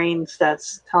brain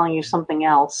starts telling you something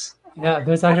else. Yeah,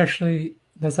 that's actually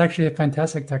a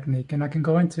fantastic technique, and I can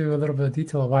go into a little bit of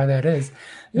detail of why that is.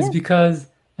 It's because,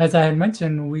 as I had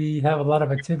mentioned, we have a lot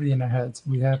of activity in our heads.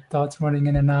 We have thoughts running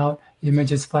in and out,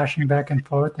 images flashing back and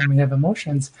forth, and we have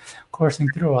emotions coursing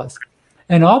through us.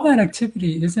 And all that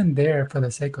activity isn't there for the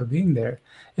sake of being there.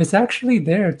 It's actually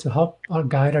there to help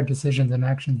guide our decisions and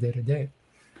actions day to day.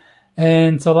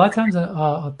 And so a lot of times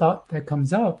a thought that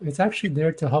comes up, it's actually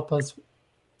there to help us,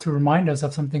 to remind us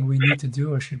of something we need to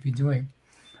do or should be doing.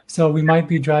 So we might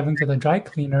be driving to the dry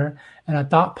cleaner and a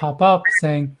thought pop up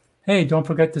saying, hey, don't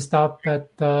forget to stop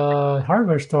at the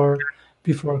hardware store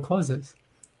before it closes.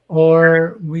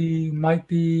 Or we might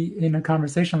be in a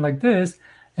conversation like this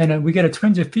and we get a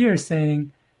twinge of fear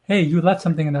saying, hey, you left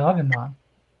something in the oven on.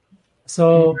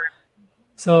 So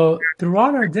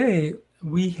throughout our day,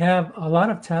 we have a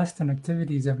lot of tasks and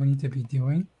activities that we need to be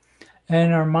doing,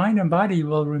 and our mind and body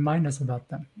will remind us about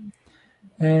them.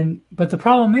 But the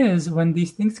problem is when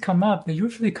these things come up, they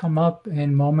usually come up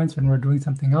in moments when we're doing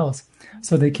something else,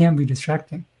 so they can be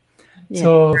distracting. Yeah.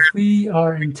 So if we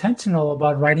are intentional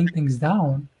about writing things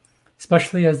down,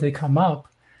 especially as they come up,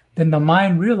 then the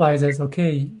mind realizes,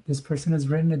 okay, this person has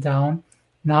written it down.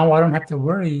 Now I don't have to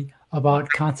worry about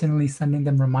constantly sending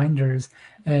them reminders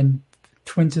and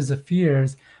twinges of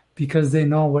fears because they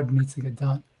know what needs to get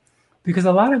done. Because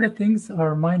a lot of the things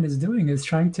our mind is doing is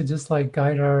trying to just like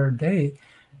guide our day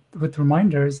with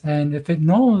reminders. And if it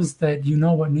knows that you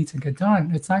know what needs to get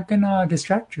done, it's not going to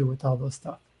distract you with all those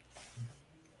stuff.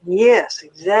 Yes,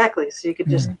 exactly. So you can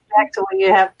just back to when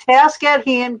you have task at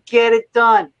hand, get it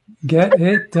done. Get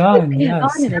it done. Okay,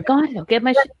 yes. Got it. I'll get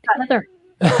my shit together.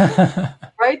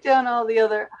 Write down all the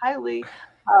other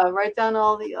write down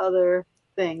all the other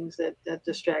things that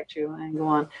distract you and go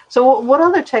on. So what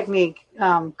other technique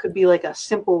could be like a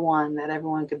simple one that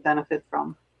everyone could benefit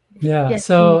from? Yeah. Yes.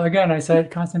 So again, I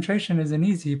said concentration isn't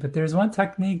easy, but there's one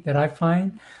technique that I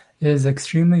find is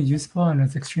extremely useful and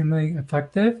it's extremely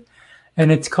effective,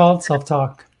 and it's called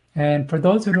self-talk. And for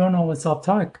those who don't know what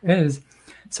self-talk is,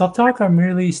 self-talk are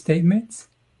merely statements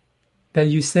that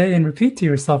you say and repeat to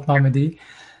yourself, Mama D,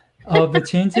 of the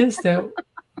changes that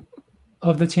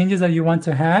you want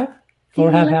to have or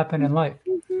have happen in life.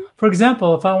 For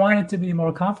example, if I wanted to be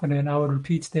more confident, I would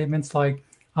repeat statements like,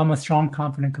 I'm a strong,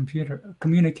 confident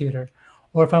communicator.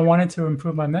 Or if I wanted to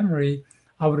improve my memory,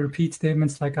 I would repeat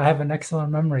statements like, I have an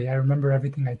excellent memory. I remember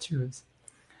everything I choose.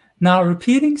 Now,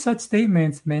 repeating such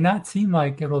statements may not seem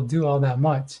like it will do all that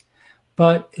much,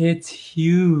 but it's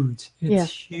huge. It's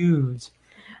huge.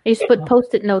 I used to put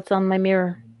Post-it notes on my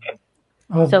mirror.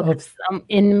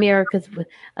 In the mirror, because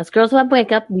us girls who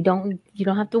wake up, you don't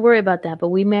have to worry about that, but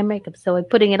we wear makeup. So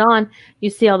putting it on, you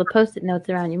see all the Post-it notes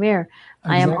around your mirror.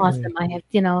 Exactly. I am awesome. I have,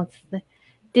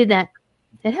 did that.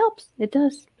 It helps. It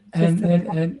does.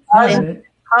 And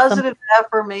positive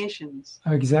affirmations.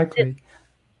 Exactly.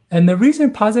 And the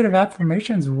reason positive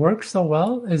affirmations work so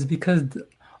well is because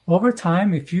over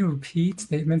time, if you repeat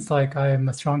statements like, I am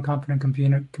a strong, confident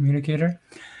communicator,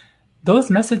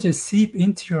 those messages seep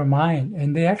into your mind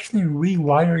and they actually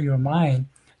rewire your mind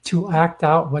to act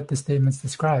out what the statements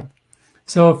describe.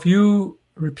 So if you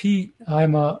repeat,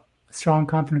 I'm a strong,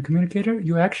 confident communicator,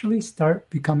 you actually start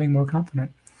becoming more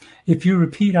confident. If you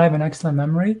repeat, I have an excellent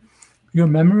memory, your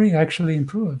memory actually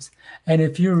improves. And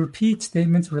if you repeat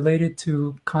statements related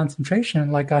to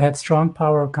concentration, like I have strong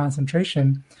power of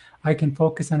concentration, I can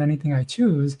focus on anything I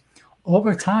choose,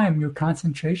 over time, your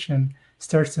concentration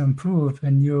starts to improve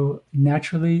and you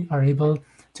naturally are able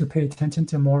to pay attention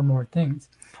to more and more things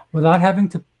without having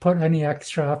to put any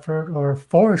extra effort or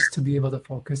force to be able to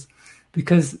focus,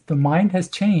 because the mind has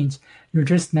changed. You're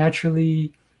just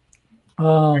naturally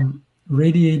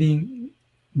radiating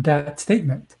that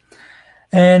statement.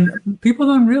 And people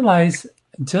don't realize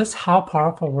just how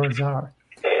powerful words are.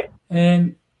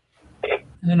 And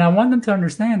I want them to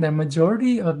understand that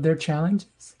majority of their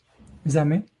challenges, is that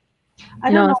me?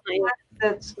 I don't know what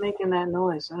that's making that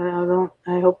noise.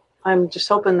 I'm just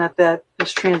hoping that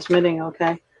is transmitting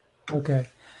okay. Okay.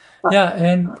 Yeah,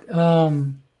 and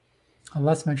I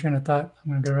lost my train of thought.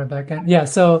 I'm going to go right back in. Yeah,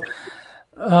 so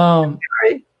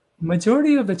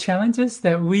majority of the challenges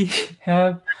that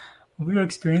we're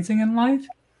experiencing in life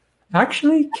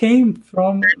actually came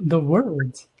from the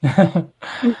words.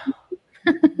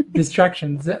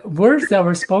 distractions, words that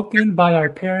were spoken by our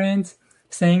parents,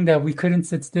 saying that we couldn't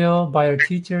sit still, by our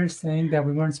teachers saying that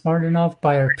we weren't smart enough,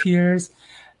 by our peers,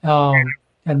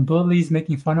 and bullies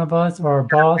making fun of us, or our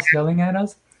boss yelling at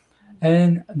us.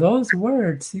 And those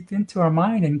words seeped into our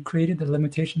mind and created the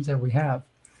limitations that we have.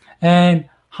 And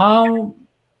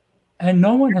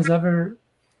no one has ever,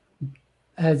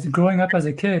 as growing up as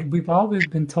a kid, we've always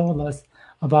been told us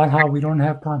about how we don't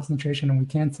have concentration and we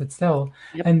can't sit still.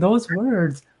 Yep. And those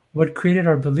words, what created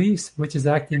our beliefs, which is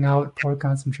acting out poor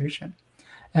concentration.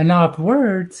 And now if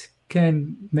words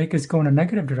can make us go in a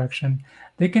negative direction,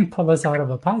 they can pull us out of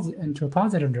into a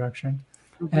positive direction.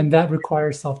 Mm-hmm. And that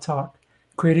requires self-talk,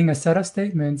 creating a set of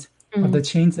statements of the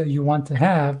change that you want to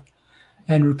have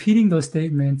and repeating those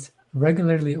statements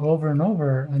regularly over and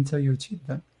over until you achieve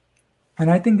them.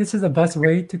 And I think this is the best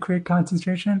way to create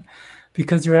concentration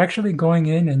because you're actually going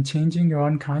in and changing your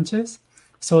unconscious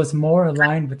so it's more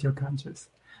aligned with your conscious.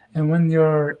 And when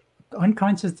your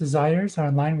unconscious desires are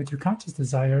aligned with your conscious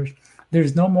desires,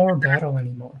 there's no more battle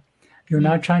anymore. You're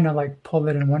not trying to like pull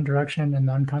it in one direction and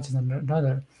the unconscious in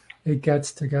another. It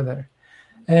gets together.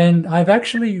 And I've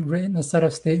actually written a set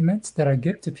of statements that I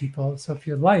give to people. So if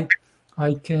you'd like,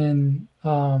 I can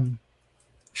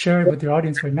share it with your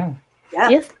audience right now. Yeah.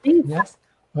 Yes, please. Yes?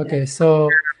 Okay, so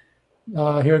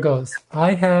here goes.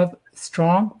 I have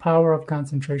strong power of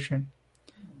concentration.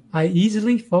 I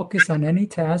easily focus on any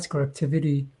task or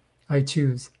activity I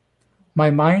choose. My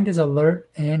mind is alert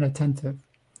and attentive.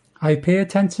 I pay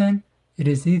attention. It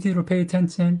is easy to pay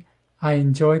attention. I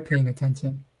enjoy paying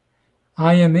attention.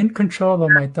 I am in control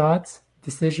of my thoughts,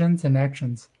 decisions, and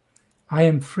actions. I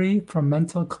am free from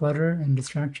mental clutter and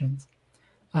distractions.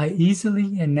 I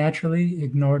easily and naturally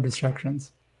ignore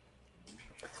distractions.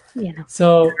 Yeah.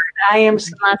 So I am.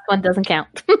 The last one doesn't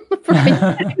count for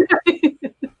me.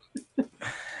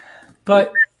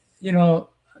 But,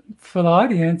 for the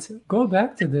audience, go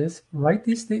back to this, write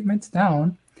these statements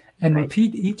down, and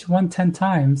repeat each one 10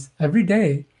 times every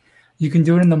day. You can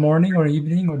do it in the morning or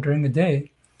evening or during the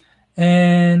day.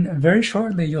 And very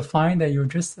shortly, you'll find that you're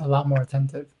just a lot more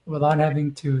attentive without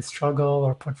having to struggle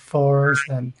or put force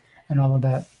and all of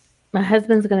that. My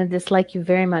husband's going to dislike you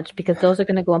very much because those are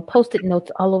going to go on Post-it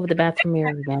notes all over the bathroom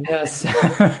mirror again. Yes.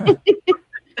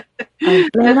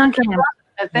 Blame on Cam.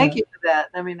 Thank you for that.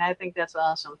 I mean, I think that's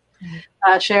awesome.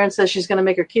 Sharon says she's going to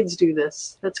make her kids do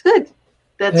this. That's good.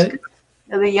 That's good.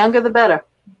 The younger, the better.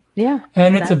 Yeah.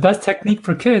 And it's the best technique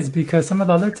for kids because some of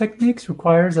the other techniques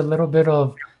requires a little bit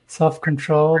of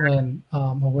self-control and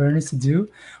awareness to do.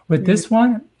 With this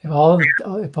one, if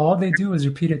all they do is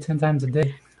repeat it 10 times a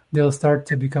day, they'll start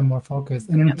to become more focused.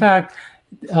 And in fact,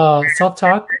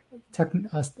 self-talk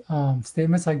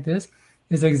statements like this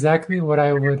is exactly what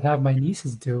I would have my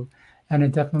nieces do, and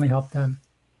it definitely helped them.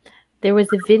 There was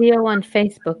a video on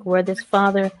Facebook where this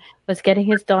father was getting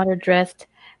his daughter dressed,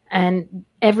 and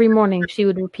every morning she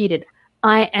would repeat it,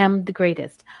 I am the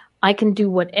greatest. I can do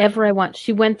whatever I want.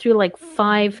 She went through like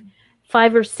five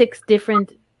or six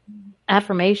different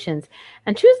affirmations,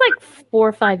 and she was like 4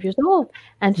 or 5 years old,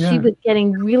 and she was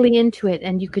getting really into it,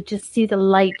 and you could just see the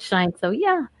light shine. So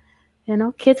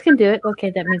kids can do it. Okay,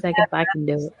 that means I guess I can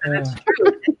do it. Yeah.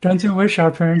 Don't you wish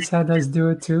our parents had us do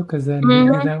it too? Because then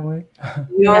we'd be that way.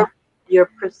 Your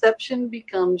perception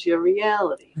becomes your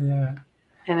reality. Yeah.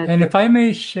 And if I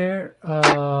may share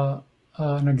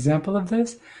an example of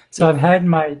this. So I've had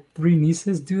my 3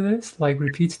 nieces do this, like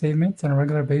repeat statements on a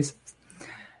regular basis.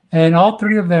 And all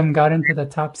 3 of them got into the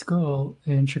top school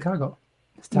in Chicago.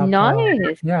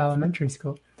 Nice. Elementary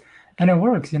school. And it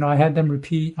works. I had them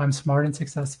repeat, I'm smart and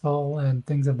successful and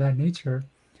things of that nature.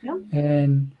 Yeah.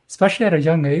 And especially at a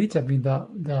young age, I mean,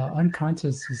 the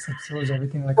unconscious just absorbs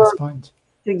everything like a sponge.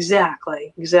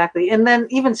 Exactly. And then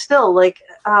even still, like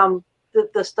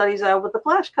the studies are with the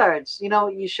flashcards.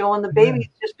 You showing the babies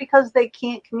just because they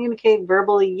can't communicate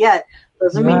verbally yet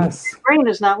doesn't mean their brain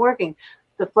is not working.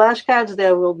 The flashcards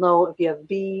there will know if you have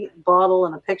B bottle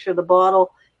and a picture of the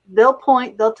bottle. They'll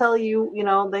point. They'll tell you.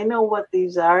 They know what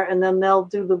these are, and then they'll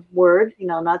do the word.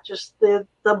 Not just the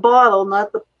bottle,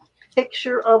 not the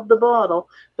picture of the bottle,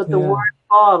 but the word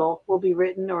bottle will be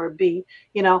written or a B.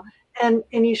 And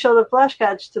you show the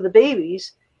flashcards to the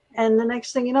babies, and the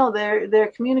next thing you know,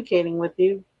 they're communicating with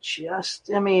you. Yes,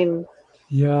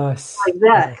 like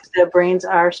that. Yes. Their brains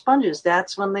are sponges.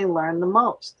 That's when they learn the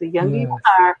most. The younger you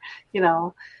are,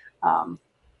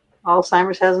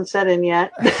 Alzheimer's hasn't set in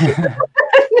yet.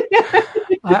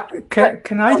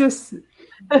 Can I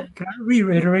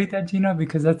reiterate that, Gina,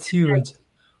 because that's huge.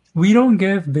 We don't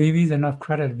give babies enough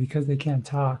credit because they can't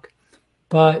talk,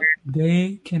 but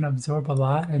they can absorb a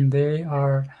lot, and they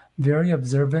are very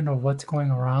observant of what's going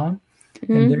around.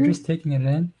 and they're just taking it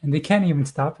in, and they can't even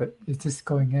stop it. It's just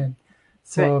going in.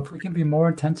 So if we can be more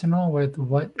intentional with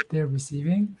what they're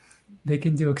receiving, they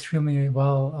can do extremely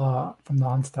well from the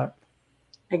onset.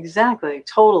 Exactly.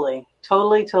 Totally.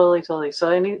 So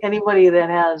anybody that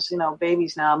has,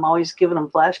 babies now, I'm always giving them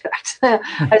flashcards. I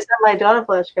sent my daughter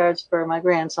flashcards for my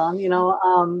grandson,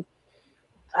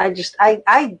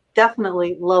 I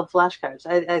definitely love flashcards.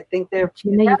 I think they're...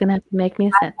 Gina, you're going to have to make me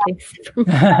a set, please.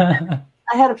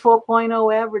 I had a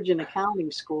 4.0 average in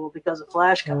accounting school because of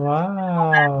flashcards.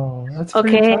 Wow. That's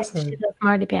pretty impressive. She's a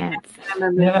smarty pants.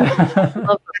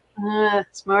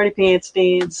 Smarty pants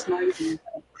dance. Smarty pants.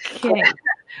 Okay.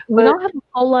 We don't have a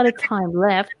whole lot of time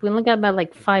left. We only got about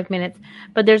like 5 minutes.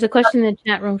 But there's a question in the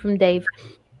chat room from Dave.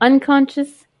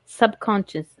 Unconscious,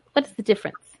 subconscious. What is the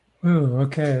difference? Ooh,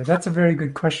 okay. That's a very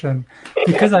good question.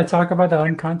 Because I talk about the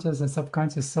unconscious and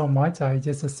subconscious so much, I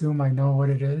just assume I know what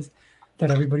it is,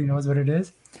 that everybody knows what it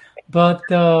is. But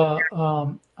the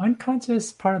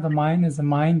unconscious part of the mind is the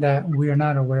mind that we are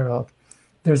not aware of.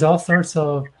 There's all sorts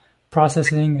of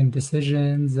processing and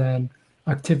decisions and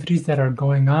activities that are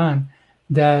going on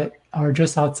that are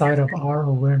just outside of our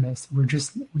awareness. We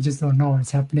just don't know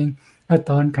it's happening at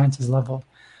the unconscious level.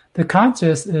 The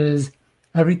conscious is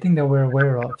everything that we're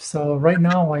aware of. So right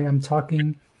now I am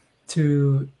talking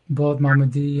to both Mama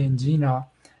D and Gina,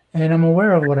 and I'm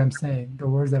aware of what I'm saying, the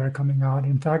words that are coming out.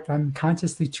 In fact, I'm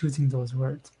consciously choosing those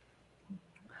words.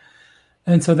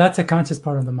 And so that's a conscious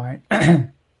part of the mind.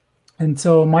 And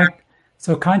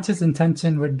so conscious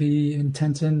intention would be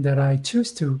intention that I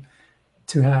choose to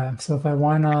have. So if I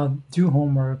want to do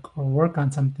homework or work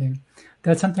on something,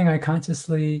 that's something I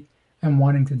consciously am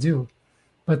wanting to do.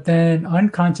 But then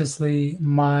unconsciously,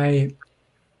 my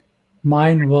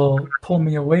mind will pull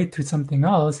me away to something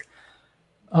else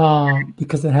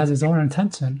because it has its own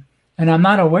intention. And I'm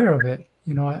not aware of it.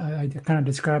 I kind of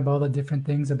describe all the different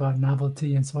things about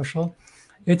novelty and social.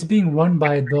 It's being run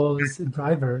by those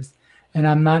drivers, and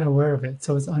I'm not aware of it.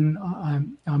 So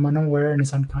I'm unaware and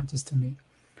it's unconscious to me.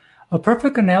 A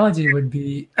perfect analogy would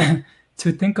be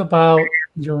to think about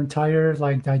your entire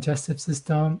digestive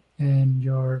system and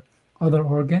your other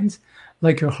organs.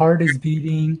 Like your heart is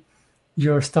beating,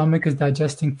 your stomach is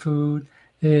digesting food,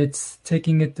 it's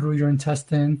taking it through your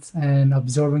intestines and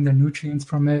absorbing the nutrients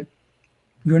from it.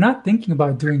 You're not thinking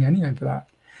about doing any of that.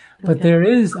 But there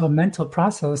is a mental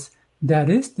process that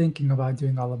is thinking about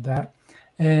doing all of that.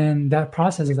 And that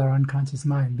process is our unconscious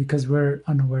mind because we're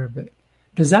unaware of it.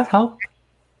 Does that help?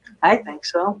 I think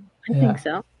so.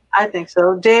 I think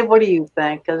so. Dave, what do you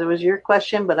think? Because it was your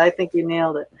question, but I think you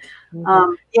nailed it. We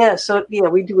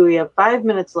have 5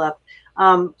 minutes left.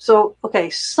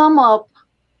 Sum up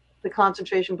the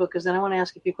concentration book, because then I want to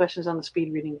ask a few questions on the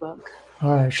speed reading book.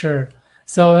 All right, sure.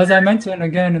 So as I mentioned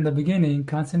again in the beginning,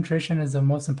 concentration is the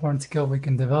most important skill we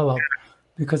can develop,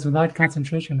 because without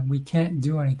concentration, we can't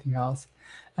do anything else.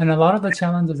 And a lot of the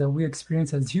challenges that we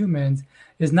experience as humans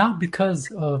is not because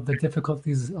of the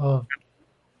difficulties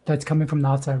that's coming from the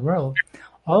outside world.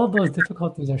 All of those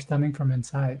difficulties are stemming from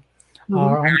inside.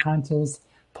 Our unconscious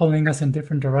pulling us in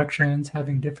different directions,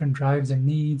 having different drives and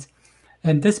needs.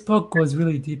 And this book goes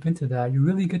really deep into that. You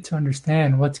really get to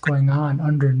understand what's going on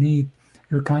underneath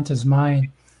your conscious mind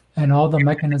and all the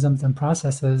mechanisms and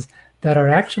processes that are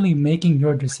actually making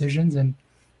your decisions and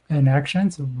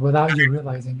actions without you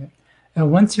realizing it. And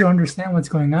once you understand what's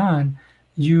going on,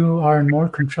 you are in more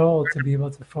control to be able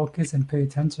to focus and pay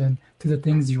attention to the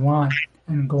things you want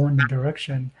and go in the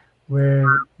direction where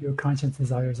your conscious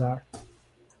desires are.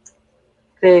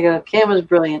 There you go. Cam is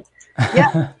brilliant.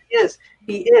 Yeah, he is.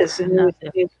 He is. And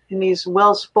he's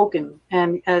well-spoken,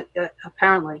 and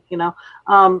apparently, Now,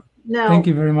 thank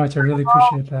you very much. I really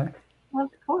appreciate that. Of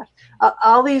course.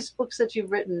 All these books that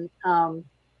you've written, and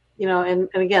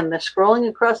again, they're scrolling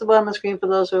across the bottom of the screen for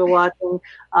those who are watching.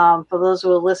 For those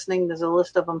who are listening, there's a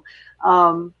list of them.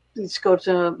 Please go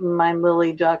to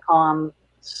mindlily.com/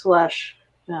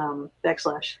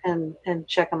 and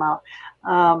check them out.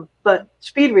 But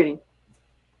speed reading.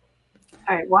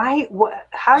 All right.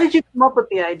 How did you come up with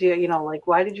the idea?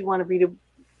 Why did you want to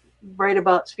write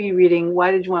about speed reading? Why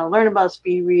did you want to learn about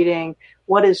speed reading?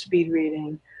 What is speed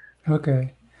reading?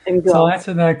 Okay. So I'll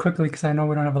answer that quickly because I know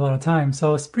we don't have a lot of time.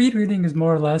 So speed reading is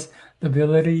more or less the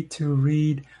ability to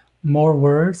read more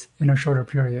words in a shorter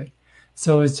period.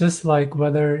 So it's just like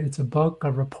whether it's a book,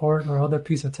 a report, or other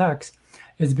piece of text,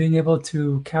 it's being able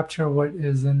to capture what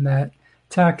is in that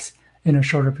text in a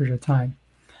shorter period of time.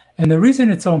 And the reason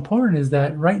it's so important is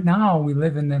that right now we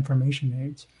live in the information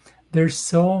age. There's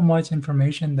so much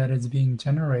information that is being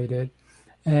generated,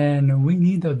 and we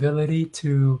need the ability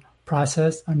to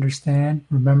process, understand,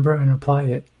 remember, and apply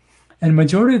it. And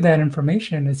majority of that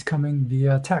information is coming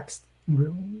via text,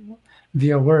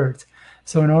 via words.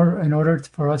 So in order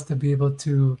for us to be able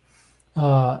to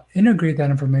integrate that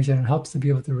information, it helps to be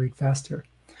able to read faster.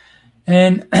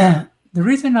 And the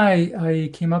reason I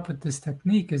came up with this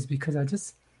technique is because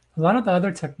a lot of the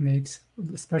other techniques,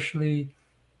 especially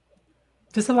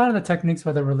just a lot of the techniques,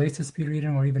 whether it relates to speed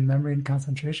reading or even memory and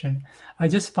concentration, I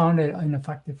just found it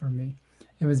ineffective for me.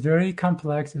 It was very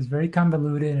complex, it was very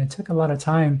convoluted, and it took a lot of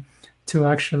time to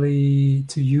actually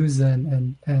to use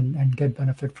and get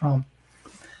benefit from.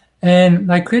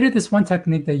 And I created this one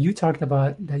technique that you talked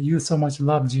about that you so much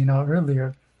loved, Gina,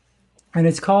 earlier, and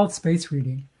it's called space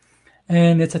reading.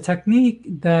 And it's a technique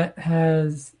that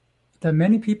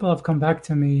many people have come back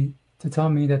to me to tell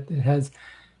me that it has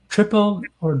tripled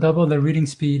or doubled the reading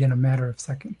speed in a matter of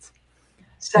seconds.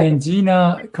 And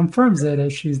Gina confirms it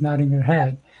as she's nodding her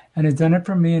head, and it's done it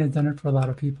for me and it's done it for a lot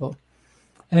of people.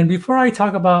 And before I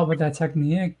talk about what that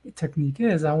technique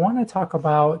is, I want to talk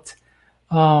about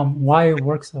why it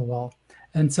works so well.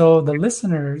 And so the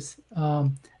listeners,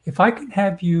 if I can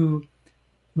have you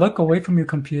look away from your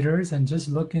computers and just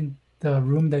look in the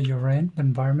room that you're in, the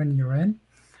environment you're in,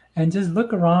 and just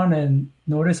look around and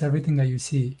notice everything that you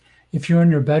see. If you're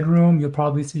in your bedroom, you'll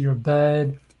probably see your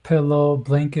bed, pillow,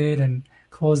 blanket, and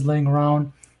clothes laying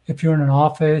around. If you're in an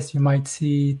office, you might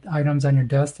see items on your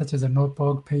desk, such as a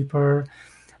notebook, paper,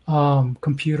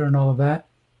 computer, and all of that.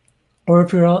 Or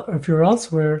if you're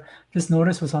elsewhere, just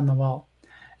notice what's on the wall.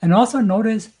 And also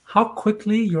notice how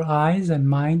quickly your eyes and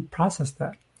mind process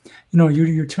that.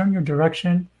 You turn your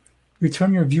direction, you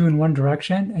turn your view in one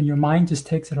direction, and your mind just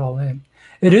takes it all in.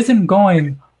 It isn't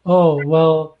going, oh,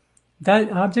 well,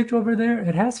 that object over there,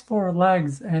 it has 4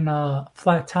 legs and a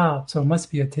flat top, so it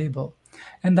must be a table.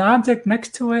 And the object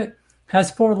next to it has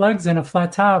 4 legs and a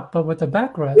flat top, but with a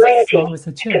backrest, so it's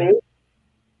a chair.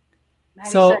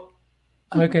 So,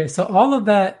 okay, so all of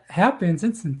that happens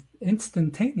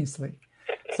instantaneously.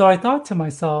 So I thought to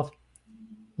myself,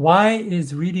 why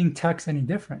is reading text any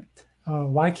different?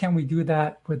 Why can't we do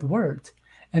that with words?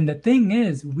 And the thing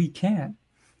is, we can.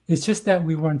 It's just that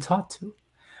we weren't taught to.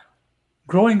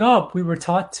 Growing up, we were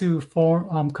taught to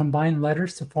combine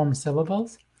letters to form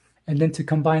syllables, and then to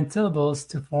combine syllables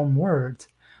to form words.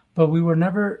 But we were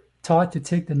never taught to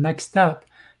take the next step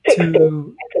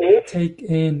to take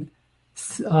in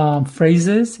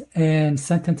phrases and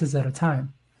sentences at a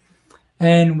time.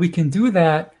 And we can do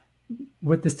that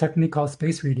with this technique called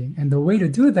space reading. And the way to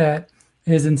do that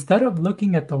is, instead of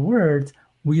looking at the words,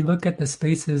 we look at the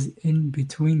spaces in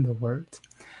between the words.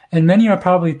 And many are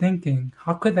probably thinking,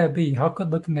 how could that be? How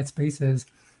could looking at spaces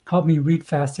help me read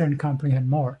faster and comprehend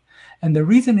more? And the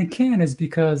reason it can is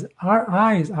because our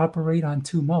eyes operate on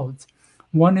 2 modes.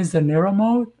 One is the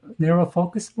narrow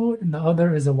focus mode, and the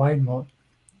other is a wide mode.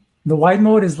 The wide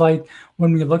mode is like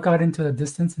when we look out into the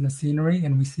distance in the scenery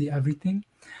and we see everything.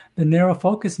 The narrow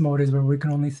focus mode is where we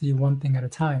can only see one thing at a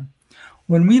time.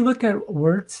 When we look at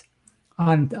words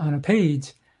on a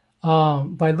page,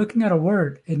 by looking at a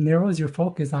word, it narrows your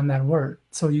focus on that word.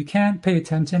 So you can't pay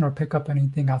attention or pick up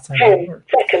anything outside that word.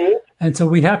 And so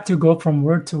we have to go from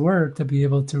word to word to be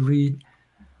able to read.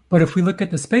 But if we look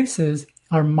at the spaces,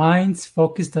 our mind's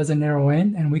focus doesn't narrow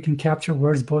in, and we can capture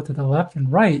words both to the left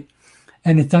and right,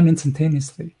 and it's done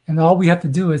instantaneously. And all we have to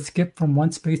do is skip from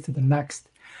one space to the next,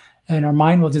 and our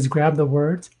mind will just grab the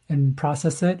words and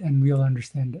process it, and we'll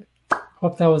understand it.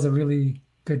 Hope that was a really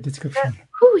good description.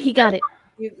 Ooh, he got it.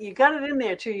 You got it in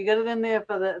there too. You got it in there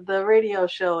for the radio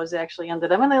show is actually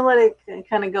ended. I'm going to let it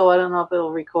kind of go. I don't know if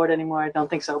it'll record anymore. I don't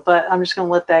think so, but I'm just going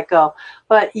to let that go.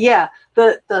 But yeah,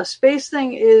 the space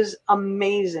thing is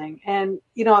amazing. And,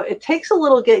 it takes a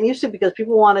little getting used to, because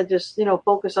people want to just,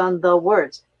 focus on the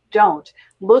words. Don't.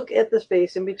 Look at the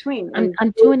space in between.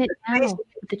 I'm doing it now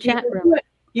with the chat room.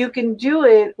 You can do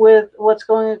it with what's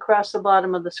going across the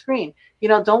bottom of the screen.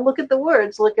 Don't look at the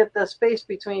words. Look at the space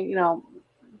between,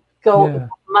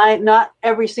 not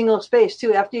every single space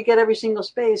too. After you get every single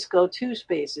space, go 2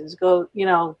 spaces. Go,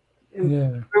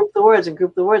 group the words and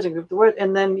group the words and group the words.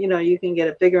 And then, you can get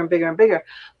it bigger and bigger and bigger.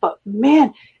 But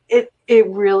man, it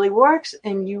really works,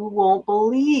 and you won't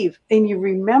believe, and you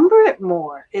remember it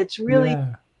more. It's really...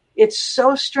 Yeah. It's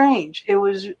so strange. It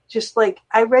was just like,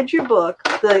 I read your book,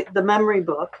 the memory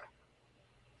book,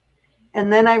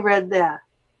 and then I read that.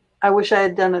 I wish I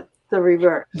had done it the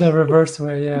reverse. The reverse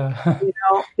way, yeah.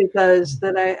 Because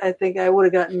then I think I would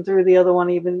have gotten through the other one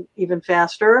even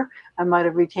faster. I might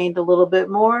have retained a little bit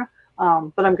more, but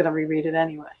I'm going to reread it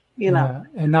anyway. Yeah,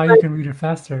 and now you can read it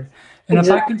faster. And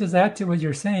exactly. If I can just add to what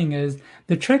you're saying, is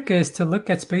the trick is to look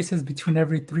at spaces between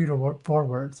every 3 to 4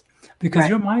 words, because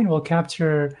your mind will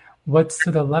capture what's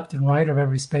to the left and right of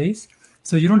every space.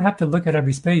 So you don't have to look at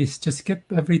every space. Just skip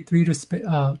every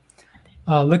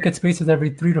look at spaces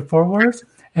every 3 to 4 words,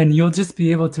 and you'll just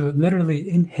be able to literally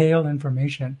inhale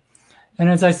information. And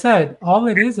as I said, all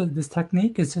it is this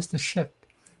technique is just a shift.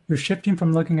 You're shifting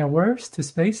from looking at words to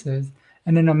spaces,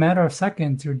 and in a matter of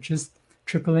seconds, you're just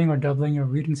tripling or doubling your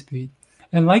reading speed.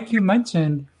 And like you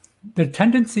mentioned, the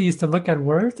tendency is to look at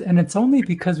words, and it's only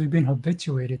because we've been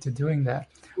habituated to doing that.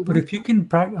 But if you can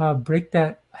break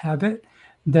that habit,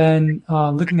 then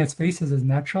looking at spaces is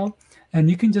natural. And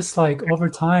you can just like over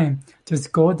time,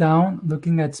 just go down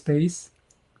looking at space,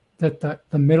 the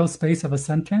middle space of a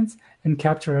sentence, and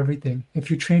capture everything if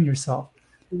you train yourself.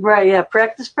 Right, yeah.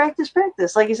 Practice.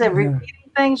 Like you said, repeating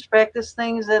things, practice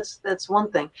things, that's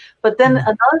one thing. But then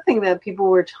another thing that people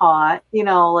were taught,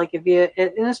 like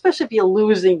and especially if you're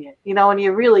losing it, and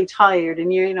you're really tired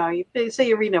and you say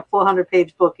you're reading a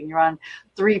 400-page book and you're on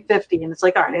 350 and it's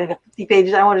like, all right, I got 50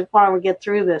 pages. I want to get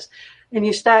through this. And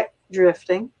you start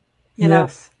drifting, then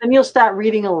you'll start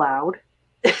reading aloud.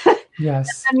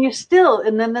 Yes. And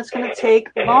then that's going to take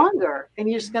longer and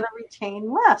you're just going to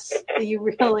retain less. You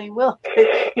really will,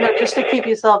 just to keep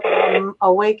yourself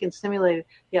awake and stimulated.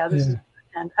 And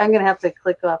I'm going to have to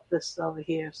click off this over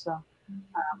here. So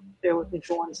bear with me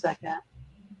for 1 second.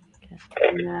 Okay.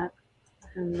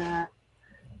 And that.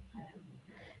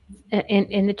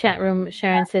 In the chat room,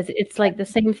 Sharon says it's like the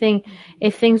same thing.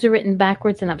 If things are written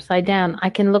backwards and upside down, I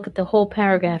can look at the whole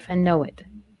paragraph and know it.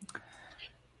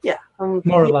 Yeah.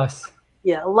 More or less.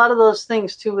 Yeah, a lot of those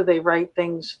things too, where they write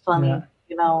things funny, and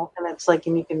it's like,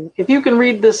 if you can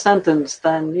read this sentence,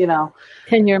 then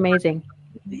then you're amazing.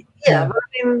 Yeah, but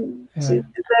I mean,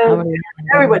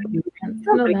 everybody.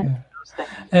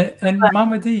 And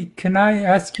Mama D, can I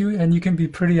ask you, and you can be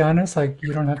pretty honest, like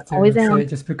you don't have to say it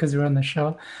just because you're on the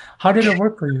show. How did it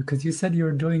work for you? Because you said you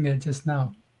were doing it just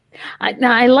now.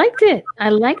 I liked it. I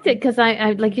liked it because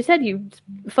I like you said, you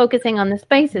focusing on the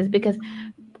spaces because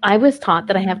I was taught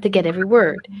that I have to get every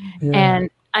word,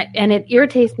 and it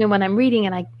irritates me when I'm reading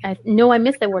and I know I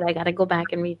missed that word. I got to go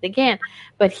back and read it again.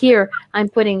 But here I'm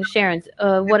putting Sharon's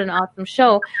what an awesome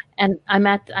show, and I'm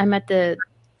at the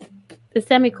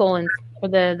semicolons or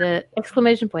the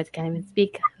exclamation points. Can't even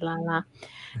speak,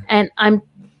 and I'm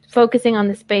focusing on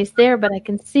the space there. But I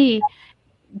can see,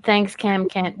 thanks Kam,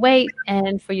 can't wait,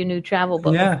 and for your new travel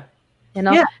book. So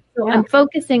I'm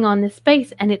focusing on the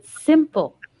space, and it's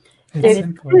simple. It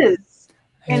is.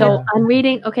 So I'm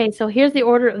reading. Okay, so here's the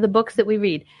order of the books that we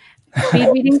read. Speed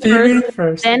reading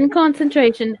first, then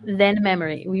concentration, then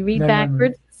memory. We read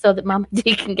backwards so that Mama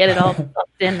D can get it all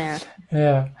stuffed in there.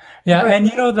 Yeah. And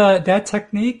that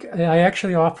technique, I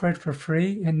actually offer it for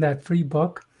free in that free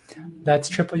book. That's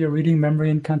Triple Your Reading, Memory,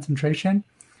 and Concentration.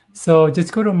 So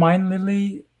just go to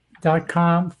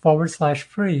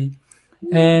mindlily.com/free.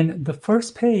 And the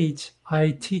first page,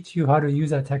 I teach you how to use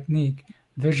that technique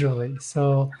visually.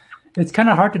 So it's kind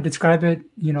of hard to describe it,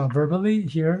 verbally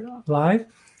here live,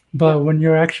 but when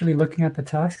you're actually looking at the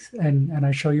text and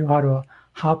I show you how to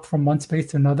hop from one space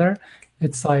to another,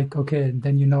 it's like, okay,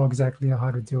 then you know exactly how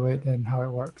to do it and how it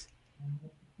works.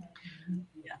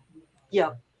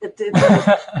 Yeah.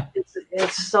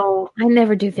 It's so. I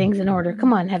never do things in order.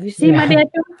 Come on, have you seen my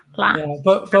dad do? Yeah,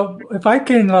 but if I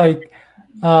can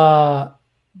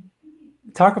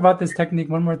talk about this technique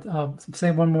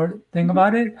say one more thing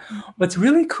about it. What's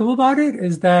really cool about it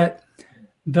is that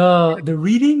the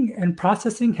reading and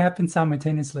processing happen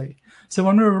simultaneously. So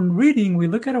when we're reading, we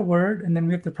look at a word and then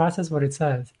we have to process what it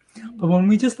says. But when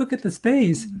we just look at the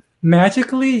space,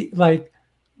 magically, like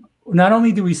not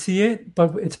only do we see it,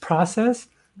 but it's processed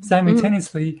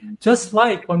simultaneously, just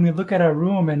like when we look at our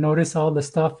room and notice all the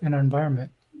stuff in our environment.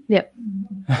 Yep.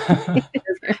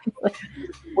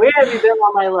 Where have you been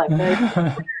all my life?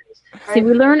 See,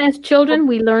 we learn as children,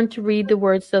 we learn to read the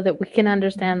words so that we can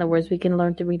understand the words. We can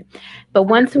learn to read. But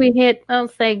once we hit,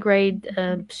 once we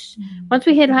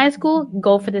hit high school,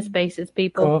 go for the spaces,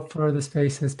 people. Go for the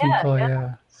spaces, people,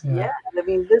 yeah. I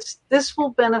mean, this will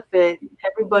benefit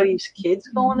everybody's kids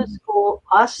going to school,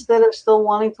 us that are still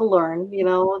wanting to learn,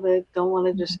 that don't want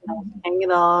to just hang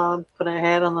it on, put our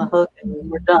head on the hook,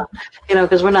 and we're done,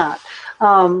 because we're not.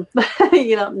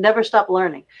 Never stop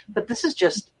learning. But this is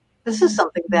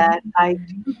something that I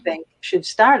do think should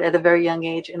start at a very young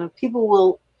age, and people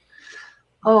will,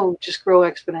 just grow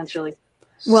exponentially.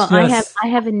 Well, yes. I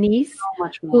have a niece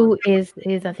who is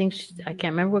I think I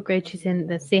can't remember what grade she's in.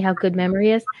 Let's see how good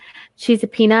memory is. She's a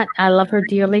peanut. I love her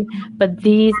dearly. But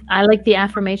I like the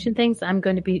affirmation things. I'm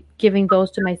going to be giving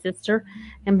those to my sister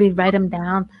and write them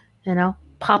down,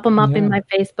 pop them up in my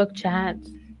Facebook chat.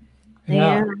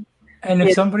 Yeah. And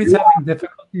if somebody's having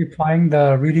difficulty applying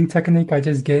the reading technique I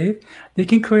just gave, they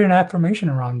can create an affirmation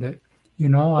around it.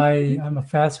 I'm a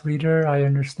fast reader. I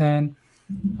understand.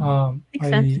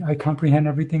 I comprehend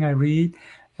everything I read,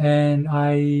 and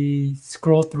I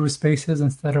scroll through spaces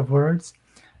instead of words,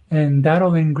 and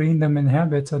that'll ingrain them in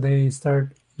habit so they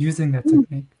start using that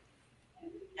technique.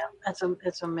 Yeah,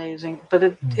 it's amazing, but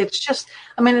it's just,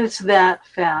 I mean, it's that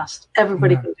fast.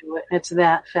 Everybody can do it. It's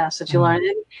that fast that you learn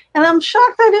it, and I'm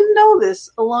shocked I didn't know this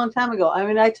a long time ago. I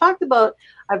mean, I talked about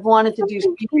I've wanted to do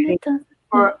speed reading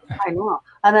for I know,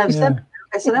 and I've said.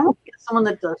 I said, I want to get someone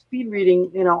that does speed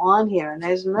reading, on here. And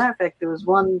as a matter of fact, there was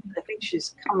one, I think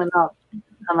she's coming up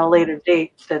on a later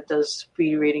date that does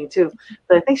speed reading too.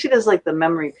 But I think she does like the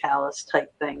memory palace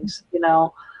type things,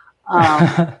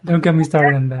 Don't get me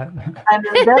started on that. And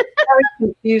that's very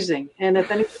confusing. And if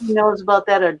anybody knows about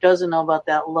that or doesn't know about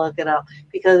that, look it up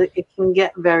because it can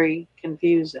get very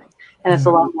confusing and it's a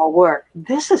lot more work.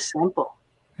 This is simple.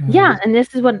 Yeah, and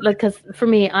this is what, because for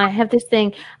me, I have this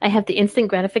thing, I have the instant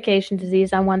gratification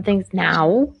disease. I want things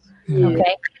now,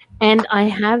 okay? And I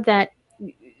have that,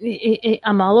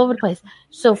 I'm all over the place.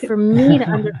 So for me to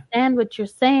understand what you're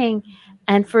saying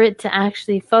and for it to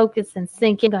actually focus and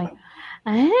sink in, going,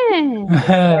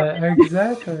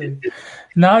 exactly.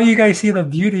 Now you guys see the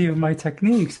beauty of my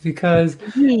techniques because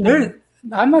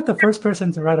I'm not the first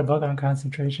person to write a book on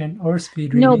concentration or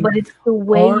speed reading. No, but it's the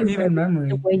way even memory.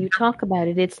 The way you talk about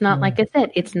it. It's not like I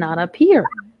said. It's not up here.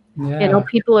 Yeah.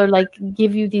 People are like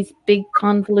give you these big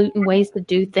convoluted ways to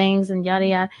do things and yada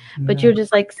yada, but you're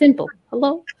just like simple.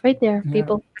 Hello, right there,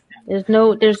 people. There's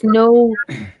no.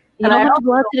 You don't have to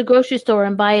go out to the grocery store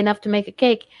and buy enough to make a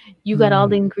cake. You got all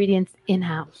the ingredients in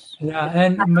house. Yeah,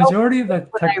 and majority of the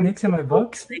techniques in my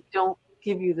books, they don't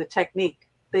give you the technique.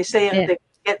 They say they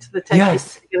get to the technique.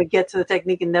 Yes. You're going to get to the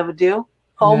technique and never do.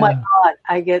 Oh my God,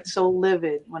 I get so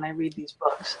livid when I read these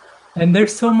books. And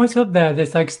there's so much of that.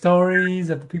 There's like stories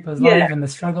of the people's life and the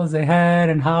struggles they had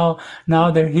and how now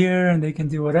they're here and they can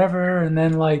do whatever. And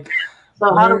then where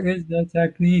is the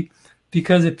technique?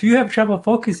 Because if you have trouble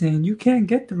focusing, you can't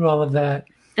get through all of that.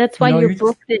 That's why your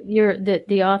book that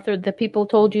the author, the people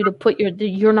told you to put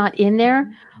you're not in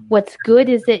there. What's good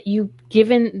is that you've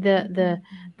given the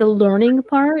learning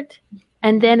part,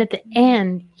 and then at the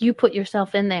end you put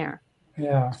yourself in there.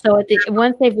 Yeah. So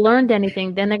once they've learned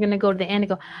anything, then they're going to go to the end and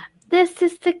go, "This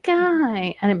is the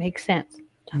guy," and it makes sense.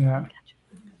 Yeah.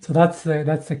 So that's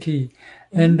the key.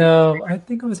 And I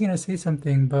think I was going to say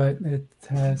something, but it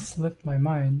has slipped my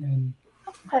mind. And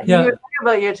you were talking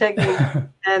about your technique,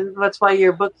 and that's why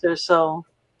your books are so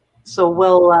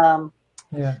well.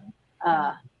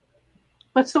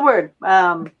 What's the word?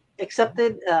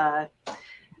 Accepted.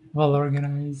 Well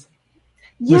organized.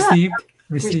 Yeah.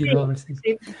 Received.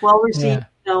 Well received.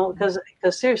 Yeah.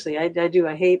 Because seriously, I do.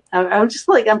 I hate. I'm just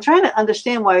like I'm trying to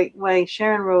understand why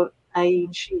Sharon wrote "I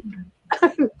eat sheep."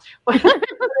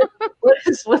 What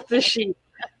is with the sheep?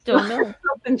 Don't know.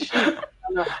 Something sheep.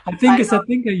 I think it's a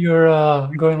thing that you're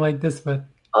going like this, but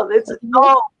it's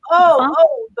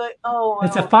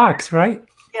a fox, right?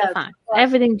 Yeah, fox.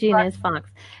 Everything Gina is fox.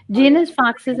 Gina's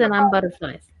foxes and I'm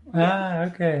butterflies.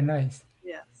 Okay, nice.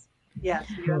 Yes.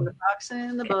 You're the fox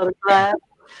and the butterfly.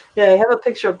 Yeah, I have a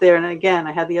picture up there, and again,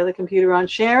 I had the other computer on.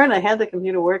 Sharon, I had the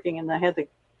computer working, and I had to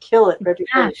kill it right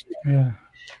before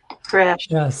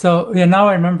crashed. Yeah, so now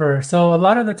I remember. So a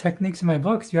lot of the techniques in my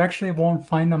books, you actually won't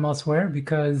find them elsewhere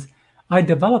because I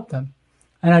developed them.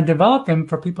 And I developed them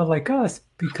for people like us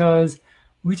because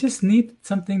we just need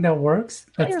something that works.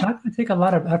 That's not going to take a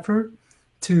lot of effort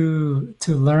to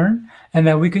learn and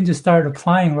that we can just start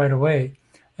applying right away.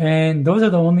 And those are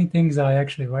the only things I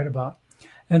actually write about.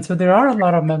 And so there are a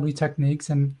lot of memory techniques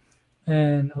and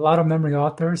a lot of memory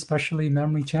authors, especially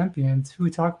memory champions, who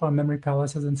talk about memory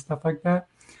palaces and stuff like that.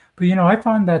 But, I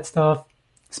found that stuff,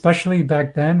 especially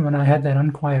back then when I had that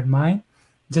unquiet mind,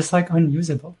 just like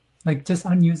unusable, just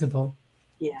unusable.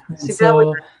 Yeah. See,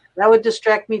 so, that would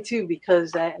distract me too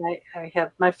because I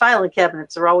have my filing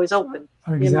cabinets are always open.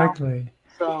 Exactly.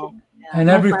 So. Yeah, and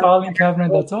every filing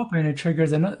cabinet that's open, it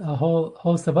triggers a whole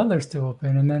host of others to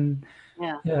open, and then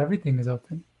everything is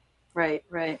open. Right.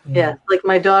 Yeah, like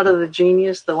my daughter, the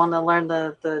genius, the one that learned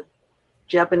the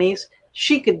Japanese,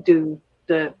 she could do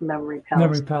the memory palace.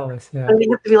 Memory palace, yeah. I mean,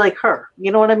 you have to be like her.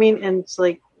 You know what I mean? And it's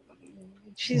like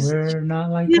we're not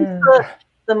like her.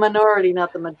 The minority,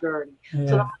 not the majority. Yeah.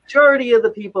 So the majority of the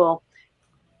people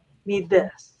need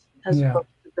this as opposed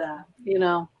to that.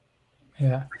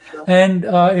 Yeah. And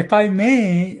if I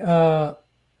may, I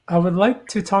would like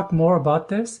to talk more about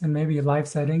this in maybe live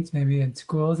settings, maybe in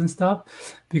schools and stuff,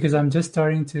 because I'm just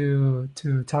starting to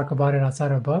talk about it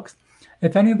outside of books.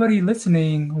 if anybody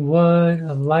listening would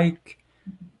like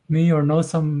me or know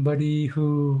somebody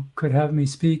who could have me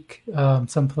speak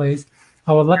someplace,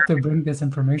 I would love to bring this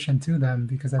information to them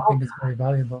because I think it's very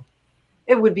valuable.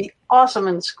 It would be awesome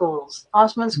in schools.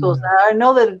 Awesome in schools. Yeah. I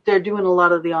know that they're doing a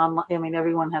lot of the online. I mean,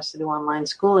 everyone has to do online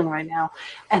schooling right now,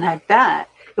 and I bet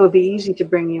it would be easy to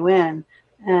bring you in.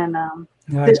 And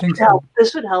Yeah, I this think would help. so.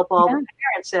 This would help all the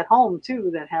parents at home too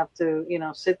that have to,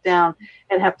 sit down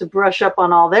and have to brush up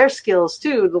on all their skills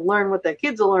too to learn what their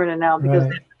kids are learning now because they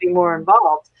Right. have to be more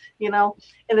involved.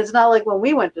 And it's not like when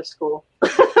we went to school.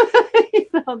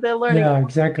 They're learning Yeah,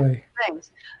 exactly.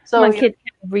 things. So My kids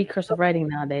can't read cursive writing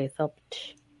nowadays, so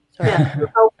sorry. yeah,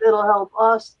 it'll help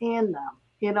us and them.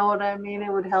 You know what I mean?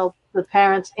 It would help the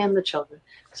parents and the children.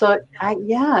 So I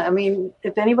mean,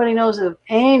 if anybody knows of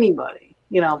anybody,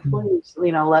 please,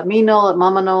 let me know, let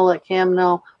Mama know, let Cam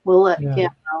know. We'll let Yeah.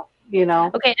 Cam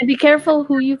know. Okay, and be careful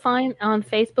who you find on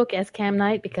Facebook as Kam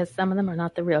Knight because some of them are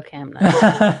not the real Kam Knight.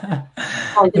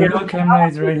 The real Kam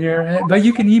Knight is right here. But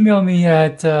you can email me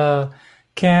at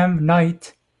Kam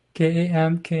Knight,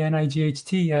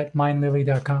 KamKnight at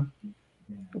mindlily.com.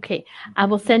 Okay, I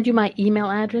will send you my email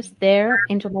address there,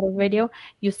 Angel Metal Radio.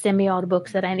 You send me all the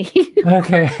books that I need.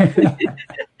 Okay.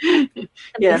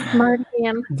 Yeah. Smart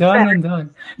Cam. Done and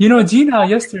done. Gina,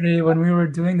 yesterday when we were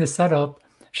doing the setup,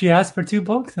 she asked for 2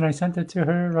 books and I sent it to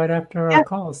her right after our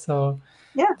call. So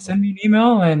Yeah. send me an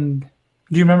email. And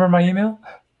do you remember my email?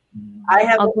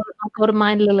 I'll go to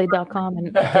mindlily.com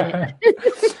and get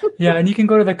it. Yeah, and you can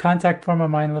go to the contact form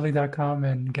on mindlily.com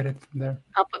and get it from there.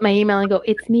 I'll put my email and go,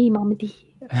 it's me, Mama D.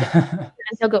 And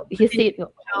he'll go, you see it?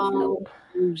 Go, oh,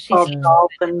 no. She's and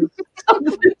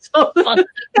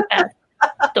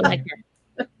don't like her.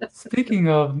 Speaking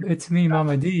of It's Me,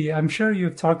 Mama D, I'm sure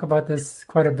you've talked about this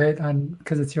quite a bit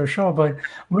because it's your show, but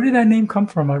where did that name come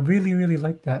from? I really, really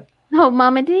like that. Oh,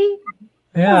 Mama D?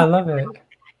 Yeah, I love it.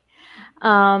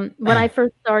 When I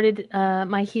first started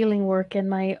my healing work and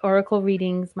my oracle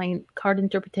readings, my card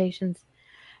interpretations,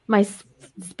 my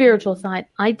spiritual side,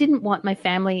 I didn't want my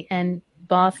family and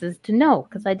bosses to know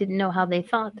because I didn't know how they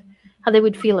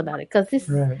would feel about it. Because this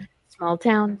Right. small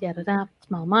town,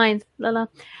 small minds, blah, blah.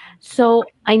 So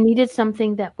I needed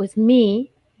something that was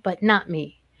me, but not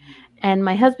me. And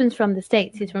my husband's from the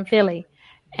States. He's from Philly.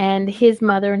 And his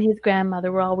mother and his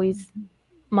grandmother were always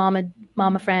Mama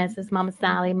Frances, Mama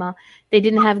Sally, They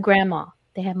didn't have grandma.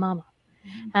 They had Mama.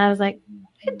 And I was like,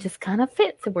 it just kind of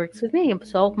fits. It works with me.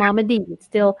 So Mama D. It's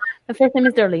still, my first name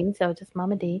is Darlene, so just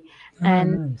Mama D. Oh,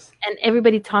 And nice. and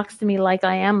everybody talks to me like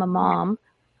I am a mom.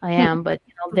 I am, but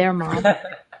their mom.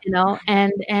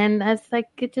 And I was like,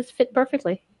 it just fit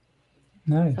perfectly.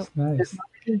 Nice. So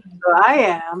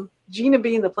I am Gina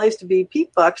being the place to be.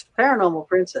 Pete Fox, the paranormal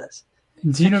princess.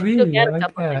 Gina B, She'll get I a like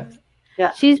couple that. things.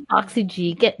 Yeah. She's Foxy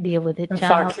G. Deal with it,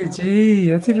 child. Foxy G,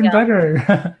 that's even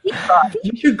better.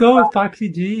 You should go with Foxy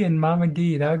G and Mama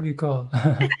D. That would be cool.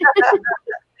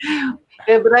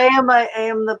 Yeah, but I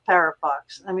am the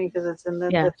parafox. I mean, because it's in the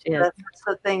that's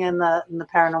the thing in the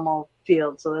paranormal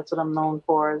field. So that's what I'm known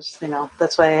for. Is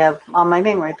that's why I have on my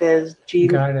name right there is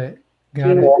Gina. Got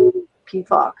it. P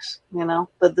Fox.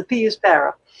 But the P is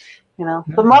para.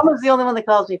 But Mama's the only one that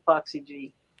calls me Foxy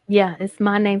G. Yeah, it's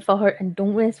my name for her, and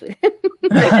don't mess with it.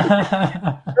 And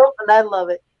I love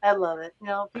it.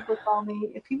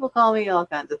 People call me all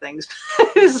kinds of things.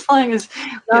 As long as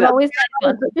not always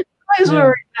fun.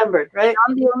 we're remembered, right?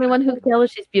 I'm the only one who can tell her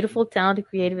she's beautiful, talented,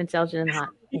 creative, intelligent, and hot.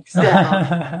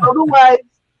 Otherwise,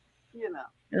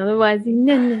 Otherwise,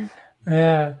 no.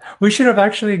 Yeah, we should have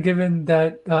actually given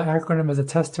that acronym as a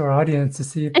test to our audience to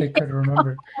see if they could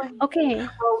remember. Okay.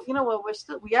 Well, you know what?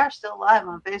 We are still live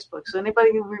on Facebook, so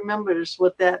anybody who remembers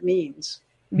what that means.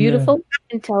 Beautiful,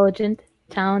 intelligent,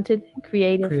 talented,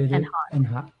 creative, and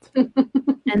hot.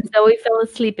 And Zoe fell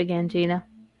asleep again, Gina.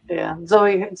 Yeah,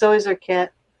 Zoe's her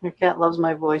cat. Her cat loves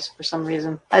my voice for some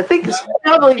reason. I think it's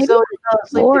probably Zoe fell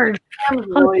asleep. Lord,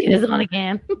 it is on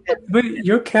again. But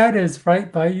your cat is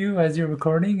right by you as you're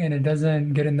recording, and it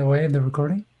doesn't get in the way of the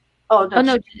recording? Oh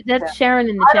no, that's Sharon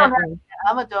in the chat room.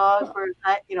 I'm a dog.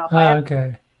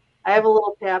 Okay. I have a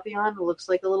little papillon who looks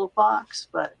like a little fox,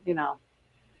 but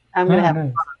I'm gonna have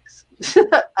a fox.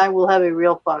 I will have a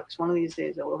real fox one of these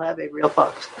days. I will have a real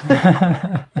fox.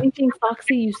 Anything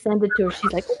foxy, you send it to her.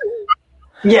 She's like,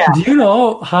 yeah. Do you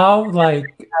know how they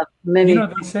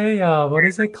say what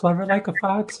is it? Clever like a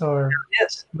fox, or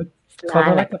yes,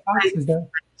 clever like a fox is that?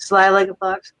 Sly like a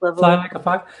fox, clever. Sly like a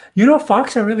fox.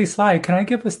 Fox are really sly. Can I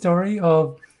give a story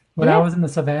of when I was in the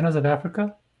savannas of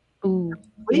Africa? Ooh,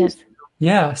 please.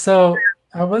 Yeah. So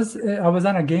I was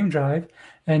on a game drive,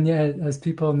 And yeah, as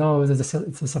people know, it's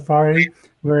a safari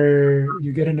where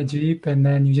you get in a Jeep and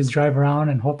then you just drive around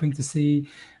and hoping to see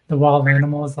the wild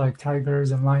animals like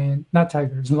tigers and not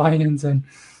tigers, lions and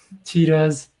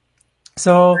cheetahs.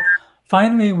 So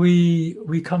finally,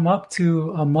 we come up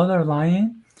to a mother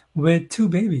lion with two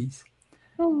babies.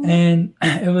 And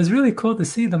it was really cool to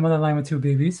see the mother lion with two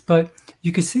babies, but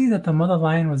you could see that the mother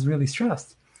lion was really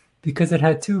stressed because it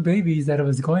had two babies that it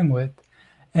was going with.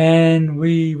 And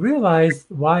we realized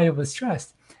why it was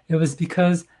stressed. It was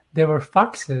because there were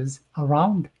foxes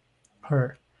around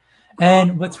her.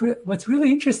 And what's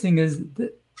really interesting is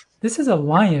this is a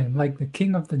lion, like the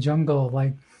king of the jungle,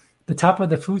 like the top of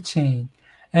the food chain.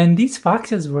 And these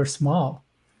foxes were small,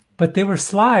 but they were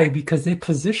sly because they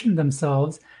positioned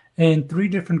themselves in three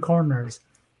different corners,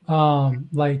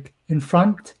 like in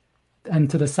front and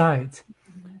to the sides.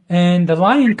 And the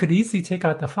lion could easily take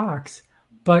out the fox,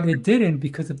 but it didn't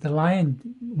because if the lion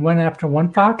went after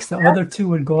one fox, the other two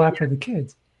would go after the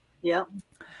kids. Yeah.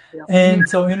 And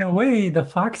so in a way, the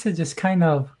fox had just kind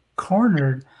of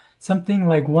cornered something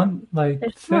like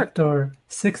fifth or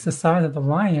sixth the size of the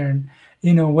lion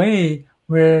in a way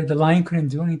where the lion couldn't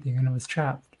do anything and it was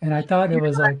trapped. And I thought it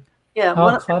was like,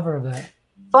 how clever of that.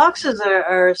 Foxes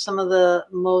are some of the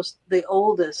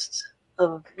oldest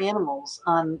of animals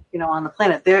on the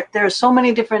planet. There are so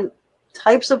many different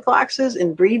types of foxes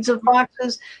and breeds of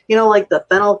foxes, like the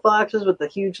fennel foxes with the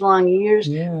huge long ears.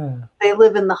 Yeah. They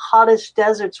live in the hottest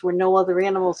deserts where no other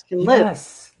animals can live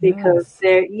because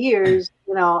their ears,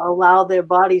 allow their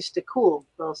bodies to cool.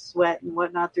 They'll sweat and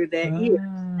whatnot through their ears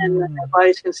and their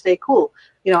bodies can stay cool.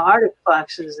 Arctic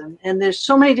foxes and there's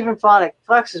so many different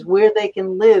foxes where they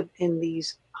can live in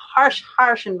these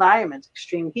harsh environments,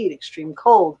 extreme heat, extreme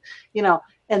cold,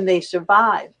 and they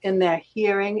survive in their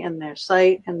hearing and their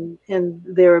sight and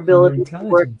their ability to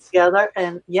work together.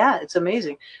 And yeah, it's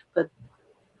amazing. But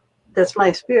that's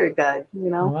my spirit guide,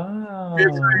 Wow.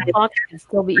 A fox can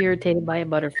still be irritated by a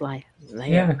butterfly.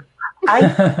 Yeah. I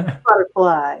love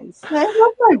butterflies. I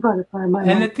love my butterfly.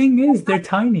 And the thing is, they're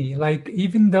tiny. Like,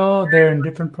 even though they're in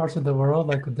different parts of the world,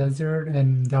 like the desert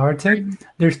and the Arctic,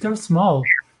 they're still small.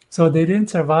 So they didn't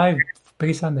survive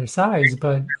based on their size,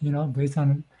 but, based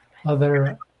on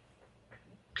other,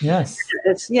 their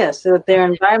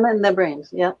environment and their brains.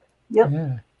 Yep.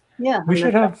 Yeah. We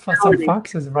should have some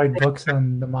foxes write books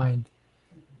on the mind.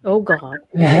 Oh God.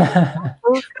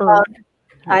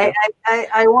 I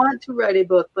want to write a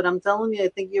book, but I'm telling you, I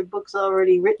think your book's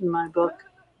already written. My book,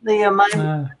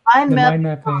 mind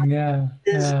mapping,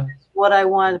 is what I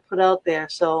wanted to put out there.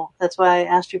 So that's why I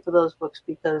asked you for those books,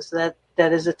 because that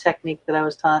is a technique that I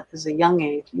was taught as a young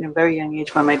age, very young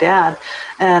age by my dad.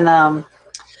 And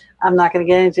I'm not going to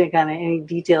get into kind of any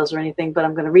details or anything, but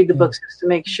I'm going to read the books just to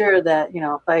make sure that,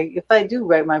 if I do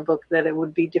write my book, that it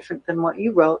would be different than what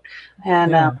you wrote. And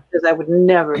because I would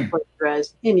never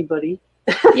plagiarize anybody.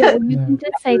 Yeah, you can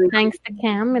just say thanks to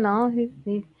Kam,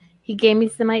 he gave me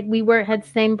some. We had the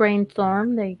same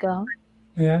brainstorm. There you go.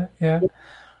 Yeah.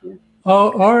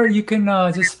 Oh, or you can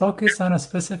just focus on a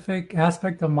specific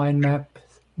aspect of mind map,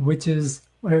 which is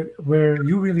where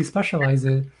you really specialize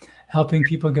in helping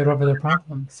people get over their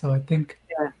problems. So I think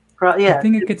I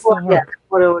think it gets to work.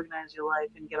 How to organize your life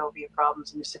and get over your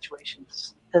problems and your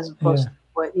situations, as opposed to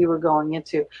what you were going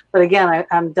into. But again,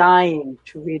 I'm dying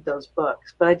to read those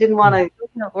books, but I didn't want to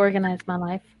organize my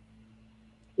life.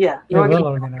 Yeah, we'll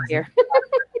organize here.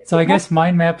 So I guess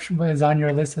mind map is on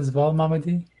your list as well, Mama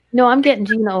D. No, I'm getting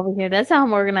Gina over here. That's how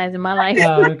I'm organizing my life.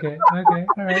 Oh, okay,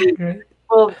 all right, great.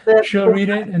 Well, she'll read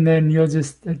it, and then you'll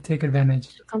just take advantage.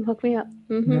 Come hook me up.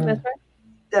 Mm-hmm,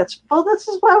 that's right. This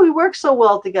is why we work so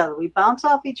well together. We bounce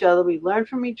off each other. We learn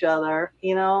from each other.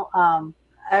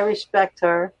 I respect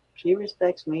her. She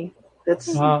respects me.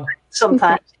 That's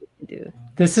sometimes.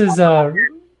 This is a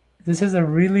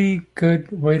really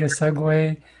good way to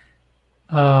segue.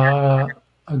 A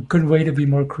good way to be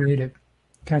more creative.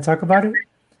 Can I talk about it?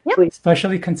 Yep.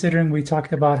 Especially considering we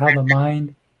talked about how the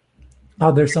mind, how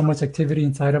there's so much activity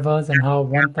inside of us, and how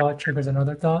one thought triggers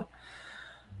another thought.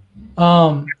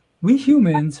 We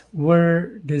humans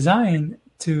were designed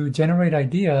to generate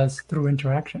ideas through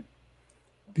interaction,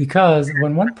 because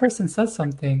when one person says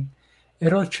something,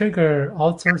 it'll trigger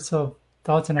all sorts of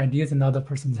thoughts and ideas in the other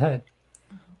person's head.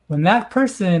 When that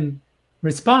person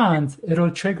responds,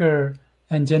 it'll trigger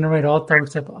and generate all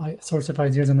sorts of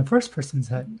ideas in the first person's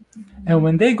head. And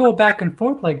when they go back and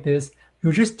forth like this,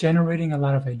 you're just generating a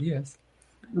lot of ideas.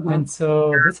 Mm-hmm. And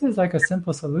so this is like a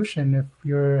simple solution. If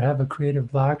you have a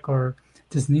creative block or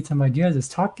just need some ideas,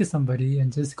 just talk to somebody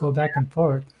and just go back and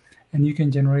forth, and you can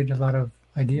generate a lot of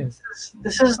ideas.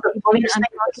 This is the funniest thing.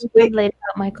 I laid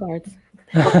out my cards.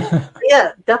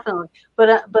 Yeah, definitely.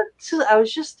 But Sue, I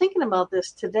was just thinking about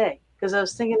this today because I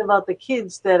was thinking about the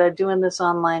kids that are doing this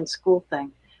online school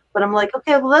thing. But I'm like,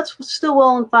 okay, well, that's still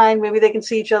well and fine. Maybe they can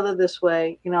see each other this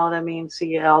way. You know what I mean?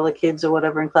 See all the kids or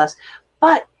whatever in class.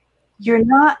 But you're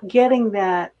not getting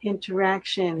that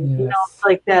interaction. Yes. You know,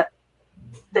 like that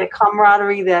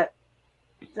camaraderie. That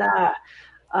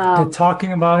They're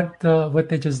talking about what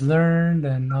they just learned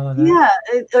and all of that. yeah,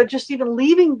 or just even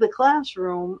leaving the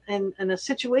classroom and a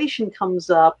situation comes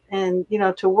up, and you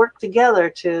know, to work together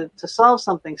to solve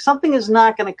something. Something is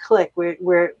not going to click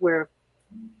where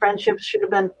friendships should have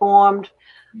been formed,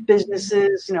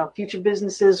 businesses, you know, future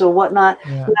businesses or whatnot.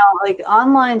 Yeah. You know, like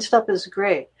online stuff is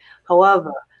great.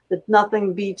 However, that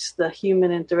nothing beats the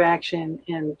human interaction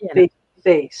in face to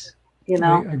face. You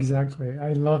know, Exactly.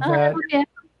 I love that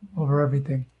over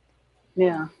everything.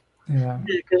 Yeah. Yeah.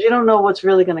 Because you don't know what's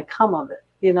really going to come of it.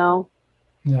 You know.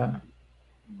 Yeah.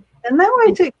 And that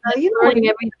way too, you know, learning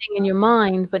everything in your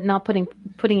mind, but not putting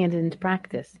it into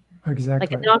practice. Exactly.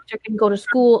 Like a doctor can go to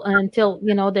school until,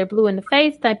 you know, they're blue in the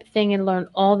face type of thing and learn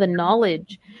all the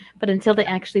knowledge, but until they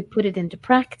actually put it into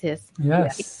practice,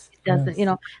 Yes. it doesn't, you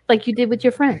know, like you did with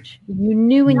your French. You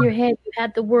knew in your head, you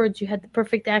had the words, you had the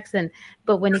perfect accent,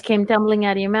 but when it came tumbling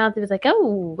out of your mouth, it was like,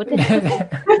 oh, what the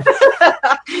heck?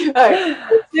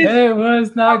 It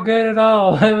was not good at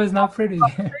all. It was not pretty.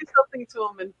 Say something to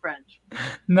him in French.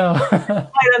 No.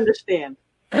 I understand.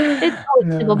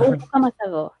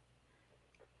 No.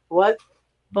 What?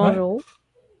 Bonjour.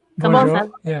 Comment ça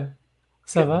va? Yeah.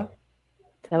 Ça va?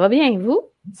 Ça va bien, vous?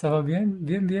 Ça va bien?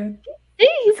 Bien, bien. See,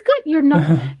 he's good. You're not,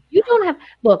 you don't have,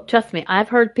 look, trust me, I've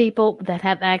heard people that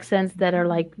have accents that are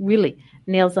like really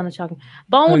nails on the chalk.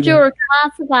 Bonjour,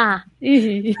 comment ça va?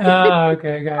 Oh,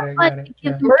 okay, got it.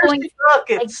 Yeah. Mercy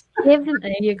buckets. Give them,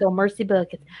 there you go, mercy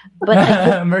buckets.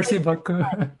 But mercy bucket.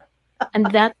 And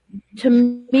that, to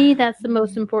me, that's the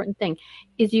most important thing,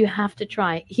 is you have to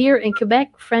try. Here in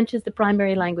Quebec, French is the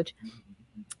primary language.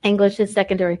 English is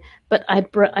secondary. But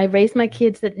I raised my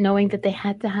kids that knowing that they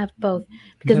had to have both.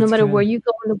 Because no matter where you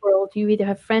go in the world, you either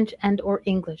have French and or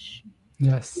English.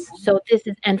 Yes. So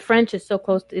and French is so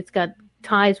close. It's got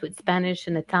ties with Spanish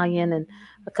and Italian and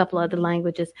a couple other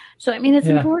languages. So, I mean, it's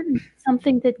important.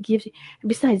 Something that gives you, and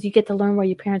besides, you get to learn where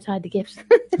your parents hide the gifts.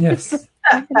 Yes.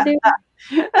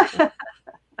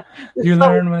 You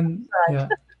learn when,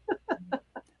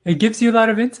 it gives you a lot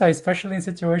of insight, especially in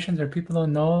situations where people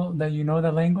don't know that you know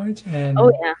the language. And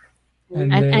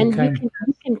and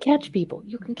you can catch people.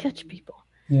 You can catch people.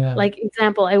 Yeah. Like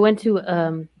example, I went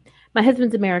to my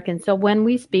husband's American, so when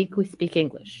we speak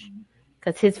English,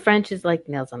 because his French is like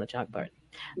nails on a chalkboard.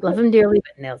 Love him dearly,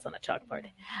 but nails on a chalkboard.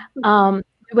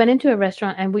 We went into a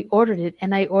restaurant and we ordered it,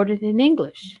 and I ordered in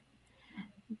English.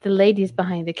 The ladies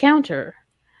behind the counter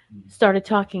started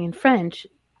talking in French,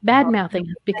 bad-mouthing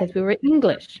us because we were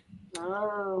English.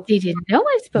 Oh. They didn't know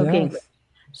I spoke English.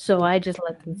 So I just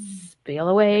let them spill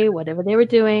away whatever they were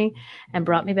doing and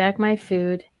brought me back my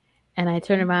food. And I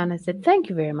turned around and I said, thank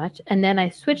you very much. And then I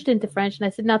switched into French and I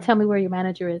said, now tell me where your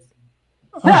manager is.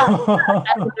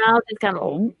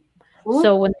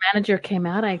 So when the manager came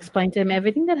out, I explained to him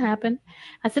everything that happened.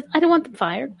 I said, I don't want them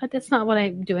fired. That's not what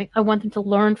I'm doing. I want them to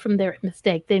learn from their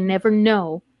mistake. They never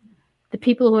know, the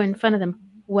people who are in front of them,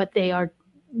 what they are,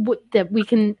 that we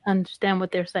can understand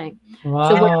what they're saying. Wow.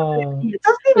 So it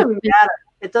doesn't even matter.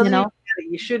 It doesn't even matter.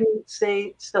 You shouldn't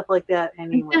say stuff like that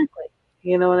anyway. Exactly.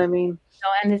 You know what I mean?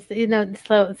 And it's,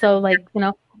 so like,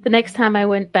 the next time I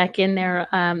went back in there,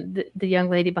 the young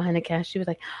lady behind the cash, she was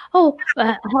like, "Oh,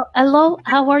 hello,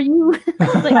 how are you?"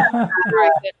 Like,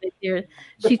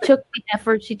 she took the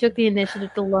effort, she took the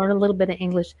initiative to learn a little bit of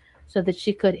English so that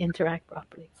she could interact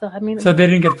properly. So I mean, so they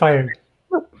didn't get fired.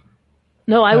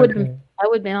 No, I would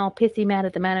have been all pissy mad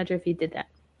at the manager if he did that.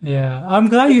 Yeah, I'm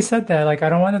glad you said that. Like, I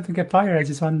don't want them to get fired. I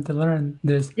just want them to learn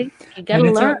this. You gotta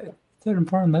learn. It's an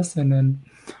important lesson, and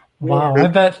wow, I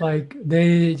bet like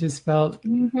they just felt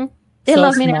they so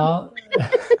love small. Me now.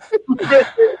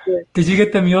 Did you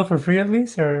get the meal for free at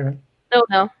least, or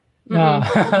no? No,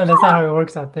 that's not how it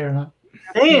works out there, huh?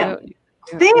 Damn,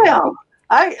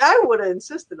 I would have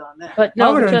insisted on that. But no,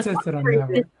 I would have insisted on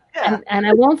that. And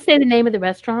I won't say the name of the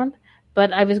restaurant,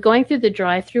 but I was going through the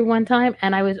drive-through one time,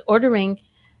 and I was ordering.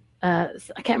 I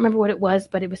can't remember what it was,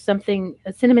 but it was something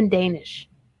cinnamon Danish.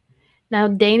 Now,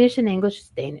 Danish and English is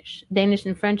Danish. Danish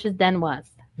and French is Danoise.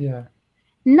 Yeah.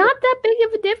 Not that big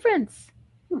of a difference.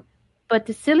 But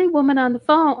the silly woman on the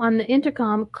phone, on the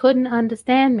intercom, couldn't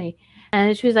understand me.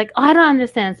 And she was like, oh, I don't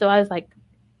understand. So I was like,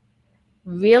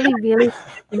 really, really?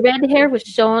 The red hair was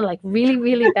showing like really,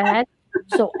 really bad.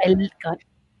 So I got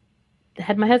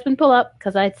had my husband pull up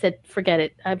because I said, forget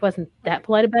it. I wasn't that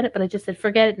polite about it, but I just said,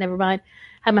 forget it, never mind.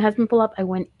 Had my husband pull up. I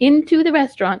went into the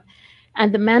restaurant,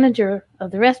 and the manager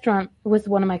of the restaurant was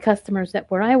one of my customers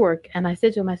where I work. And I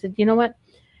said to him, I said, you know what?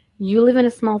 You live in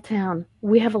a small town.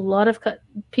 We have a lot of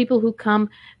people who come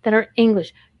that are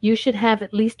English. You should have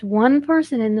at least one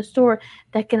person in the store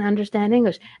that can understand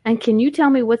English. And can you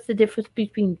tell me what's the difference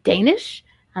between Danish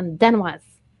and Danois?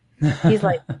 He's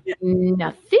like,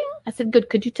 nothing. I said, good.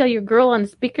 Could you tell your girl on the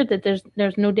speaker that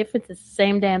there's no difference? It's the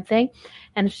same damn thing.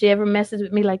 And if she ever messes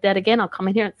with me like that again, I'll come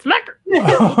in here and smack her.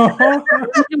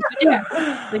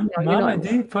 Mama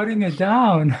D putting it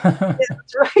down.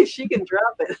 That's right. She can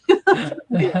drop it.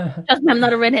 Trust me, I'm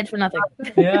not a redhead for nothing.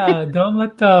 Yeah, don't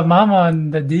let the Mama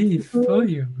and the D fool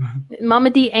you. Mama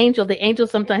D Angel. The angel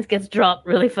sometimes gets dropped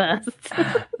really fast.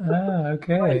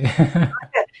 Okay.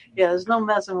 Yeah, there's no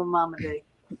messing with Mama D.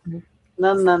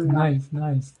 None. Nice.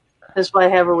 That's why I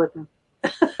have her with me.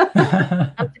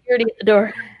 I'm security at the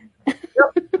door.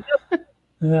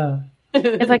 Yeah.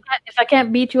 If I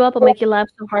can't beat you up, I'll make you laugh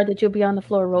so hard that you'll be on the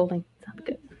floor rolling. Sounds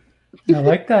good. I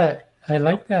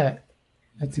like that.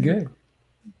 That's good.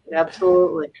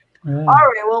 Absolutely. Yeah. All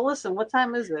right. Well, listen. What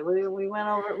time is it? We went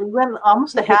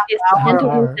almost a half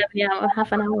hour. Yeah,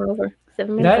 half an hour over.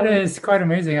 7 minutes. That is quite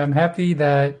amazing. I'm happy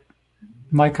that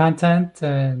my content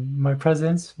and my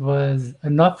presence was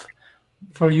enough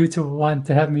for you to want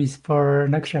to have me for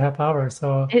an extra half hour.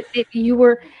 So you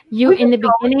in the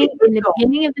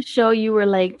beginning of the show, you were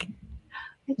like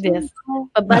this,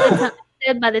 but by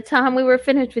the time we were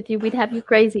finished with you, we'd have you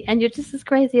crazy, and you're just as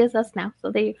crazy as us now.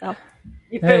 So there you go.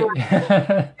 Hey,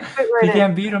 if you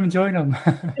can't beat them, join them.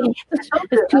 It's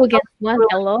 2 against 1.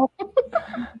 Hello.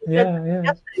 Yeah.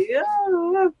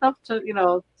 Up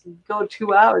to go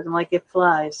 2 hours. I'm like, it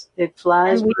flies. It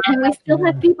flies. And we still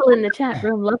have people in the chat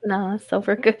room loving us, so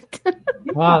we're good.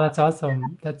 Wow, that's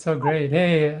awesome. That's so great.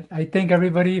 Hey, I thank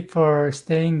everybody for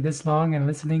staying this long and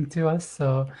listening to us.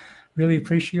 So really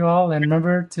appreciate you all. And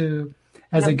remember to,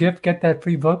 as a gift, get that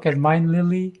free book at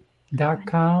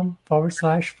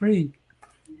mindlily.com/free.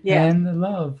 Yeah. And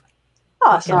love.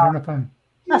 Awesome. I don't know if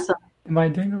Awesome. am I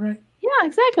doing it right? Yeah,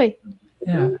 exactly.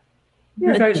 Yeah.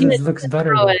 Your guys looks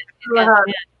better. Like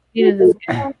mine's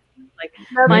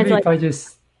Maybe like if I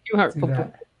just too hard. do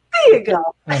that. There you go.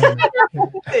 I don't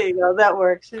know. There you go. That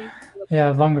works.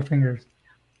 Yeah, longer fingers.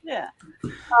 Yeah.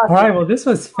 All right. Well, this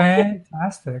was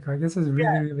fantastic. Like, this is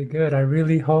really good. I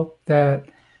really hope that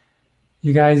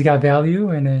you guys got value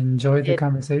and enjoyed the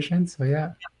conversation. So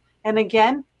yeah. And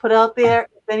again, put out there,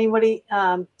 if anybody,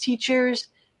 teachers,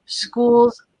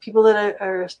 schools, people that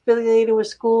are affiliated with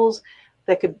schools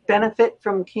that could benefit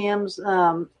from Kam's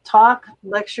talk,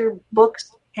 lecture,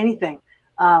 books, anything.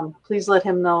 Please let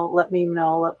him know, let me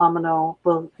know, let Mama know.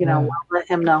 We'll let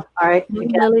him know. All right.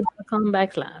 Lily.com/.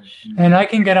 And I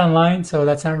can get online, so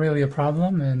that's not really a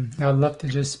problem. And I'd love to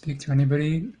just speak to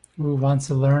anybody who wants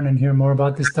to learn and hear more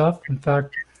about this stuff. In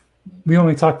fact, we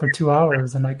only talk for 2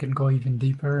 hours, and I can go even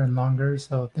deeper and longer.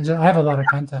 So I have a lot of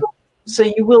content. So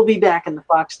you will be back in the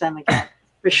Fox Den again,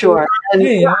 for sure. And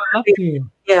hey, I'd love to.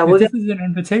 Yeah, if this is an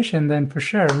invitation, then for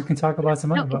sure we can talk about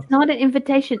some other books. It's not an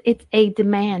invitation; it's a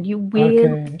demand. You will.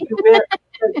 Okay.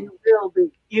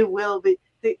 You will be.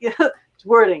 It's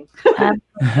wording.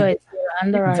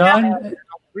 Under our Done.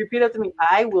 Repeat after me.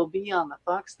 I will be on the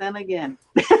Fox Den again.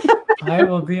 I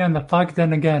will be on the Fox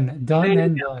Den again. Done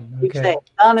and done. Okay.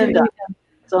 Done and done.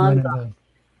 Done.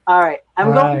 All right.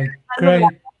 I'm going. Great.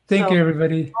 Thank you,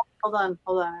 everybody. Hold on.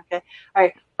 Okay. All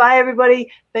right. Bye,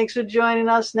 everybody. Thanks for joining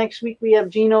us. Next week we have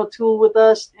Gene O'Toole with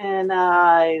us, and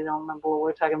I don't remember what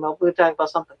we're talking about. We're talking about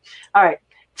something. All right.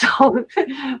 So,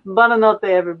 buonanotte,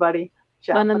 everybody.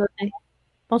 Ciao. Buonanotte.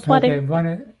 Bonsoir. Okay.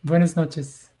 Buenas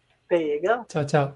noches. There you go. Ciao, ciao.